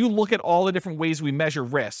 but if you look at all the different ways we measure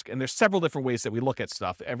risk, and there's several different ways that we look at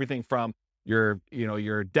stuff, everything from your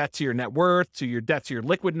debt to your net worth, to your debt to your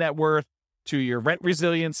liquid net worth, to your rent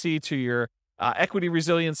resiliency, to your equity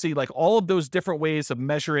resiliency, like all of those different ways of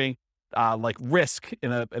measuring like risk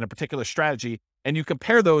in a particular strategy, and you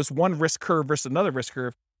compare those one risk curve versus another risk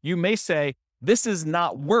curve, you may say, this is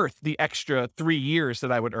not worth the extra 3 years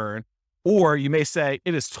that I would earn. Or you may say,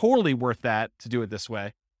 it is totally worth that to do it this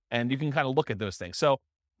way. And you can kind of look at those things. So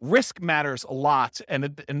risk matters a lot. And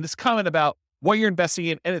this comment about what you're investing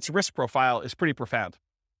in and its risk profile is pretty profound.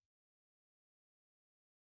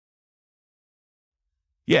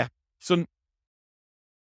 Yeah. So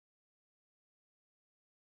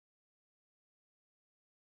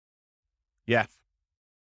yeah.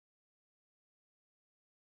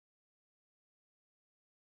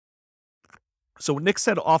 So what Nick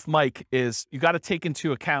said off mic is you got to take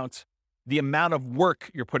into account the amount of work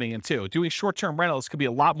you're putting into. Doing short-term rentals could be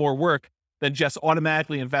a lot more work than just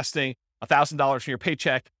automatically investing $1,000 from your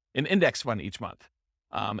paycheck in index fund each month.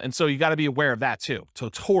 And so you got to be aware of that too. So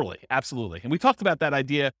totally, absolutely. And we talked about that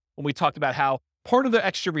idea when we talked about how part of the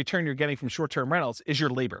extra return you're getting from short-term rentals is your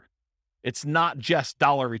labor. It's not just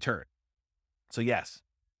dollar return. So yes.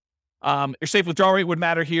 Your safe withdrawal rate would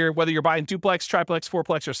matter here. Whether you're buying duplex, triplex,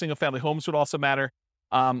 fourplex, or single-family homes would also matter.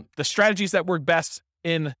 The strategies that work best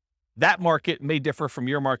in that market may differ from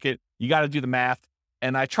your market. You got to do the math.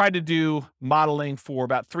 And I tried to do modeling for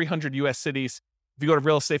about 300 U.S. cities. If you go to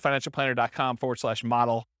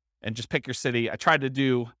realestatefinancialplanner.com/model and just pick your city, I tried to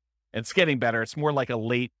do, and it's getting better. It's more like a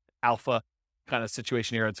late alpha kind of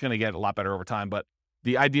situation here. It's going to get a lot better over time. But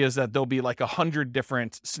the idea is that there'll be like 100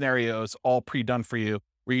 different scenarios all pre-done for you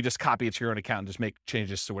where you just copy it to your own account and just make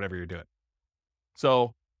changes to whatever you're doing.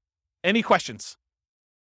 So any questions?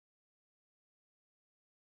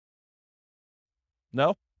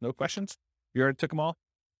 No questions? You already took them all?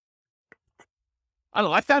 I don't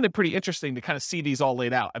know. I found it pretty interesting to kind of see these all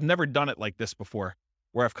laid out. I've never done it like this before,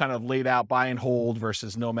 where I've kind of laid out buy and hold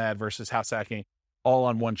versus nomad versus house hacking all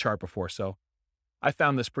on one chart before. So I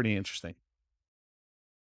found this pretty interesting.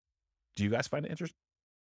 Do you guys find it interesting?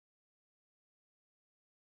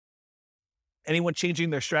 Anyone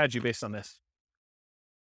changing their strategy based on this?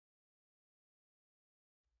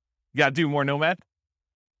 You got to do more nomad?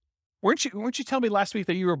 Weren't you telling me last week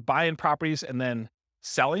that you were buying properties and then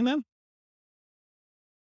selling them?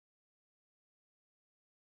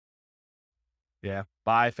 Yeah.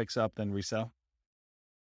 Buy, fix up, then resell.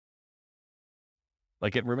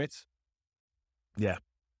 Like getting roommates? Yeah.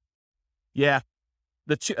 Yeah.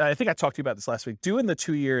 I think I talked to you about this last week. Doing the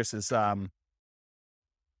 2 years is,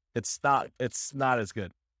 it's not as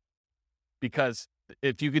good, because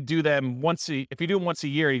if you could do them if you do them once a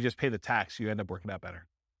year, you just pay the tax, you end up working out better.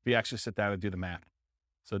 If you actually sit down and do the math.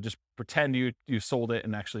 So just pretend you sold it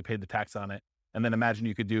and actually paid the tax on it. And then imagine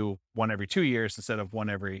you could do one every 2 years instead of one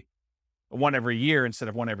every year instead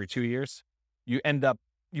of one every 2 years. You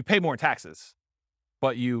pay more taxes,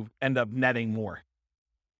 but you end up netting more.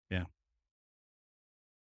 Yeah.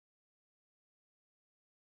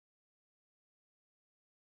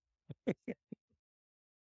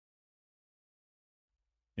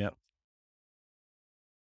 Yep.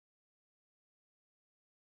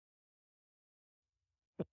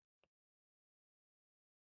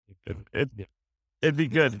 It'd be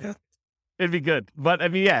good. It'd be good. But I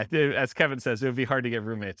mean, yeah, as Kevin says, it would be hard to get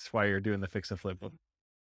roommates while you're doing the fix and flip.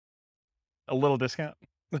 A little discount.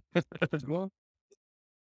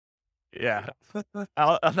 Yeah.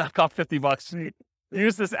 I'll knock off $50.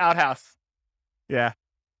 Use this outhouse. Yeah.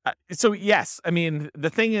 So yes, I mean, the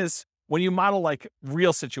thing is, when you model like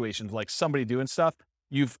real situations, like somebody doing stuff,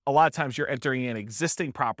 a lot of times you're entering in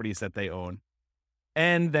existing properties that they own.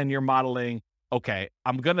 And then you're modeling, okay,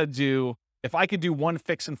 if I could do one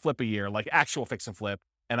fix and flip a year, like actual fix and flip,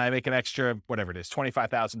 and I make an extra, whatever it is,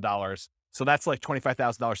 $25,000. So that's like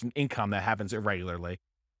 $25,000 in income that happens irregularly.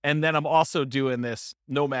 And then I'm also doing this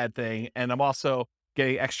nomad thing, and I'm also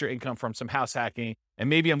getting extra income from some house hacking, and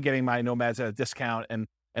maybe I'm getting my nomads at a discount. And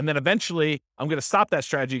then eventually I'm going to stop that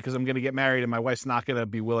strategy because I'm going to get married and my wife's not going to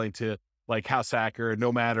be willing to like house hack or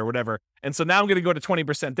nomad or whatever. And so now I'm going to go to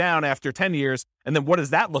 20% down after 10 years. And then what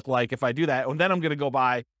does that look like if I do that? And then I'm going to go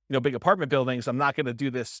buy, big apartment buildings. I'm not going to do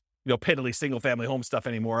this, piddly single family home stuff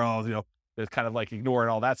anymore. It's kind of like ignoring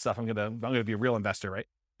all that stuff. I'm going to be a real investor, right?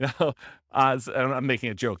 I'm making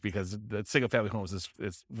a joke because the single family homes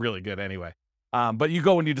is really good anyway. But you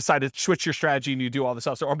go and you decide to switch your strategy and you do all this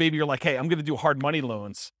stuff. Or maybe you're like, hey, I'm going to do hard money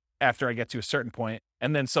loans after I get to a certain point.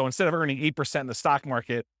 And then so instead of earning 8% in the stock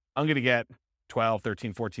market, I'm going to get 12,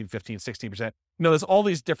 13, 14, 15, 16%. There's all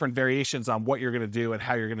these different variations on what you're going to do and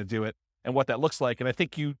how you're going to do it and what that looks like. And I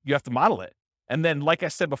think you have to model it. And then, like I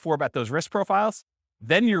said before about those risk profiles,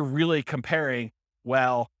 then you're really comparing,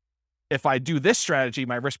 well, if I do this strategy,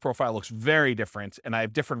 my risk profile looks very different and I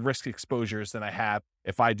have different risk exposures than I have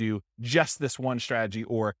if I do just this one strategy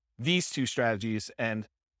or these two strategies, and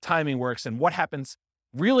timing works. And what happens,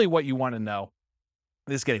 really what you want to know,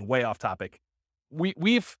 this is getting way off topic. When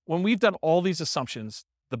we've done all these assumptions,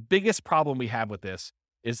 the biggest problem we have with this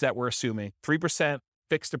is that we're assuming 3%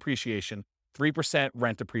 fixed appreciation, 3%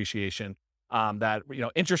 rent appreciation, that,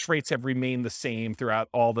 interest rates have remained the same throughout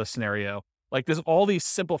all the scenario. Like there's all these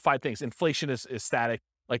simplified things. Inflation is static,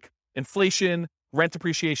 like inflation, rent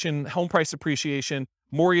appreciation, home price appreciation,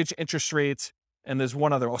 mortgage interest rates, and there's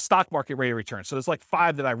one other, stock market rate of return. So there's like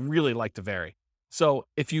 5 that I really like to vary. So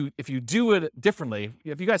if you do it differently,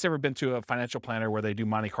 have you guys ever been to a financial planner where they do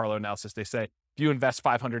Monte Carlo analysis? They say, if you invest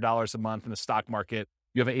 $500 a month in the stock market,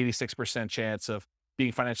 you have an 86% chance of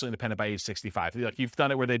being financially independent by age 65. Like you've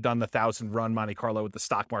done it where they've done the 1,000 run Monte Carlo with the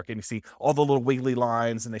stock market, and you see all the little wiggly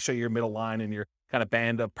lines, and they show you your middle line and your kind of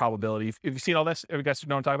band of probability. Have you seen all this? Have you guys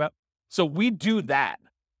know what I'm talking about? So we do that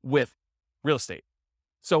with real estate.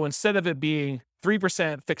 So instead of it being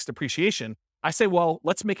 3% fixed appreciation, I say, well,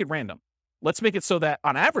 let's make it random. Let's make it so that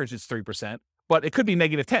on average it's 3%, but it could be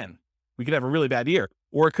negative 10. We could have a really bad year,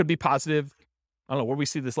 or it could be positive. I don't know, where we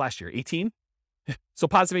see this last year, 18. So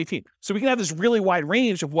positive 18. So we can have this really wide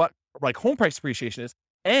range of what like home price appreciation is,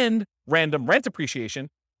 and random rent appreciation,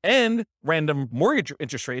 and random mortgage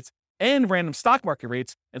interest rates, and random stock market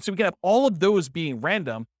rates. And so we can have all of those being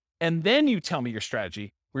random. And then you tell me your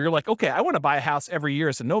strategy where you're like, okay, I want to buy a house every year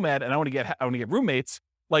as a nomad and I want to get roommates.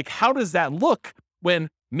 Like, how does that look when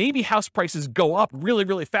maybe house prices go up really,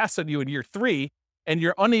 really fast on you in year 3 and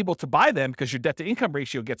you're unable to buy them because your debt to income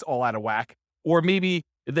ratio gets all out of whack? Or maybe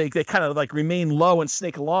they kind of like remain low and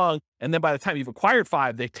snake along. And then by the time you've acquired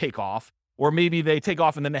 5, they take off. Or maybe they take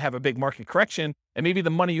off and then they have a big market correction. And maybe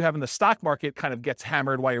the money you have in the stock market kind of gets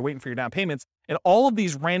hammered while you're waiting for your down payments. And all of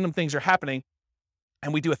these random things are happening.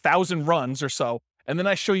 And we do 1,000 runs or so. And then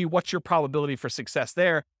I show you what's your probability for success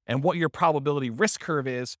there and what your probability risk curve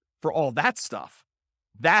is for all that stuff.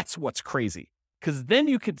 That's what's crazy. Because then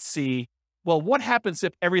you could see, well, what happens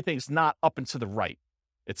if everything's not up and to the right?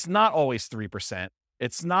 It's not always 3%.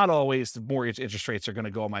 It's not always the mortgage interest rates are going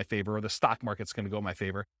to go in my favor or the stock market's going to go in my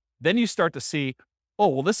favor. Then you start to see, oh,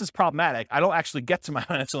 well, this is problematic. I don't actually get to my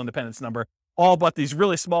financial independence number all but these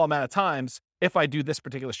really small amount of times if I do this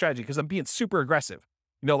particular strategy because I'm being super aggressive.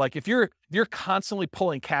 You know, like if you're constantly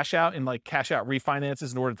pulling cash out and like cash out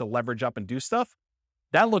refinances in order to leverage up and do stuff,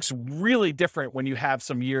 that looks really different when you have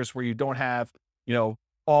some years where you don't have, you know,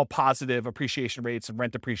 all positive appreciation rates and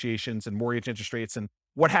rent appreciations and mortgage interest rates. And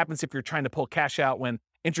what happens if you're trying to pull cash out when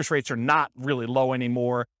interest rates are not really low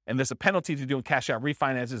anymore and there's a penalty to doing cash out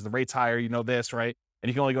refinances, the rate's higher, you know this, right? And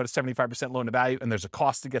you can only go to 75% loan to value and there's a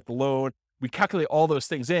cost to get the loan. We calculate all those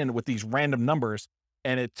things in with these random numbers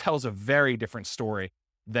and it tells a very different story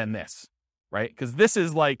than this, right? Because this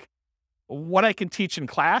is like what I can teach in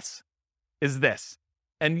class is this.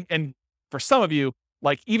 And for some of you,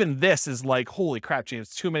 like even this is like, holy crap, James,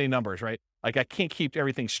 too many numbers, right? Like I can't keep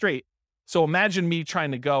everything straight. So imagine me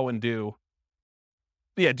trying to go and do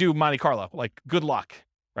Monte Carlo, like good luck,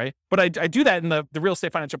 right? But I do that in the Real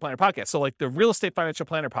Estate Financial Planner podcast. So like the Real Estate Financial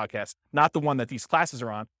Planner podcast, not the one that these classes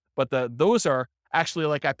are on, but those are actually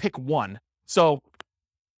like I pick one. So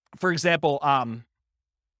for example,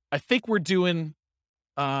 I think we're doing,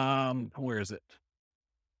 where is it?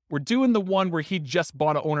 We're doing the one where he just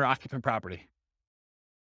bought an owner occupant property.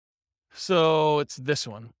 So it's this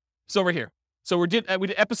one. So we're here. So we did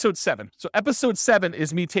episode 7. So episode 7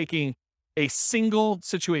 is me taking a single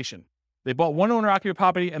situation. They bought one owner occupant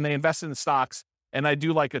property and they invested in stocks. And I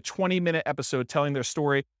do like a 20-minute episode telling their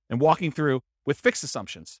story and walking through with fixed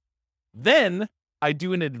assumptions. Then I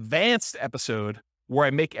do an advanced episode where I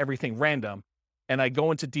make everything random. And I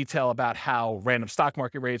go into detail about how random stock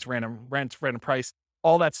market rates, random rent, random price,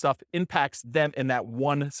 all that stuff impacts them in that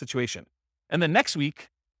one situation. And then next week,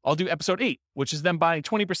 I'll do episode 8, which is them buying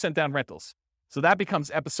 20% down rentals. So that becomes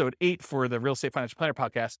episode 8 for the Real Estate Financial Planner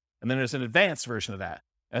podcast. And then there's an advanced version of that.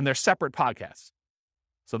 And they're separate podcasts.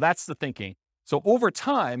 So that's the thinking. So over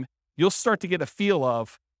time, you'll start to get a feel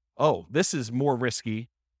of, oh, this is more risky,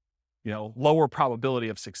 you know, lower probability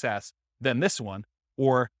of success than this one.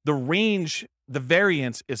 Or the range, the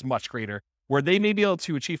variance is much greater, where they may be able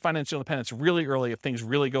to achieve financial independence really early if things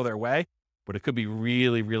really go their way, but it could be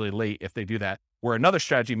really, really late if they do that. Where another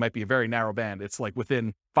strategy might be a very narrow band. It's like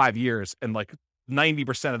within 5 years and like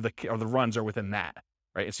 90% of the runs are within that,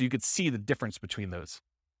 right? And so you could see the difference between those.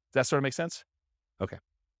 Does that sort of make sense? Okay.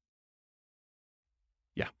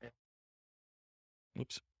 Yeah.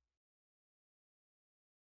 Oops.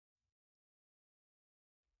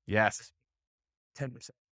 Yes. 10%.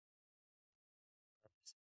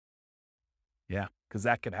 Yeah, because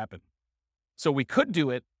that could happen. So we could do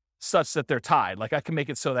it such that they're tied. Like I can make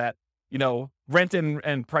it so that, you know, rent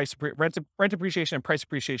appreciation and price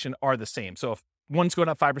appreciation are the same. So if one's going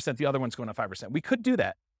up 5%, the other one's going up 5%. We could do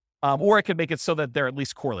that. Or I could make it so that they're at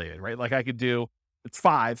least correlated, right? Like I could do, it's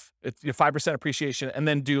 5% appreciation and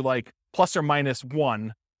then do like plus or minus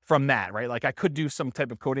 1 from that, right? Like I could do some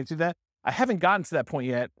type of coding to that. I haven't gotten to that point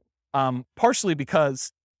yet, partially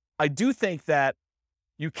because I do think that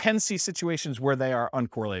you can see situations where they are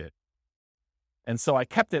uncorrelated. And so I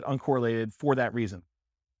kept it uncorrelated for that reason.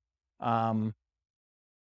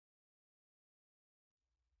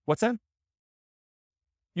 What's that?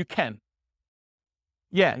 You can.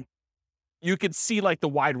 Yeah. You could see like the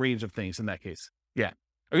wide range of things in that case. Yeah.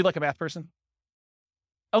 Are you like a math person?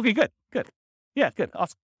 Okay, good. Yeah, good.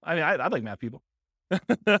 Awesome. I mean, I like math people.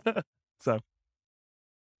 So,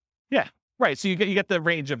 yeah. Right. So you get the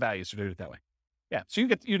range of values to do it that way. Yeah. So you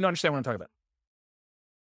understand what I'm talking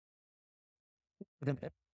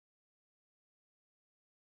about.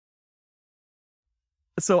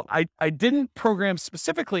 So I didn't program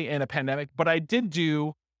specifically in a pandemic, but I did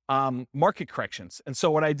do market corrections. And so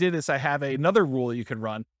what I did is I have another rule you can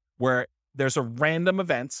run where there's a random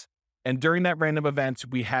event. And during that random event,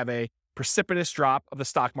 we have a precipitous drop of the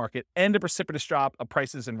stock market and a precipitous drop of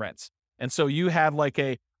prices and rents. And so you have like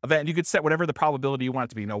a event, you could set whatever the probability you want it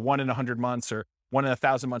to be, 1 in 100 months or 1 in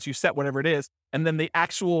 1,000 months, you set whatever it is. And then the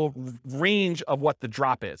actual range of what the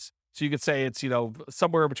drop is. So you could say it's,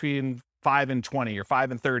 somewhere between 5 and 20 or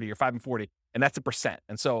 5 and 30 or 5 and 40, and that's a percent.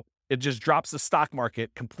 And so it just drops the stock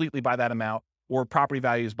market completely by that amount, or property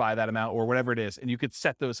values by that amount, or whatever it is. And you could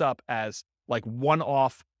set those up as like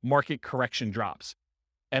one-off market correction drops.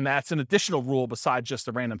 And that's an additional rule besides just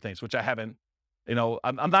the random things, which I haven't,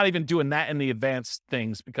 I'm not even doing that in the advanced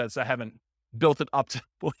things because I haven't built it up to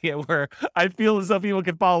where I feel as though people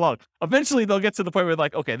can follow along. Eventually they'll get to the point where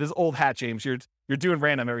like, okay, this is old hat, James, you're doing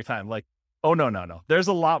random every time. Like, oh, no. There's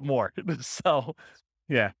a lot more. So,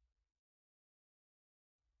 yeah.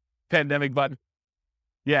 Pandemic button.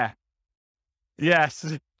 Yeah.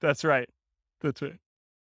 Yes, that's right. That's right.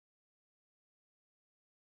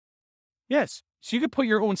 Yes. So you could put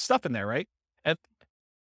your own stuff in there, right? And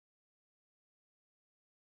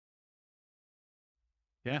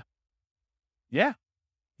yeah. Yeah.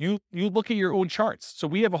 You look at your own charts. So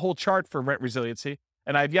we have a whole chart for rent resiliency,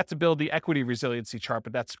 and I've yet to build the equity resiliency chart,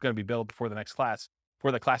 but that's going to be built before the next class,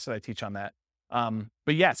 for the class that I teach on that.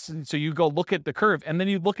 But yes, so you go look at the curve, and then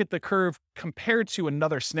you look at the curve compared to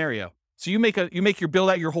another scenario. So you build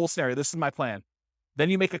out your whole scenario. This is my plan. Then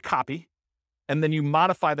you make a copy, and then you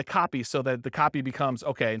modify the copy so that the copy becomes,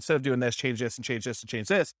 okay, instead of doing this, change this and change this and change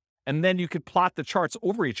this. And then you could plot the charts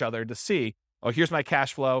over each other to see, oh, here's my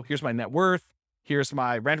cash flow. Here's my net worth. Here's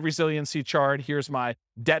my rent resiliency chart. Here's my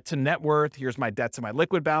debt to net worth. Here's my debt to my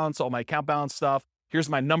liquid balance, all my account balance stuff. Here's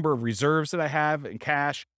my number of reserves that I have in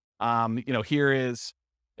cash. Here is,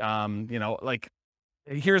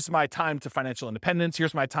 here's my time to financial independence.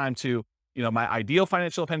 Here's my time to, my ideal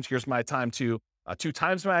financial independence. Here's my time to 2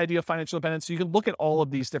 times my ideal financial independence. So you can look at all of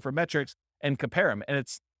these different metrics and compare them. And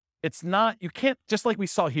it's not, you can't, just like we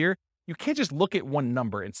saw here, you can't just look at one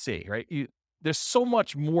number and see, right? There's so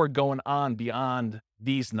much more going on beyond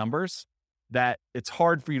these numbers that it's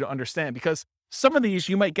hard for you to understand, because some of these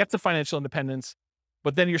you might get to financial independence,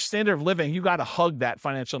 but then your standard of living, you got to hug that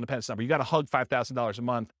financial independence number. You got to hug $5,000 a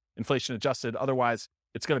month, inflation adjusted. Otherwise,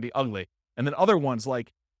 it's going to be ugly. And then other ones,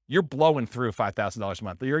 like you're blowing through $5,000 a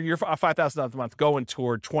month. You're $5,000 a month going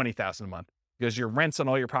toward $20,000 a month, because your rents on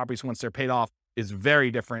all your properties once they're paid off is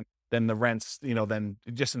very different than the rents, than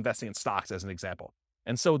just investing in stocks as an example.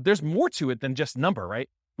 And so there's more to it than just number, right?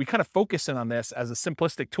 We kind of focus in on this as a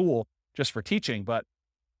simplistic tool just for teaching, but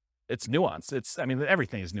it's nuanced.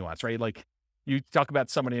 Everything is nuanced, right? Like you talk about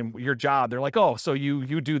somebody in your job, they're like, oh, so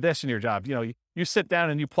you do this in your job. You sit down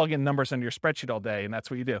and you plug in numbers on your spreadsheet all day and that's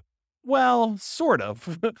what you do. Well, sort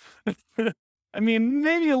of.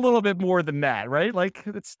 Maybe a little bit more than that, right? Like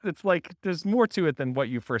it's like there's more to it than what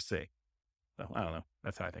you first see. So I don't know.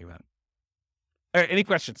 That's how I think about it. All right. Any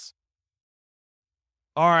questions?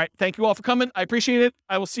 All right. Thank you all for coming. I appreciate it.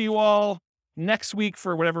 I will see you all next week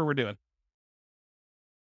for whatever we're doing.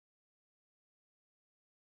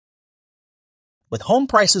 With home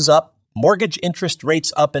prices up, mortgage interest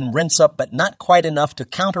rates up, and rents up, but not quite enough to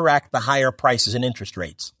counteract the higher prices and interest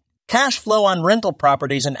rates. Cash flow on rental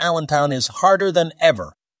properties in Allentown is harder than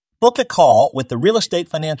ever. Book a call with the Real Estate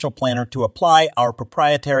Financial Planner to apply our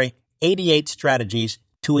proprietary 88 strategies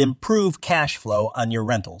to improve cash flow on your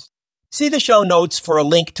rentals. See the show notes for a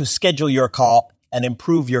link to schedule your call and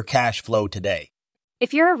improve your cash flow today.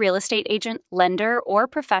 If you're a real estate agent, lender, or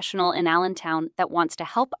professional in Allentown that wants to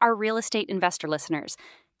help our real estate investor listeners,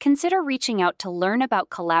 consider reaching out to learn about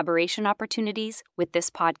collaboration opportunities with this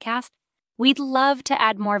podcast. We'd love to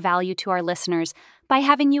add more value to our listeners by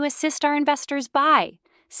having you assist our investors buy,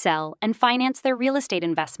 sell, and finance their real estate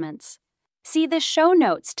investments. See the show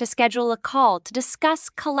notes to schedule a call to discuss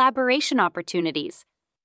collaboration opportunities.